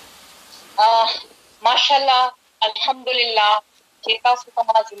ماشاءالله الحمدلله چې تاسو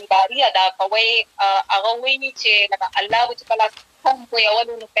کومه ذمہداري ادا کوئ هغه وایي چې لکه الله به چې کله کوم کوی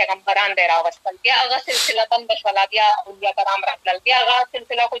اولو نو پیغمبران دی راوستل بیا هغه سلسله بند شوله بیا اولیاء کرام راتلل بیا هغه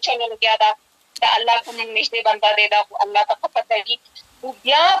سلسله خو چلو لګیا ده د الله کوم نږدې بنده دی دا خو الله ته ښه پته وي خو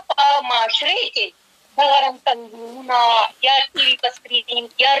بیا په معاشرې کې دغه رنګ تنظیمونه یا ټي وي په سکرین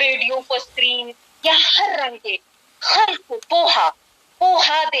یا ریډیو په سکرین یا هر رنګ کې خلکو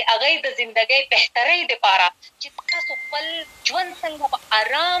پوهه د هغې د زندګۍ بهترۍ دپاره چې تاسو خپل ژوند څنګه په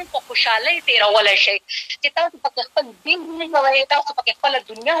ارام په خوشحالۍ تېرولی شئ چې تاسو پکې خپل دین هم کوئ تاسو پکې خپله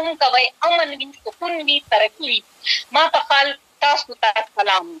دنیا هم کوئ امن وي سکون وي ترقي وي ما په خیال تاسو ته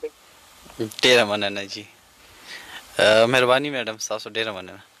سلام دی ډېره مننه جي مهرباني میډم ستاسو ډېره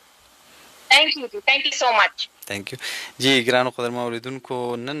مننه Thank you so much. Thank you. جی ګرانو قدرمنو اوریدونکو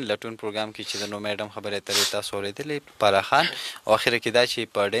نن لټون پروګرام کې چې د نو میډم خبرې اترې تاسو اورېدلې فرح خان او اخره کې دا چې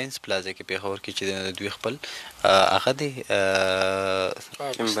په ډینس پلازا کې پېښور کې چې د دوی خپل هغه دی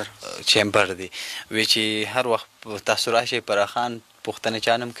چیمبر دی وی چې هر وخت تاسو راشئ فرح خان پوښتنې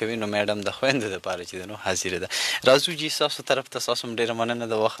چا نه هم کوي نو میډم د خویندو دپاره چې دی نو حاضره ده. راځو جي ستاسو طرف ته ستاسو هم ډېره مننه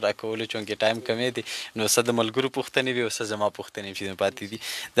د وخت راکولو چونکې ټایم کمی دی نو څه د ملګرو پوښتنې وي او څه زما پوښتنې چې پاتې دي.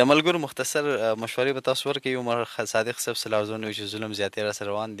 د ملګرو مختصر مشورې به تاسو ورکوي. عمر صادق صاحب سلاوزون وایي چې ظلم زیاتې راسره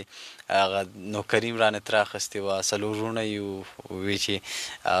روان دي. هغه نوکري هم رانه ترې اخیستې وه 4 وروڼه یو وایي چې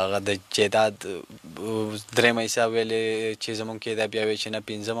هغه د جایداد 3 حصه ویلې چې زمونږ کېده بیا وایي چې نه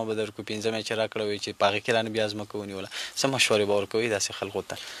 5 به درکړو 5 یې چې راکړه وایي چې په هغې کې رانه بیا ځمکه ونیوله. څه مشورې به ورکوئ داسې خلکو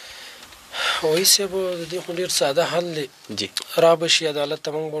ته؟ وایي صاحب د دې خو ډېر ساده حل دی جی را به شي عدالت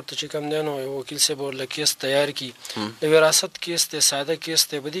ته موږ ورته چې کوم دی نو یو وکیل صاحب ورله کیس تیار کړي. د وراثت کیس دی ساده کیس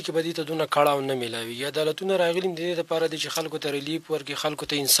دی په دې کې به دې ته دونه کړاو نه میلاوي. عدالتونه راغلي د دې دپاره دي چې خلکو ته ریلیف ورکړي خلکو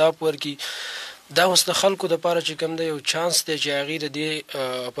ته انصاف ورکړي. دا اوس د خلکو دپاره چې کوم دی یو چانس دی چې هغې د دې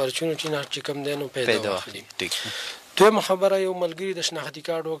اپرچونټي نه چې کوم دی نو پیدا واخلي. دویمه خبره یو ملګري د شناختي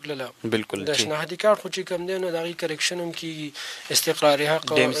کارډ وکړله بالکل د شناختي کارډ خو چې کوم دی نو د هغې کرکشن هم کېږي استقراري حق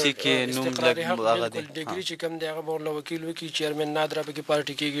استقراري حق بالکل ډګري چې کوم دی هغه به ورله وکیل وکړي چیرمن نادرا پکې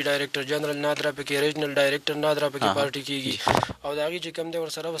پارټي کېږي ډایرکټر جنرال نادرا پکې ریجنل ډایرکټر نادرا پکې پارټي کېږي او د هغې چې کوم دی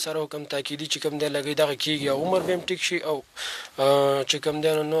ورسره حکم تاکیدي چې کوم دی لګوي دغه کېږي او عمر به هم ټیک شي او چې کوم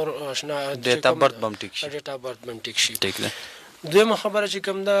دی نو نور ډیټ اف برث به هم ټیک شي ډیټ اف برث به هم ټیک شي. دویمه خبره چې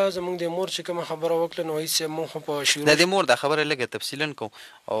کوم ده زموږ د مور چې کومه خبره وکړه نو هېڅ موږ خو په شروع د دې مور دا خبره لږه تفصیلا کوم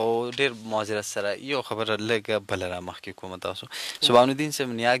او ډېر معذرت سره یو خبره لږه بله را مخکې کومه تاسو. سبحان الدین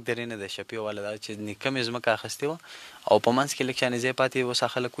صاحب نیاک درې نه د شپې والا دا چې نیکه مې ځمکه اخیستې وه او په منځ کې لږ شانې ځای پاتې اوس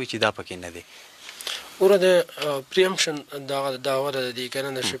خلک وایي چې دا پکې نه دی. وره د پریمپشن دغه دعوه ده د دې که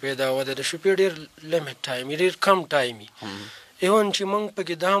نه د شپې دعوه ده د شپې ډېر لیمټ ټایم ډېر کم ټایم ایون چې موږ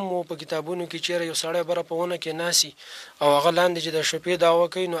پکې دا هم و په کتابونو کې چېرې یو سړی بره په ونه کې ناسي او هغه لاندې چې د شپې دعوه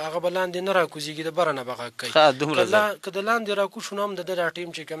کوي نو هغه به لاندې نه راکوزېږي د بره نه به غږ کوي که د لاندې راکوز شو نو هم د ده دا ټیم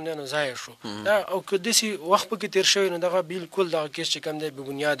چې کوم دی نو ضایع شو دا او که داسې وخت پکې تېر شوی نو دغه بالکل دغه کیس چې کوم دی بې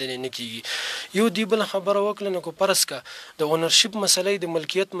بنیاده نه کېږي. یو دې بله خبره وکړله نو که فرض که د اونرشپ مسلې د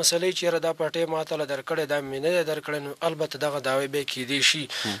ملکیت مسلې چېرې دا پټۍ ما ته له درکړی دا مې نه دی درکړی نو البته دغه دعوې بیا کېدی شي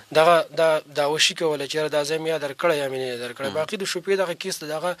دغه دا دعوه شي کولی چېرې دا ځای مې یا درکړی یا مې نه دی درکړی باقي د شپې دغه کیس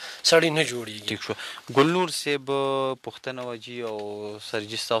دغه سړی نه جوړېږي. ټیک شو. ګلنور صاحب پوښتنه وجي او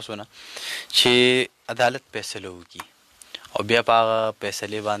سرجي ستاسو نه چې عدالت فیصله وکړي او بیا په هغه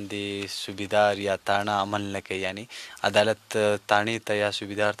فیصلې باندې صوبیدار یا تاڼه عمل نه کوي یعنی عدالت تاڼې ته یا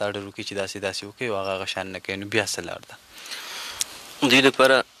صوبیدار ته اډر وکړي چې داسې داسې وکړي او هغه شان نه کوي نو بیا څه لار ده؟ دوی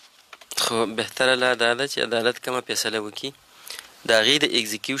لپاره خو بهتره لار دا ده چې عدالت کومه فیصله وکړي د هغې د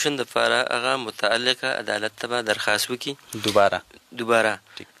اکزیکیوشن دپاره هغه متعلقه عدالت ته به درخواست وکړي دوباره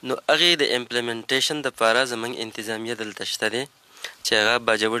نو هغې د امپلیمنټیشن دپاره زموږ انتظامیه دلته شته دی چې هغه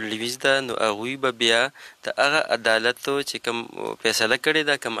باجوړ لیویز ده نو هغوی به بیا د هغه عدالتو چې کوم فیصله کړې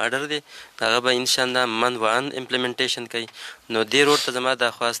ده کوم اډر دی هغه به انشاءالله من وان امپلیمنټیشن کوي. نو دې روډ ته زما دا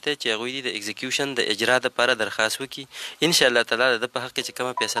خواست دی چې هغوی د اکزیکیوشن د اجرا دپاره درخواست وکړي انشاءالله تعالی د ده په حق کې چې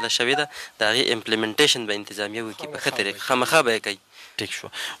کومه فیصله شوې ده د هغې امپلیمنټیشن به انتظامیه وکړي په ښه طریقه خامخا به یې کوي. ټیک شو.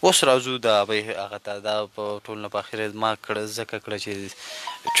 اوس راځو د هغوی هغه ته دا په ټول نه په اخره ما کړه ځکه کړه چې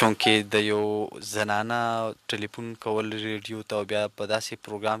چونکې د یو زنانه ټلیفون کول ریډیو ته او بیا په داسې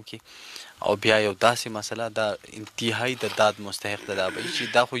پروګرام کې او بیا یو داسې مسله دا انتهایی د داد مستحق ده دا به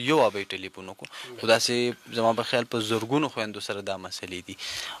چې دا خو یو به ټلیفون وکړو خو داسې زما په خیال په زرګونو خویندو سره دا مسلې دي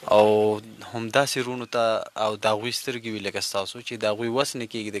او همداسې رونو ته او د هغوی سترګې وي لکه ستاسو چې د هغوی وس نه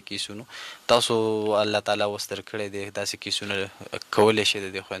کېږي د کیسونو تاسو الله تعالی وس درکړی دی داسې کیسونه کولی شي د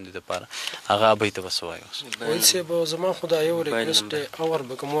دې خویندو دپاره هغه ابۍ ته به څه وایو؟ وایي صاحب زما خو دا یو ریکویسټ دی اور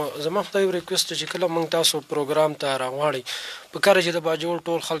به کوم زما خو دا یو ریکویسټ دی چې کله موږ تاسو پروګرام ته راغواړئ په کار چې د باجوړ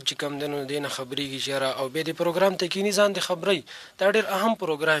ټول خلک چې کم دی نو دې نه خبرېږي چې یاره او بیا دې پروګرام ته کیني ځان دې خبرئ دا ډېر اهم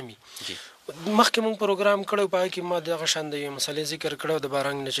پروګرام وي. مخکې موږ پروګرام کړی په هغې کې ما دغه شان د یوې مسلې ذکر کړی د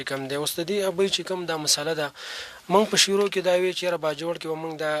بارنګ نه چې کم دی اوس د دې ابۍ چې کوم دا مسله ده موږ په شروع کې دا وی چې یاره باجوړ کې به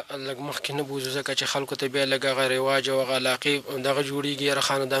موږ دا لږ مخکې نه بوځو ځکه چې خلکو ته بیا لږ هغه رواج او هغه علاقې دغه جوړېږي یاره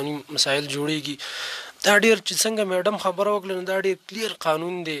خانداني مسایل جوړېږي دا ډېر چې څنګه میډم خبره وکړه نو دا ډېر کلیر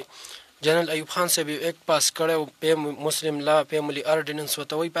قانون دی. جنرال ایوب خان صاحب یو ایکټ پاس کړی او مسلم لا فیملی آرډیننس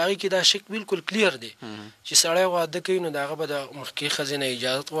ورته وایي په هغې کې دا شک بالکل کلیر دی چې سړی واده کوي نو د هغه به د مخکې ښځې نه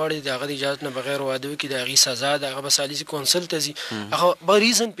اجازت غواړي د هغه د اجازت نه بغیر واده وکړي د هغې سزا د هغه به سالیسي کونسل ته ځي هغه به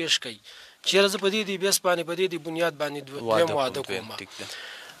ریزن پیش کوي چې یاره زه په دې بیس باندې په دې بنیاد باندې دویم واده کوم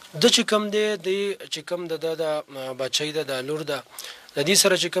د چې کوم دی چې کوم د بچی ده د لور ده د دې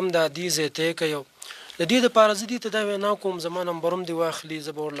سره چې کوم د دې ځای طی کوي د دې دپاره زه دې ته دا وینا کوم زما نمبر هم دې واخلي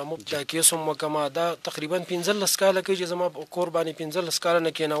زه به ورله مفت دا کیس هم وکړم دا تقریبا 15 کاله کوي چې زما کور باندې 15 کاله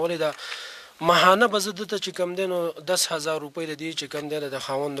نه کېنولې ده ماهانه به زه دته چې کوم دی نو 10,000 روپۍ د دې چې کوم دی د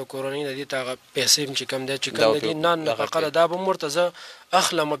خاوند د کورنۍ د دې ته هغه پیسې چې کوم دی چې کوم دی نه نفقه دا به ورته زه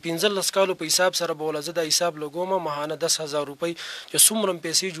اخلم 15 کالو په حساب سره به ولزه د حساب لګوم ماهانه 10,000 روپۍ چې څومره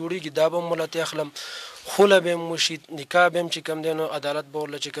پیسې جوړیږي دا به مولته اخلم خوله به مشي نکاح به چې کوم دی نو عدالت به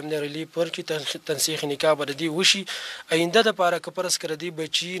ول چې کوم دی ریلیف ورکړي تنسیخ نکاح به دی وشي آینده د پاره کپرس کړ دی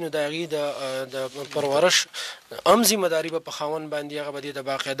بچی نو داغي د پرورش ام ذمہ داری به په خاون باندې هغه به د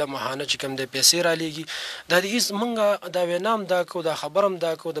باقاعده ماهانه چې کوم دی پیسې را لېږي د دې منګه دا وینام دا کو دا خبرم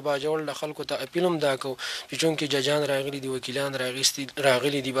دا کو د باجوړ د خلکو ته اپیلم دا کو چې چونکه ججان راغلي دي وکیلان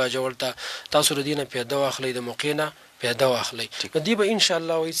راغلي دي باجوړ ته تاسو ردینه پیدا واخلې د موقعنا پیدا واخلي دی به ان شاء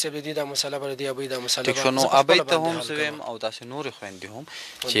الله وي چې د دې د مسله بر دی ابي د مسله ټیک شو نو ابي ته هم زویم او تاسو نور خويندې هم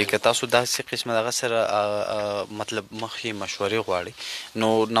چې که تاسو داسې قسمه دغه سره مطلب مخې مشورې غواړي نو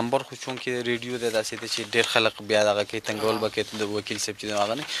نمبر خو چون کې ریډیو د داسې چې ډېر خلک بیا دغه کې تنګول بکې د وکیل صاحب چې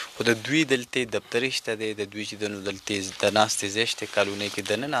هغه نه خو د دوی دلته دفتر شته د دوی چې د دلته د ناس تیزشت قانوني کې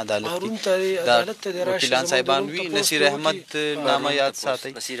د نه عدالت د وکیلان صاحبان وی نصیر احمد نامه یاد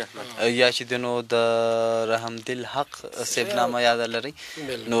ساتي یا چې د نو د رحم دل حق سیب نامه یاد لري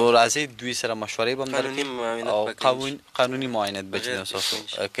نو راځي دوی سره مشورې بم درکې او قانوني معاینت بچنه ساسو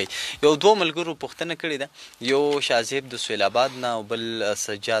کوي یو دوه ملګرو پوښتنه کړې ده یو شازیب د سویل آباد نه او بل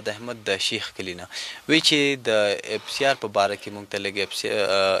سجاد احمد د شیخ کلینا وی چې د اف سی آر په باره کې مونږ ته لګي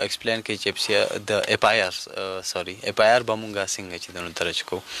ایکسپلین کوي چې اف سی آر د اف آی آر سوري اف آی آر به مونږه څنګه چې دنو درج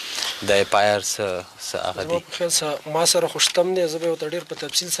کو د اف آی آر څه هغه دي ما سره خوشتم دی زه به ډیر په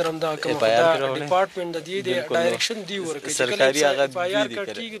تفصیل سره دا کوم ډپارټمنټ د دې د ډایرکشن دی ورکړي سرکاري هغه دی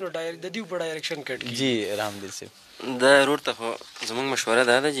کټیږي نو د دې په ډایرکشن کټ جی رحم دل سي دا ضرورت خو زموږ مشوره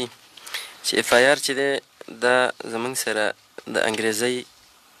ده جی چې اف آی آر چې ده دا زموږ سره د انګریزي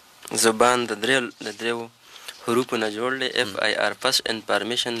زبان د دریو حروفو نه جوړ دی اف آی آر فرست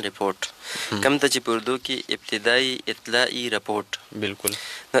انفارمیشن ریپورټ کوم ته چې په اردو کې ابتدایي اطلاعي رپورټ بالکل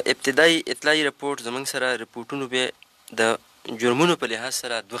نو ابتدایي اطلاعي رپورټ زموږ سره رپورټونو به د جرمونو په لحاظ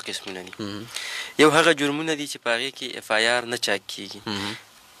سره دوه قسمونه دي یو هغه جرمونه دي چې په هغې کې اف آی آر نه چاک کیږي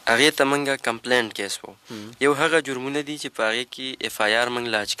هغې ته موږ کمپلینټ کیس وو یو هغه جرمونه دي چې په هغې کې اف آی آر موږ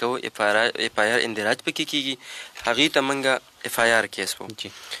لاج کوو اف آی آر اندراج پکې کیږي هغې ته موږ اف آی آر کیس وو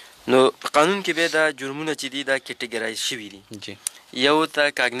نو په قانون کې به دا جرمونه چې دي دا کیټګرایز شوي دي یو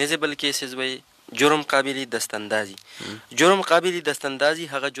ته کاګنیزبل کیسز وایي جرم قابل دستاندازي جرم قابل دستاندازي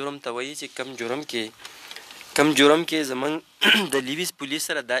هغه جرم ته وایي چې کم جرم کې زمونږ د لیویز پولیس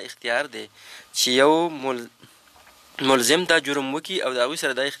سره دا اختیار دی چې یو ملزم دا جرم وکړي او د هغوی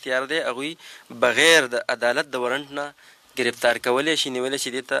سره دا اختیار دی هغوی بغیر د عدالت د ورنټ نه گرفتار کولی شي نیولی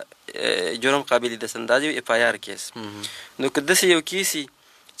شي دې ته جرم قابل دستاندازي اف آی آر کیس نو که داسې یو کیس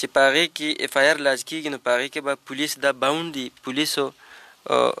چې په هغې کې اف آی آر لاج کېږي نو په هغې کې به پولیس دا باونډ دي پولیسو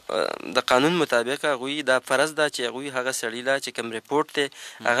د قانون مطابق هغوی دا فرض ده چې هغوی هغه سړي لا چې کوم رپورټ دی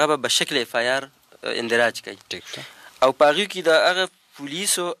هغه به شکل اف آی آر اندراج کوي او په هغې کې د هغه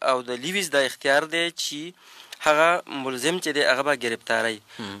پولیسو او د لیویز دا اختیار دی چې هغه ملزم چې دی هغه به ګرفتاری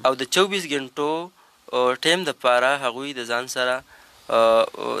او د 24 غنټو ټایم دپاره هغوی د ځان سره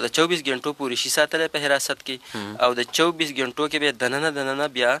د 24 غنټو پورې شي ساتلی په حراست کې او د 24 غنټو کې به دننه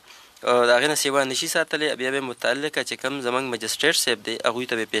بیا د هغې نه سیوا نشي ساتلی بیا به متعلقه چې کوم زموږ مجسټریټ صاحب دی هغوی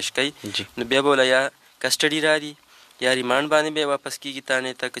ته به پیش کوي نو بیا به وله یا کسټډي را دي یا ریمانډ باندې به واپس کیږي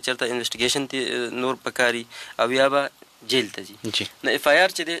تانې ته که چېرته انویسټیګیشن نور پکاري او یا به جیل ته ځي نو اف آی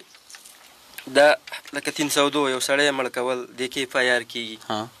آر چې دی دا لکه 302 یو سړی مړ کول دې کې اف آی آر کیږي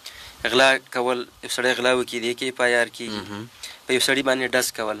غلا کول یو سړی غلا وکړي دې کې اف آی آر کیږي په یو سړي باندې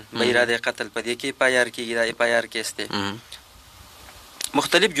ډز کول به اراده قتل په دې کې اف آی آر کیږي دا اف آی آر کیس دی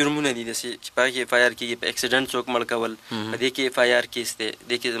مختلف جرمونه دي داسې چې په هغې کې اف آی آر کیږي په اکسیډنټ څوک مړ کول په دې کې اف آی آر کیس دی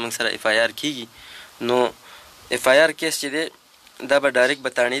دې کې زموږ سره اف آی آر کیږي نو اف آی آر کیس چې دی دا به ډایرکټ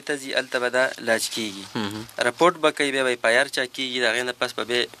بتاڼې ته ځي هلته به دا لاج کیږي رپورټ به کوي بیا به اف آی آر چا کیږي د هغې نه پس به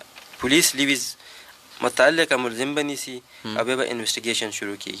بیا پولیس لیویز متعلقه ملزم به نیسي او بیا به انویسټیګیشن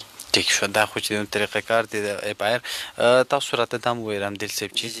شروع کیږي ټیک شو دا خو چې طریقه کار دی د اف آی آر تاسو راته دا هم ووایئ رحمدل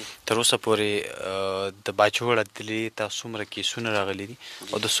صاحب چې تر اوسه پورې د باجوړ عدلي ته څومره کیسونه راغلي دي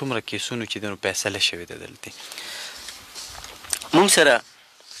او د څومره کیسونو چې دی نو فیصله شوې ده دلته مونږ سره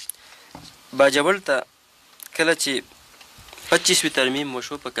باجوړ ته کله چې 25 ترمیم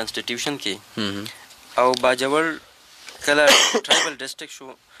وشو په کنسټیټیوشن کې او باجوړ کله ټرایبل ډسټرکټ شو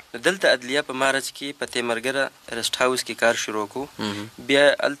دلته عدلیه په مارچ کې په تیمرګره رسټ هاوس کې کار شروع کو بیا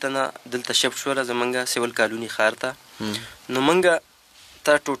هلته نه دلته شفټ شوله زمونږ سیول کالوني ښار ته نو مونږ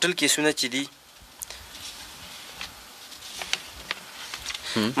ته ټوټل کیسونه چې دي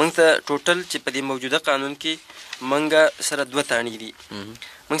مونږ ته ټوټل چې په دې موجوده قانون کې منګه سره 2 تاڼې دي.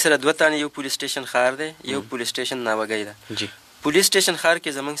 منګ سره 2 تاڼې، یو پولیس سټیشن ښار دی، یو پولیس سټیشن ناوګۍ ده. پولیس سټیشن ښار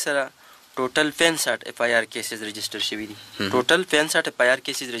کې زموږ سره ټوټل 65 FIR کیسز رجسټر شوي دي. ټوټل 65 FIR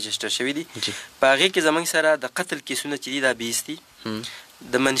کیسز رجسټر شوي دي. په هغې کې زموږ سره د قتل کیسونه چې دي دا 20 دي،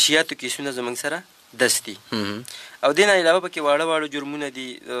 د منشیاتو کیسونه زموږ سره 10 دي، او دې نه علاوه پکې واړه واړه جرمونه دي،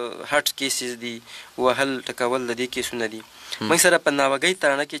 هټ کیسز دي، وهل ټکول د دې کیسونه دي. موږ سره په ناوګۍ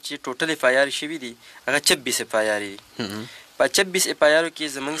تاڼه کې چې ټوټل FIR شوي دي هغه 26 FIR دي. په 26 FIR کې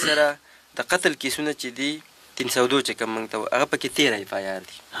زموږ سره د قتل کیسونه چې دي 302 چې کوم موږ ته هغه پکې 13 FIR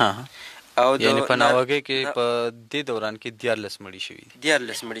دي. او یعنې په ناوګۍ کې په دې دوران کې 14 مړي شوي دي.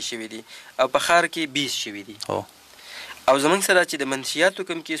 14 مړي شوي دي، او په ښار کې 20 شوي دي. او زموږ سره چې د منشیاتو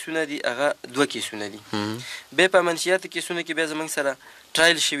کوم کیسونه دي هغه 2 کیسونه دي. بیا په منشیاتو کیسونو کې بیا زموږ سره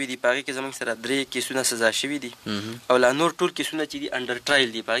ټرایل شوي دي، په هغې کې زموږ سره 3 کیسونه سزا شوي دي، او لا نور ټول کیسونه چې دي انډر ټرایل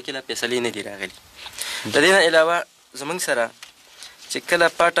دي، په هغې کې لا فیصلې نه دي راغلي. د دې نه علاوه زموږ سره چې کله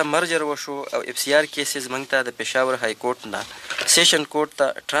پاټه مرجر وشو او FCR کیسز موږ ته د پېښور های کورټ نه سیشن کورټ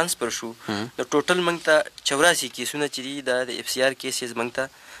ته ټرانسفر شو، نو ټوټل موږ ته 84 کیسونه چې دي دا د FCR کیسز موږ ته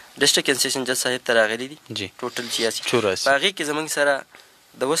ډسټرکټ کنسیشن جج صاحب ته راغلي دي. ټوټل 86. په هغې کې زموږ سره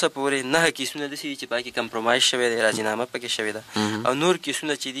د اوسه پورې 9 کیسونه داسې دي چې په هغې کې کمپرومایز شوی دی، راجینامه پکې شوې ده، او نور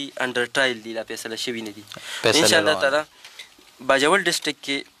کیسونه چې دي انډر ټرایل دي، لا فیصله شوي نه دي. انشاءالله تعالی باجوړ ډسټرکټ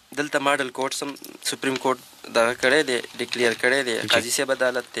کې دلته ماډل کورټ سم سپریم کورټ دغه کړی دی، ډیکلیئر کړی دی، قاضي صاحب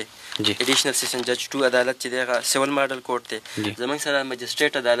عدالت دی، ایډیشنل سیشن جج 2 عدالت چې دی هغه سیول ماډل کورټ دی. زموږ سره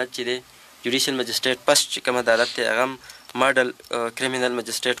مجسټریټ عدالت چې دی، جوډیشل مجسټریټ پسټ چې کوم عدالت دی هغه ماډل کریمینل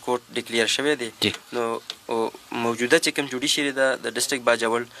مجسټریټ کورټ ډیکلیئر شوی دی. نو موجوده چې کوم جوډیشری ده د ډسټرکټ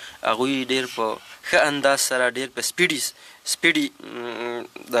باجوړ هغوی ډېر په ښه انداز سره، ډېر په سپیډي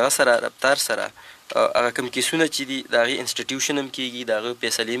دغه سره رفتار سره هغه کوم کیسونه چې دي د هغې انسټیټیوشن هم کېږي، د هغې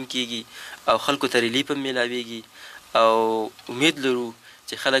فیصلې هم کېږي، او خلکو ته ریلیف هم میلاویږي، او امید لرو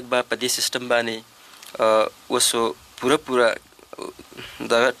چې خلک به په دې سیسټم باندې اوس پوره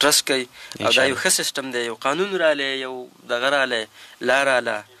دغه ټرسټ کوي، او دا یو ښه سیسټم دی، یو قانون رالی، یو دغه رالی، لار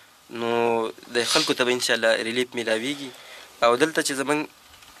راله، نو د خلکو ته به انشاءالله ریلیف میلاویږي. او دلته چې زموږ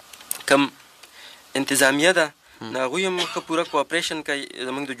کم انتظامیه ده نو هغوی هم ښه پوره کوآپریشن کوي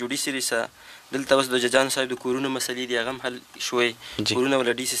زموږ د جوډیسري سره. دلته اوس د ججانو صاحب د کورونو مسلې دي هغه هم حل شوی، کورونه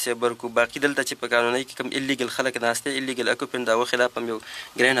وله ډي سي صاحب ورکړو. باقي دلته چې په قانونۍ کې کوم ایلیګل خلک ناست دی، ایلیګل اکوپینټ د هغو خلاف هم یو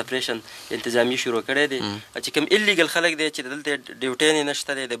ګرین اپریشن انتظامي شروع کړی دی. چې کوم ایلیګل خلک دی چې دلته ډیوټۍ نه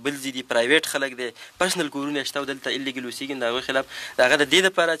نشته دی، د بل ځي دي، پرایویټ خلک دی، پرسنل کورونه یې شته او دلته ایلیګل اوسېږي، د هغوی خلاف د هغه د دې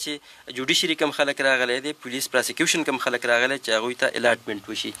دپاره چې جوډیشري کم خلک راغلی دی، پولیس پراسیکیوشن کم خلک راغلی چې هغوی ته الاټمنټ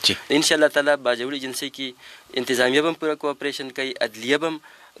وشي. انشاءالله تعالی باجوړ ایجنسۍ کې انتظامیه به هم پوره کوآپریشن کوي، عدلیه به هم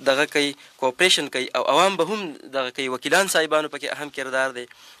دغه کوي کوآپریشن کوي، او عوام به هم دغه کوي. وکیلان صاحبانو پکې اهم کردار دی.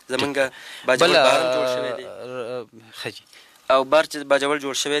 زمونږ باجوړ بار هم جوړ شوی دی، او بار چې باجوړ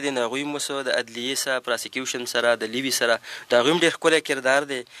جوړ شوی دی نو هغوی هم اوس د عدلیې سره، پراسیکیوشن سره، د لیوي سره، د هغوی هم ډېر ښکلی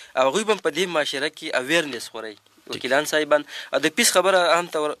کردار دی، او هغوی به هم په دې معاشره کې اویرنس خورئ. وکیلان صاحبان او د پیس خبره عام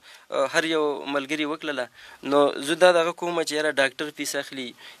طور هر یو ملګري وکړله، نو زه دا دغه کوم چې یاره ډاکټر پیس اخلي،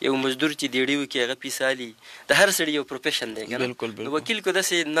 یو مزدور چې دیړي وکړي هغه پیس اخلي، د هر سړي یو پروفیشن دی که نه. نو وکیل کو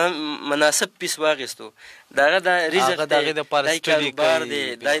داسې مناسب پیس واخیستو، د هغه دا رزق دی، دا کاروبار دی،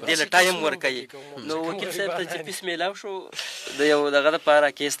 دا دې له ټایم ورکوي. نو وکیل صاحب ته چې پیس میلاو شو د یو دغه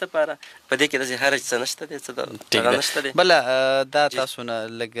دپاره کیس دپاره، په دې کې داسې حرج څه نشته دی، څه دغه نشته دی. بله دا تاسو نه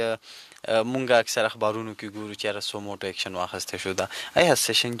لږ مونږ اکثر اخبارونو کې ګورو چې هغه سوموټو اکشن واخیستی شو. دا آیا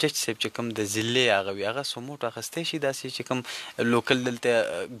سیشن جج صاحب چې کوم د ضلع هغه وي هغه سوموټو اخیستی شي، داسې چې کوم لوکل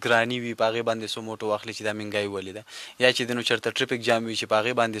دلته ګراني وي په هغې باندې سوموټو واخلي چې دا مهنګایي ولې ده، یا چې د نو چېرته ټریفک جام وي چې په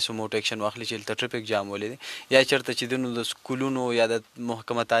هغې باندې سوموټو اکشن واخلي چې دلته ټریفک جام ولې دی، یا چېرته چې د نو د سکولونو یا د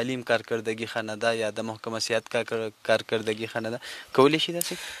محکمه تعلیم کارکردګي ښه نه ده، یا د محکمه صحت کارکردګي ښه نه ده، کولی شي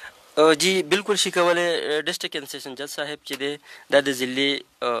داسې؟ جی بالکل شي کولی. ډسټرکټ کنسیشن جج صاحب چې دی دا د ضلع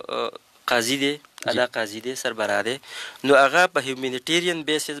قاضي دی، اعلی قاضي دی، سربراہ دی، نو هغه په هیومینیټیرین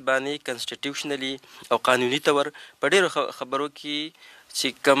بیسس باندې کنسټیټیوشنلی او قانوني طور په ډېرو خبرو کې چې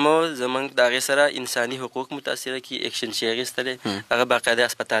کوم زمونږ د هغې سره انساني حقوق متاثره کي اکشن شي اخیستلی، هغه باقاعده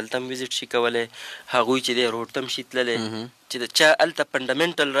هسپتال ته هم ویزټ شي کولی، هغوی چې دی روډ ته هم شي تللی، چې د چا هلته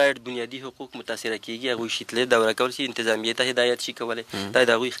فنډامنټل رایټ بنیادي حقوق متاثره کېږي هغوی شي تللی، دوره کول شي، انتظامیې ته هدایت شي کولی، دا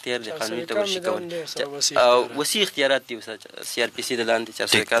د هغوی اختیار دی، قانوني طور شي کولی، او وسیع اختیارات دي CRPC د لاندې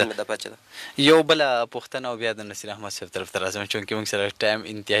 400 کال مې دا پاچه ده. یو بله پوښتنه او بیا د نصیر احمد صاحب طرف ته راځم، چونکې موږ سره ټایم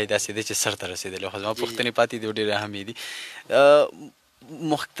انتهایي داسې دی چې سر ته رسېدلی، خو زما پوښتنې پاتې دي ډېرې اهمې دي.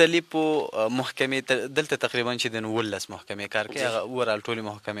 مختلفو محکمې دلته تقریبا چې د 19 محکمې کار کوي، هغه اوورال ټولې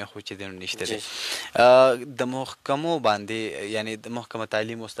محکمې خو چې د نشته دي. د محکمو باندې یعنی د محکمه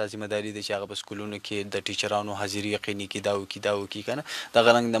تعلیم استاد ذمہ داري دی چې هغه په سکولونو کې د ټیچرانو حاضري یقیني کړي دا وکړي که نه. دغه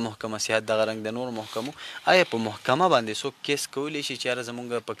رنګ د محکمه صحت، دغه رنګ د نور محکمو. آیا په محکمه باندې څوک کیس کولی شي چې یاره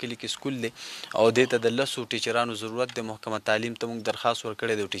زمونږ په کلي کې سکول دی او دې ته د 10 ټیچرانو ضرورت دی، محکمه تعلیم ته موږ درخواست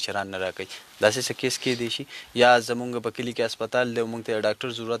ورکړی دی او ټیچران نه راکوي، داسې څه کیس کیدی شي؟ یا زمونږ په کلي کې هسپتال دی او موږ ته ډاکټر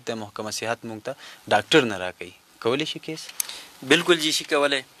ضرورت دی، محکمه صحت موږ ته ډاکټر نه راکوي، کولی شي کیس؟ بالکل جی شي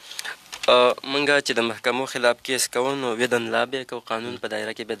کولی. منګه چې د محکمو خلاف کیس کوو نو ودن لا به کوو، قانون په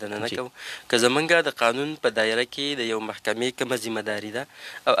دایره کې به دننه کوو. که زمونږ د قانون په دایره کې د یو محکمې کومه ذمہ داري ده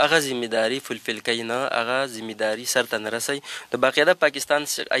او هغه ذمہ داري فلفل کوي نه، هغه ذمہ داري سرته نه رسوي، د باقاعده پاکستان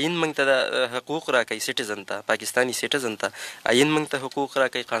آئین موږ ته د حقوق راکوي، سټیزن ته، پاکستاني سټیزن ته آئین موږ ته حقوق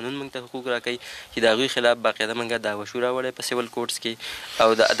راکوي، قانون موږ ته حقوق راکوي چې د هغوی خلاف باقاعده موږ دعوه شو راوړی په سیول کورټس کې،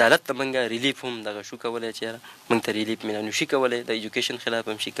 او د عدالت ته موږ ریلیف هم دغه شو کولی چې موږ ته ریلیف میلاو نو شي کولی، د ایجوکیشن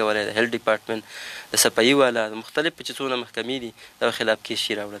خلاف هم شي کولی، د هیلث ډپارټمنټ، د صفایي والا، د مختلف چې څونه محکمې دي دغه خلاف کیس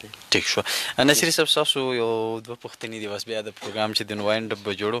شي راوړلی. ټیک شو. نصیري صاحب ستاسو یو 2 پوښتنې دي بس بیا د پروګرام چې د نوایند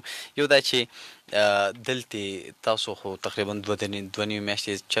به جوړو. یو دا چې دلته تاسو خو تقریبا 2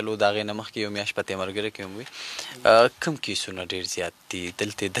 میاشتې چلو، د هغې نه مخکې یو میاشت په تیمرګره کې هم وي، کوم کیسونه ډېر زیات دي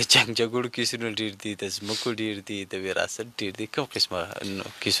دلته؟ د جنګ جګړو کیسونه ډېر دي، د ځمکو ډېر دي، د وراثت ډېر دي، کوم قسمه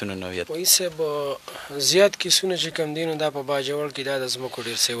کیسونه نوعیت؟ وایي صاحب زیات کیسونه چې کوم دي نو دا په باجوړ کې دا د ځمکو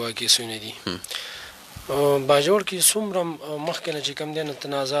ډېر سیوا کیسونه دي. باجوړ کې څومره مخکې نه چې کوم دی نو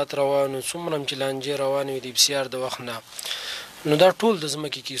تنازعات روان وو، څومره هم چې لانجې روانې وي د بسیار د وخت نه، نو دا ټول د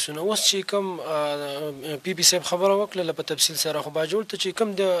ځمکې کیسونه. اوس چې کوم پی پی صاحب خبره وکړله په تفصیل سره، خو باجوړ ته چې کوم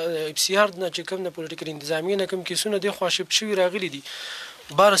د ابسیار نه چې کوم د پولیټیکل انتظامیې نه کوم کیسونه دي خواشب شوي راغلي دي،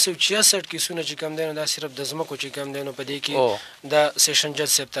 1266 کیسونه چې کوم دی نو دا صرف د ځمکو چې کوم دی نو په دې کې د سیشن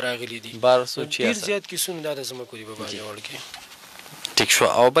جج صاحب ته راغلي دي. 1266 ډېر زیات کیسونه دا د ځمکو دي په باجوړ کې. ټیک شو.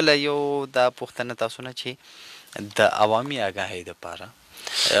 او بله یو دا پوښتنه تاسو نه چې د عوامي آګاهۍ دپاره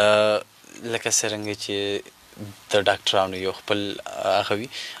لکه څرنګه چې د ډاکټرانو یو خپل هغه وي،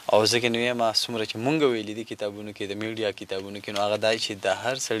 او ځکه نو یم څومره چې مونږ ویلي دي کتابونو کې، د میډیا کتابونو کې، نو هغه دا چې د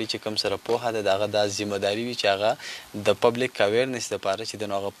هر سړي چې کوم سره پوهه ده د هغه دا ذمه داري وي چې هغه د پبلک اویرنس دپاره چې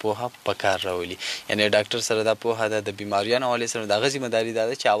د نو هغه پوهه په کار راولي. یعنی ډاکټر سره دا پوهه ده، د بیماریانو حوالې سره د هغه ذمه داري دا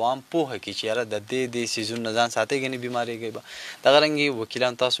ده چې عوام پوهه کړي چې یاره د دې څیزونو نه ځان ساتئ، ګنې بیمارېږئ به. دغه رنګې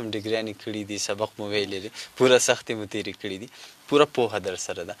وکیلان تاسو هم ډګریانې کړي دي، سبق مو ویلی دی، پوره سختې مو تېرې کړي دي، پوره پوهه در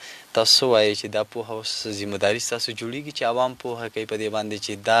سره ده. تاسو وایئ چې دا پوهه اوس ذمه داري ستاسو جوړېږي چې عوام پوهه کوي په دې باندې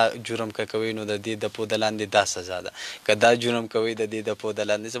چې دا جرم که کوئ نو د دې د پو د لاندې دا سزا ده، که دا جرم کوئ د دې د پو د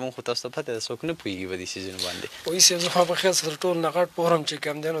لاندې. زموږ خو تاسو ته پته ده څوک نه پوهېږي په دې څیزونو باندې. وایي صاحب زه خو په خیال سره ټول نه غټ پوهرم چې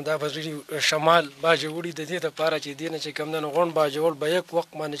کوم دی نو دا به شمال باجوړي د دې دپاره چې دې نه چې کوم دی نو غونډ باجوړ به یک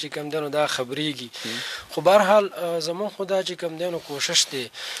وخت باندې چې کوم دی نو دا خبرېږي. خو بهرحال زموږ خو دا چې کوم دی نو کوشش دی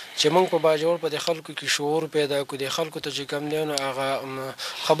چې موږ په باجوړ په دې خلکو کې شعور پیدا کړو، د خلکو ته چې کوم دی نو هغه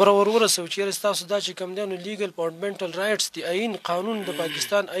خبره ورسوو چې یاره ستاسو دا چې کوم دی نو لیګل فانډامنټل رایټس دي، آئین قانون د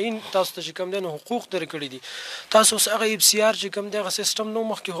پاکستان آئین تاسو ته چې کوم دی نو حقوق درکړي دي. تاسو اوس هغه اف سی آر چې کوم دی هغه سیسټم نو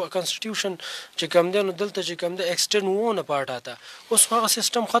مخکې کانسټیټیوشن چې کوم دی نو دلته چې کوم دی ایکسټن وونه پاټ آتا، اوس هغه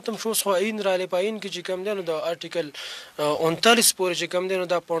سیسټم ختم شو، اوس خو آئین رالی په آئین کې چې کوم دی نو د آرټیکل 39 پورې چې کوم دی نو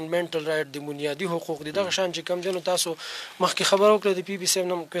دا فانډامنټل رایټ د بنیادي حقوق دي. دغه شان چې کوم دی نو تاسو مخکې خبره وکړه د پی پی صاحب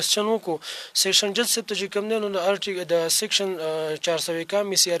نه کوېسچن وکړو، سیشن جج صاحب ته چې کوم دی نو د سیکشن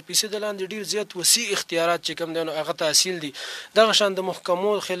 451 سی آر پی سی د لاندې ډېر زیات وسیع اختیارات چې کوم دی نو هغه تحصیل دي. دغه شان د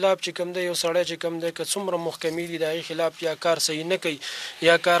محکمو خلاف چې کوم دی یو سړی چې کوم دی که څومره محکمې دي د هغې خلاف یا کار صحیح نه کوي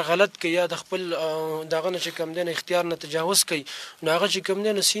یا کار غلط کوي یا د خپل دغه نه چې کوم دی نو اختیار نه تجاوز کوي، نو هغه چې کوم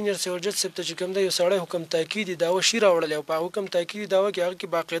دی نو سینیر سیول جج صاحب ته چې کوم دی یو سړی حکم تاکیدي دعوه شي راوړلی او په حکم تاکیدي دعوه کې هغه کې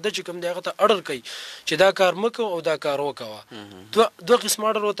باقاعده چې کوم دی هغه ته اډر کوي چې دا کار مه کوه او دا کار وکوه. دوه قسم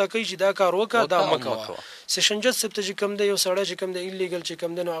اډر ورته کوي چې دا کار وکړه دا مه کوه. سیشن جج صاحب ته چې کوم دی یو سړی چې کوم دی ایلیګل چې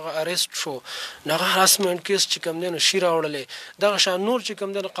کوم دی نو هغه اریسټ شو، نو هغه هراسمنټ کیس چې کوم دی نو شي راوړلی. دغه شان نور چې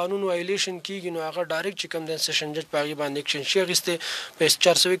کوم دی نو قانون وایلیشن کېږي نو هغه ډایرکټ چې کوم دی سیشن جج په هغې باندې اکشن شي اخیستی. په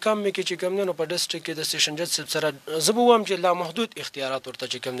 491 کې چې کوم دی نو په ډسټرکټ کې د سیشن جج صاحب سره زه به وایم چې لامحدود اختیارات ورته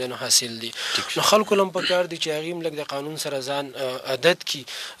چې کوم دی نو حاصل دي. نو خلکو له هم پکار دي چې هغې هم لږ د قانون سره ځان عادت کړي،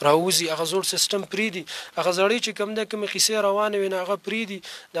 راوځي، هغه زوړ سیسټم پرېږدي، هغه زړې چې کوم دی کومې قیسې روانې وي نو هغه پرېږدي،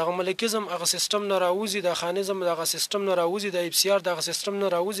 دغه ملکیزم هغه سیسټم نه راوځي، د خانیزم دغه سیسټم نه راوځي راوځي د IPCR دغه سیستم نه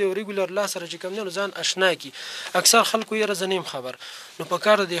راوځي او ریګولر لا سره چې کوم دی نو ځان اشنا کړي. اکثر خلکو یې زه نه یم خبر، نو په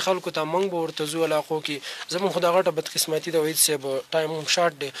کار د خلکو ته موږ به ورته ځو علاقو کې. زموږ خو دا غټه بدقسمتي ده وحید صاحب، ټایم هم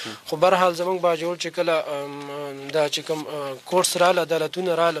شارټ دی، خو بهرحال زموږ باجوړ چې کله دا چې کوم کورس راله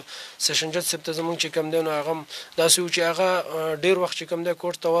عدالتونه راله سیشن جج صاحب ته زموږ چې کوم دی نو هغه داسې و چې هغه ډېر وخت چې کوم دی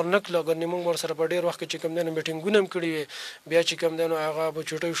کورس ته ورنکړه، ګنې موږ ورسره په ډېر وخت کې چې کوم دی نو میټینګونه هم کړي وي. بیا چې کوم دی نو هغه به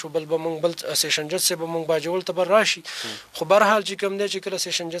چوټۍ شو، بل به موږ بل سیشن جج صاحب به موږ باجوړ ته بر راشي. خو بهرحال چې کوم دی چې کله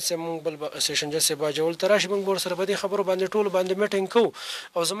سیشن جج صاحب موږ بل سیشن جج صاحب باجوړ ته راشي، موږ ورسره په دې خبرو باندې ټولو باندې میټینګ کوو.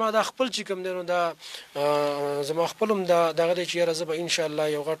 او زما دا خپل چې کوم دی نو دا زما خپل هم دا دغه دی چې یاره زه به انشاءالله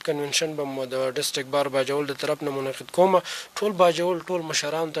یو غټ کنونشن به م د ډسټرکټ بار باجوړ د طرف نه منعقد کوم. ټول باجوړ ټول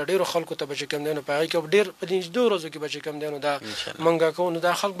مشرانو ته ډېرو خلکو ته به چې کوم دی نو په هغې کې ډېر په دې 2 ورځو کې به چې کوم دی نو دا منګه کوو. نو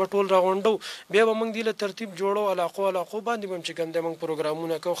دا خلک به ټول راغونډو، بیا به موږ دې له ترتیب جوړو، علاقو باندې به هم چې کوم دی موږ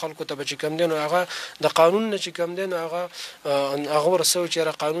پروګرامونه کوو. خلکو ته به چې کوم دی نو هغه د قانون نه چې کوم دی نو هغه ورسوي چې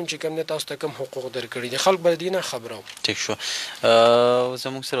یاره قانون چې کوم دی تاسو ته کوم حقوق درکړي دي، خلک به دې نه خبره وو. ټیک شو.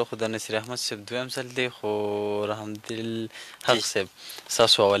 زموږ سره خو د نصیر احمد صاحب دویم ځل دی، خو رحمدل حق صاحب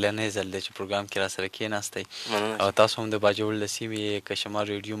ستاسو اولنی ځل دی چې پروګرام کې راسره کېناستی، او تاسو هم د باجوړ له سیمې که شمال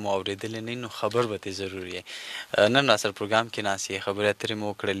ریډیو مو اورېدلی نه نو خبر به ترې ضرور یې. نن راسره پروګرام کې ناست یې، خبرې اترې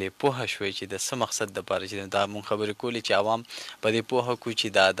مو وکړلې، پوهه شوئ چې د څه مقصد دپاره چې دا مونږ خبرې کولې چې عوام په دې پوهه کړو چې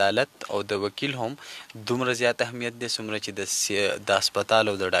د عدالت او د وکیل هم دومره زیات اهمیت دی څومره چې د هسپتال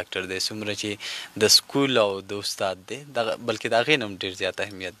او د ډاکټر دی، څومره چې د سکول او د استاد دی، بلکې د هغې نه هم ډېر زیات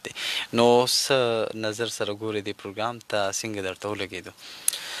اهمیت دی. نو څه نظر سره ګورې دې پروګرام ته څنګه درته ولګېدو؟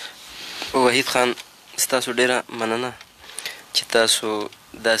 وحید خان ستاسو ډېره مننه چې تاسو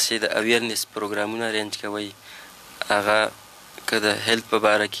داسې د اویرنس پروګرامونه ارینج کوئ، هغه که د هیلث په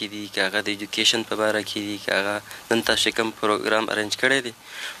باره کې دي، که هغه د ایجوکیشن په باره کې دي، که هغه نن تاسو کوم پروګرام ارینج کړی دی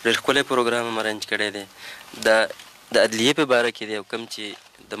ډېر ښکلی پروګرام هم ارینج کړی دی. د عدلیې په باره کې دی، او کوم چې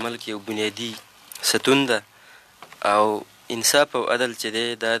د ملک یو بنیادي ستون ده، او انصاف او عدل چې دی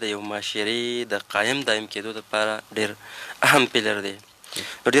دا د یو معاشرې د قایم دایم کېدو دپاره ډېر اهم پیلر دی.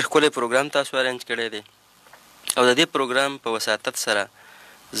 نو ډېر ښکلی پروګرام تاسو ارینج کړی دی، او د دې پروګرام په وساطت سره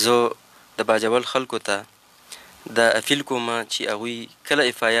زه د باجوړ خلکو ته دا اپیل کوم چې هغوی کله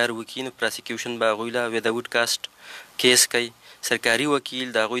FIR وکړي نو پراسیکیوشن به هغوی له وداوټ کاسټ کیس کوي. سرکاري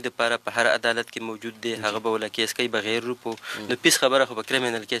وکیل د هغوی دپاره په هر عدالت کې موجود دی، هغه به وله کیس کوي بغیر روپو. نو پیس خبره خو په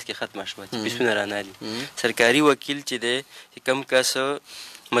کریمینل کیس کې ختمه شوه چې پیسونه رانالي. سرکاري وکیل چې دی چې کوم کس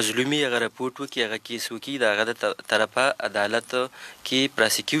مظلومي هغه راپورټ وکړي، هغه کیس وکړي، د هغه د طرفه عدالت کې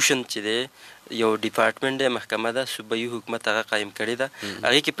پراسیکیوشن چې دی یو ډپارټمنټ دی، محکمه ده، صوبایي حکومت هغه قایم کړې ده،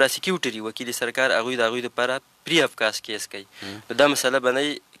 هغې کې پراسیکیوټري وکیل سرکار هغوی د هغوی دپاره پری اف کاس کیس کوي. نو دا مسله به نه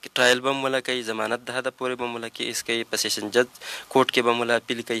ټرایل به هم وله کوي، ضمانت د حده پورې به هم وله کیس کوي، په سیشن جج کورټ کې به هم وله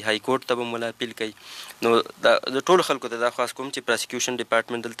اپیل کوي، های کورټ ته به هم وله اپیل کوي. نو د ټولو خلکو ته دا خواست کوم چې پراسیکیوشن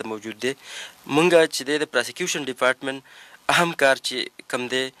ډپارټمنټ دلته موجود دی. مونږ چې دی د پراسیکیوشن ډپارټمنټ اهم کار چې کوم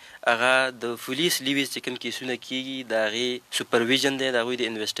دی هغه د پولیس لیویز چې کوم کیسونه کېږي د هغې سوپرویژن دی، د هغوی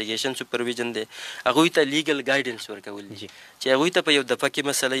د انویسټیګیشن سوپرویژن دی، هغوی ته لیګل ګایډنس ورکول دي چې هغوی ته په یو دفعه کې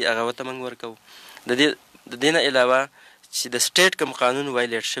مسله هغه ورته موږ ورکوو. د دې نه علاوه چې د سټیټ کوم قانون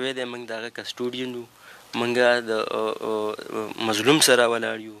وایلیټ شوی دی، موږ د هغه کسټوډین یو، موږ د مظلوم سره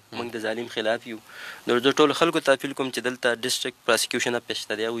ولاړ یو، موږ د ظالم خلاف یو. نو زه ټولو خلکو ته اپیل کوم چې دلته ډسټرکټ پراسیکیوشن اپ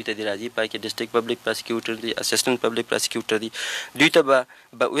شته دی، هغوی ته دې راځي، پای کې ډسټرکټ پبلک پراسیکیوټر دی، اسسټنټ پبلک پراسیکیوټر دی، دوی ته به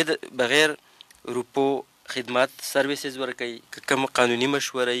بغیر روپو خدمات سرویسز ورکوي، کم قانوني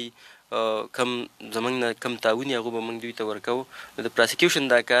مشورې کم زموږ نه کم تعاون یې هغه به موږ دوی ته ورکوو. نو د پراسیکیوشن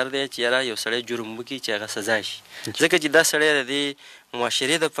دا کار دی چې یاره یو سړی جرم وکړي چې هغه سزا شي، ځکه چې دا سړی د دې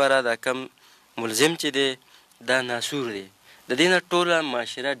معاشرې دپاره دا کم ملزم چې دی دا ناسور دی، د دې نه ټوله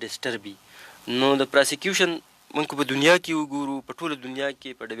معاشره ډسټربي. نو د پراسیکیوشن موږ په دنیا کې وګورو، په ټوله دنیا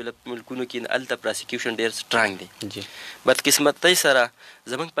کې په ډیولپ ملکونو کې هلته پراسیکیوشن ډېر سټرانګ دی. بدقسمتۍ سره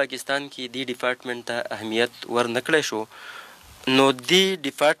زموږ پاکستان کې دې ډپارټمنټ ته اهمیت ورنکړی شو. نو دې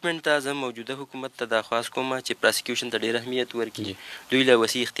ډپارټمنټ ته زه موجوده حکومت ته دا خواست کوم چې پراسیکیوشن ته ډېر اهمیت ورکړي، دوی له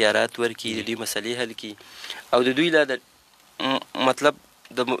وسیع اختیارات ورکړي، د دوی مسلې حل کړي، او د دوی له د مطلب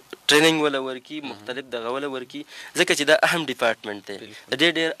د ټریننګ وله ورکړي، مختلف دغه وله ورکړي، ځکه چې دا اهم ډپارټمنټ دی، د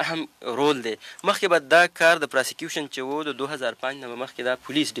ډېر اهم رول دی. مخکې به دا کار د پراسیکیوشن چې و د 2005 نه به مخکې دا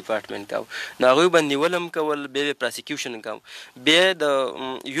پولیس ډپارټمنټ کوو، نو هغوی به نیول هم کول، بیا به پراسیکیوشن کوو، بیا د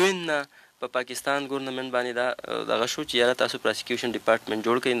UN نه په پاکستان ګورنمنټ باندې دا دغه شو چې یاره تاسو پراسیکیوشن ډپارټمنټ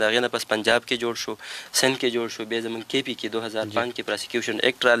جوړ کړئ. د هغې نه پس پنجاب کې جوړ شو، سند کې جوړ شو، بیا زموږ KP کې 2005 کې پراسیکیوشن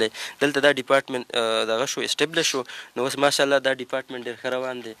ایکټ رالی. دلته دا ډپارټمنټ دغه شو اسټبلش شو. نو اوس ماشاءالله دا ډپارټمنټ ډېر ښه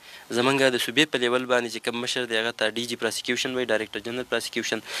روان دی. زمونږ د صوبې په لیول باندې چې کوم مشر دی هغه ته DG پراسیکیوشن وایي، ډایرکټر جنرال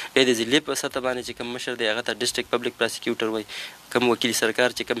پراسیکیوشن. بیا د ضلعې په سطح باندې چې کوم مشر دی هغه ته ډسټرکټ پبلک پراسیکیوټر وایي. کوم وکیل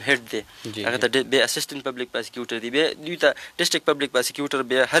سرکار چې کوم هیډ دی هغه ته بیا اسسټنټ پبلک پراسیکیوټر دی. بیا دوی ته ډسټرکټ پبلک پراسیکیوټر،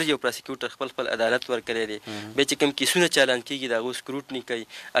 بیا هر یو پراسیکیوټر خپل عدالت ورکړی دی. بیا چې کوم کیسونه چالان کېږي د هغو سکروټني کوي،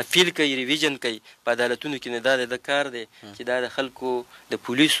 اپیل کوي، ریویژن کوي په عدالتونو کې. نو دا د کار دی چې دا د خلکو د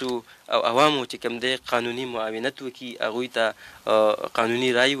پولیسو او عوامو چې کوم دی قانوني معاونت وکړي، هغوی ته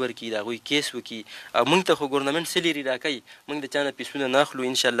قانوني رای ورکړي، د هغوی کیس وکړي. او موږ ته خو ګورنمنټ څه لري راکوي، موږ د چا نه پیسونه نه اخلو.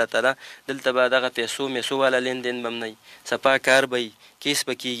 انشاءالله تعالی دلته به دغه پیسو میسو والا لین به هم نه وي، صفا کار به وي، کیس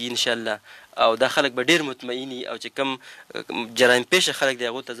به کېږي انشاءالله. او دا خلک به ډېر مطمئن وي. او چې کوم جرایم پیشه خلک دی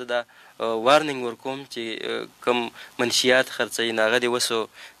هغو ته زه دا وارننګ ورکوم چې کوم منشیات خرڅوي نو هغه دې وسو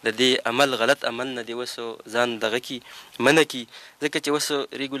د دې عمل غلط عمل نه دې وسو ځان دغه کړي، منع کړي. ځکه چې وسو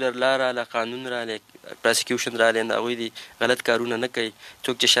ریګولر لا راله، قانون رالی، پراسیکیوشن رالی، نو هغوی دې غلط کارونه نه کوي.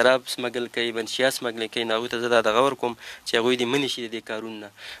 څوک چې شراب سمګل کوي، منشیات سمګل کوي، نو هغوی ته زه دا دغه ورکوم چې هغوی دې منع شي د دې کارونو نه.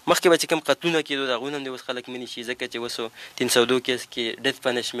 مخکې به چې کوم قتلونه کېدو د هغوی نه هم دې اوس خلک منع شي، ځکه چې وسو 302 کیس کې ډیث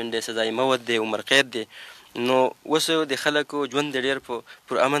پنشمنټ دی، سزای موت دی، عمر قید دی. نو اوس د خلکو ژوند د ډېر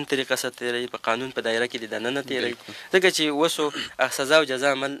پر امن طریقه سره تېروي، په قانون په دایره کې د دننه تېروي. ځکه چې اوس سزا او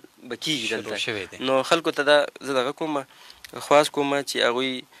جزا عمل به کېږي دلته. نو خلکو ته دا زه دغه کوم خواست کوم چې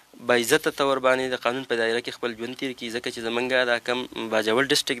هغوی باعزته طور باندې د قانون په دایره کې خپل ژوند تېر کړي. ځکه چې زمونږ دا کم باجوړ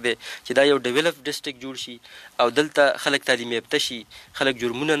ډسټرکټ دی چې دا یو ډیولپ ډسټرکټ جوړ شي او دلته خلک تعلیم یافته شي، خلک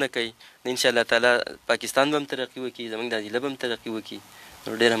جرمونه نه کوي. نو انشاءالله تعالی پاکستان به هم ترقي وکړي، زمونږ دا ضلع به هم ترقي وکړي.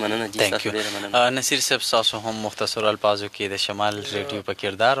 ډېره مننه جی، تاسو ډېره مننه. نصیر صاحب، تاسو هم مختصر الفاظو کې د شمال ریډیو په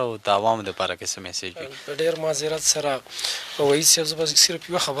کردار او د عوامو دپاره کې څه میسیج وي؟ په ډېر معذرت سره وایي صاحب، زه به صرف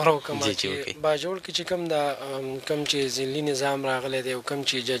یوه خبره وکړم چې باجوړ کې چې کوم چې ضلعي نظام راغلی دی او کوم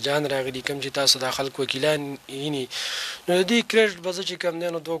چې ججان راغلي، کوم چې تاسو د خلکو وکیلان ویني، نو د دې کریډټ به زه چې کوم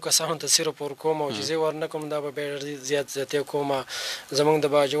دی نو 2 کسانو ته صرف ورکوم. او چې زه ورنه کوم دا به ډېر زیات زیاتې کوم. زموږ د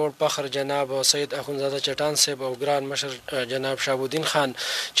باجوړ فخر جناب سید اخندزاده چټان صاحب او ګران مشر جناب شهابالدین خان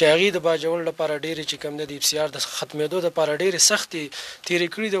چې هغې د باجوړ لپاره ډېرې چې کوم دی د افسیار د ختمېدو دپاره ډېرې سختې تېرې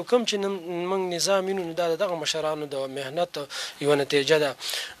کړي دي. او کوم چې موږ نظام وینو نو دا د دغه مشرانو د محنت یوه نتیجه ده.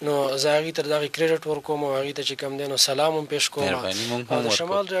 نو زه هغې ته د دغې کریډټ ورکوم او هغې ته چې کوم دی نو سلام هم پیش کوم. او د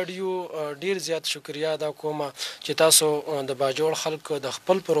شمال راډیو ډېر زیات شکریا ادا کوم چې تاسو د باجوړ خلکو د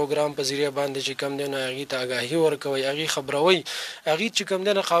خپل پروګرام په ذریعه باندې چې کوم دی نو هغې ته اګاهي ورکوئ، هغې خبروئ، هغې چې کوم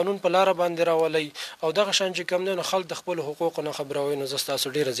دی نو قانون په لاره باندې راولئ. او دغه شان چې کوم دی نو خلک د خپلو حقوقو نه خبروئ. نو زه ستاسو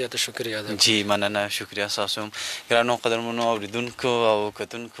ډېره زیاته شکریا ده. جی مننه، شکریا ستاسو هم. ګرانو قدرمنو اورېدونکو او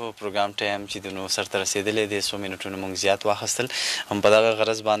کتونکو، پروګرام ټایم چې د نو سرته رسېدلی دی، 100 منټونه موږ زیات واخیستل هم په دغه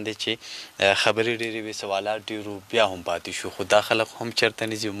غرض باندې چې خبرې ډېرې وي، سوالات ډېرو، بیا هم پاتې شو. خو دا خلک هم چېرته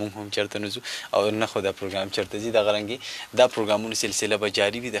نه ځي او موږ هم چېرته نه ځو او نه خو دا پروګرام چېرته ځي. دغه رنګې دا پروګرامونو سلسله به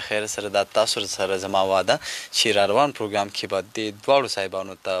جاري وي. د خیر سره دا تاسو سره زما واده چې را روان پروګرام کې به د دواړو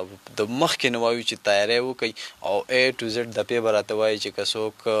صاحبانو ته د مخکې نه وایو چې تیاری وکړئ او A to Z د پې به راته وایي چې که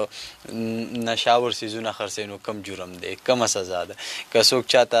څوک نشاور څیزونه خرڅوي نو کم جرم دی، کمه سزا ده. که څوک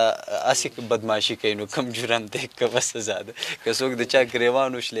چاته هسې بدماشي کوي نو کم جرم دی، کمه سزا ده. که څوک د چا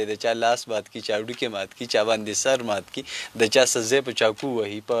ګریوان وشلی، د چا لاس مات کړي، چا هډوکې مات کړي، چا باندې سر مات کړي، د چا سزې په چاقو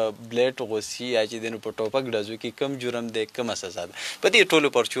وهي، په بلیټ غوڅي، یا چې دی نو په ټوپک ډزو کې، کم جرم دی، کمه سزا ده. په دې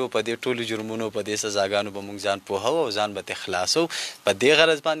ټولو پرچو، په دې ټولو جرمونو، په دې سزاګانو به موږ ځان پوهوو او ځان به ترې خلاصو په دې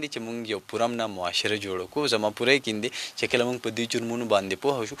غرض باندې چې موږ یو پرامنه معاشره جوړه کړو. زما پوره یقین دی چې کله موږ په دې جرمونو باندې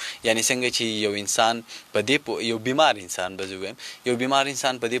پوه شو، یعنې څنګه چې یو انسان په دې یو بیمار انسان به زه ووایم، یو بیمار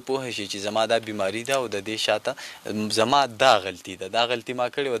انسان په دې پوه شي چې زما دا بیماري ده او د دې شاته زما دا غلطي ده، دا غلطي ما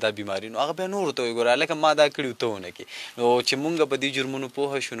کړې وه، دا بیماري، نو هغه بیا نورو ته وایي ګوره هلکه ما دا کړي ته ونه کړې. نو چې موږ په دې جرمونو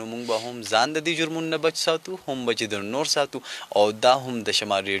پوه شو نو موږ به هم ځان د دې جرمونو نه بچ ساتو، هم به چې د نور ساتو. او دا هم د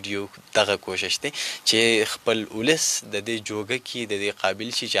شمال ریډیو دغه کوشش دی چې خپل ولس د دې جوګه کې د دې قابل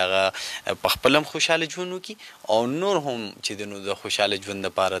شي چې هغه په خپل هم خوشحاله ژوند وکړي او نور هم چې د خوشحاله ژوند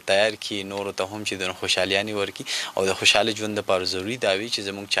لپاره تیار کړي، نورو ته هم چې د خوشحالیانې ورکړي. او د خوشحاله ژوند لپاره ضروري دا وي چې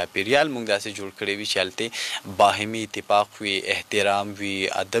زموږ چاپېریال موږ داسې جوړ کړی وي چې هلته باهمي اتفاق وي، احترام وي،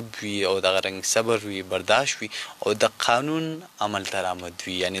 ادب وي، او دغه رنګ صبر وي، برداشت وي، او د قانون عمل درآمد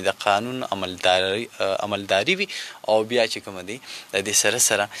وي، یعنې د قانون عملداري وي. او بیا چې کومه دی د دې سره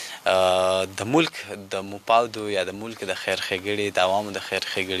سره د ملک د مفادو یا د ملک د خیر ښېګړې، د عوامو د خیر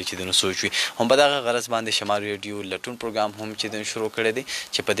ښېګړې چې د نو سوچ وي. هم په دغه غرض باندې شمال ریډیو لټون پروګرام هم چې د شروع شروع کړی دی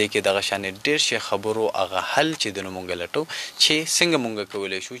چې په دې کې دغه شانې ډېر شي خبرو هغه حل چې د نو مونږ لټو چې څنګه مونږ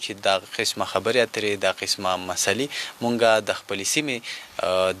کولی شو چې دا قسمه خبرې اترې دا قسمه مسلې مونږ د خپلې سیمې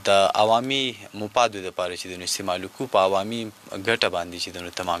د عوامي مفادو دپاره چې د نو استعمالو کو په عوامي ګټه باندې چې د نو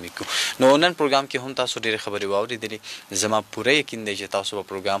تمامي کو. نو نن پروګرام کې هم تاسو ډېرې خبرې واورېدلې. زما پوره یقین دی چې تاسو په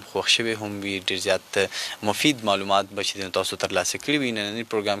پروګرام خوښ شوي هم وي، ډېر زیات مفید معلومات به چې تاسو ترلاسه کړي وي. ننني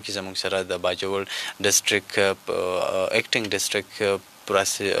پروګرام کې زموږ سره د باجوړ ډسټرک اکټینګ ډسټرک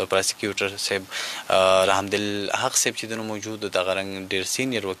پراسیکیوټر صاحب رحمدل حق صاحب چې دنو موجود دغه رنګ ډېر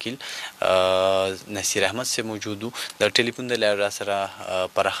سینیر وکیل نصیر احمد صاحب موجود د ټلیفون د لارې را سره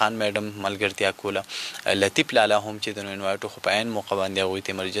پرخان میډم ملګرتیا کوله، لطیف لالا هم چې دنو انوایټو خو په عین موقع باندې هغوی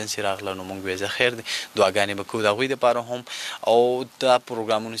ته ایمرجنسي راغله نو موږ ویزه خیر دی دعاګانې به کوو د هغوی دپاره هم او دا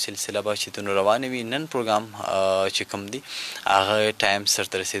پروګرامونو سلسله به چې دنو روانې وي. نن پروګرام چې کوم دی هغه ټایم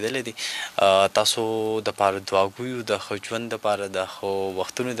سرته رسېدلی دی. تاسو دپاره دعا ګویو د ښه ژوند دپاره د ښو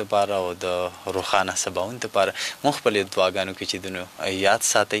وختونو دپاره او د روښانه سباوون دپاره. مونږ خپلې دعاګانو کې چې دنو یاد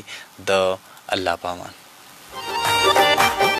ساتئ د الله په امان.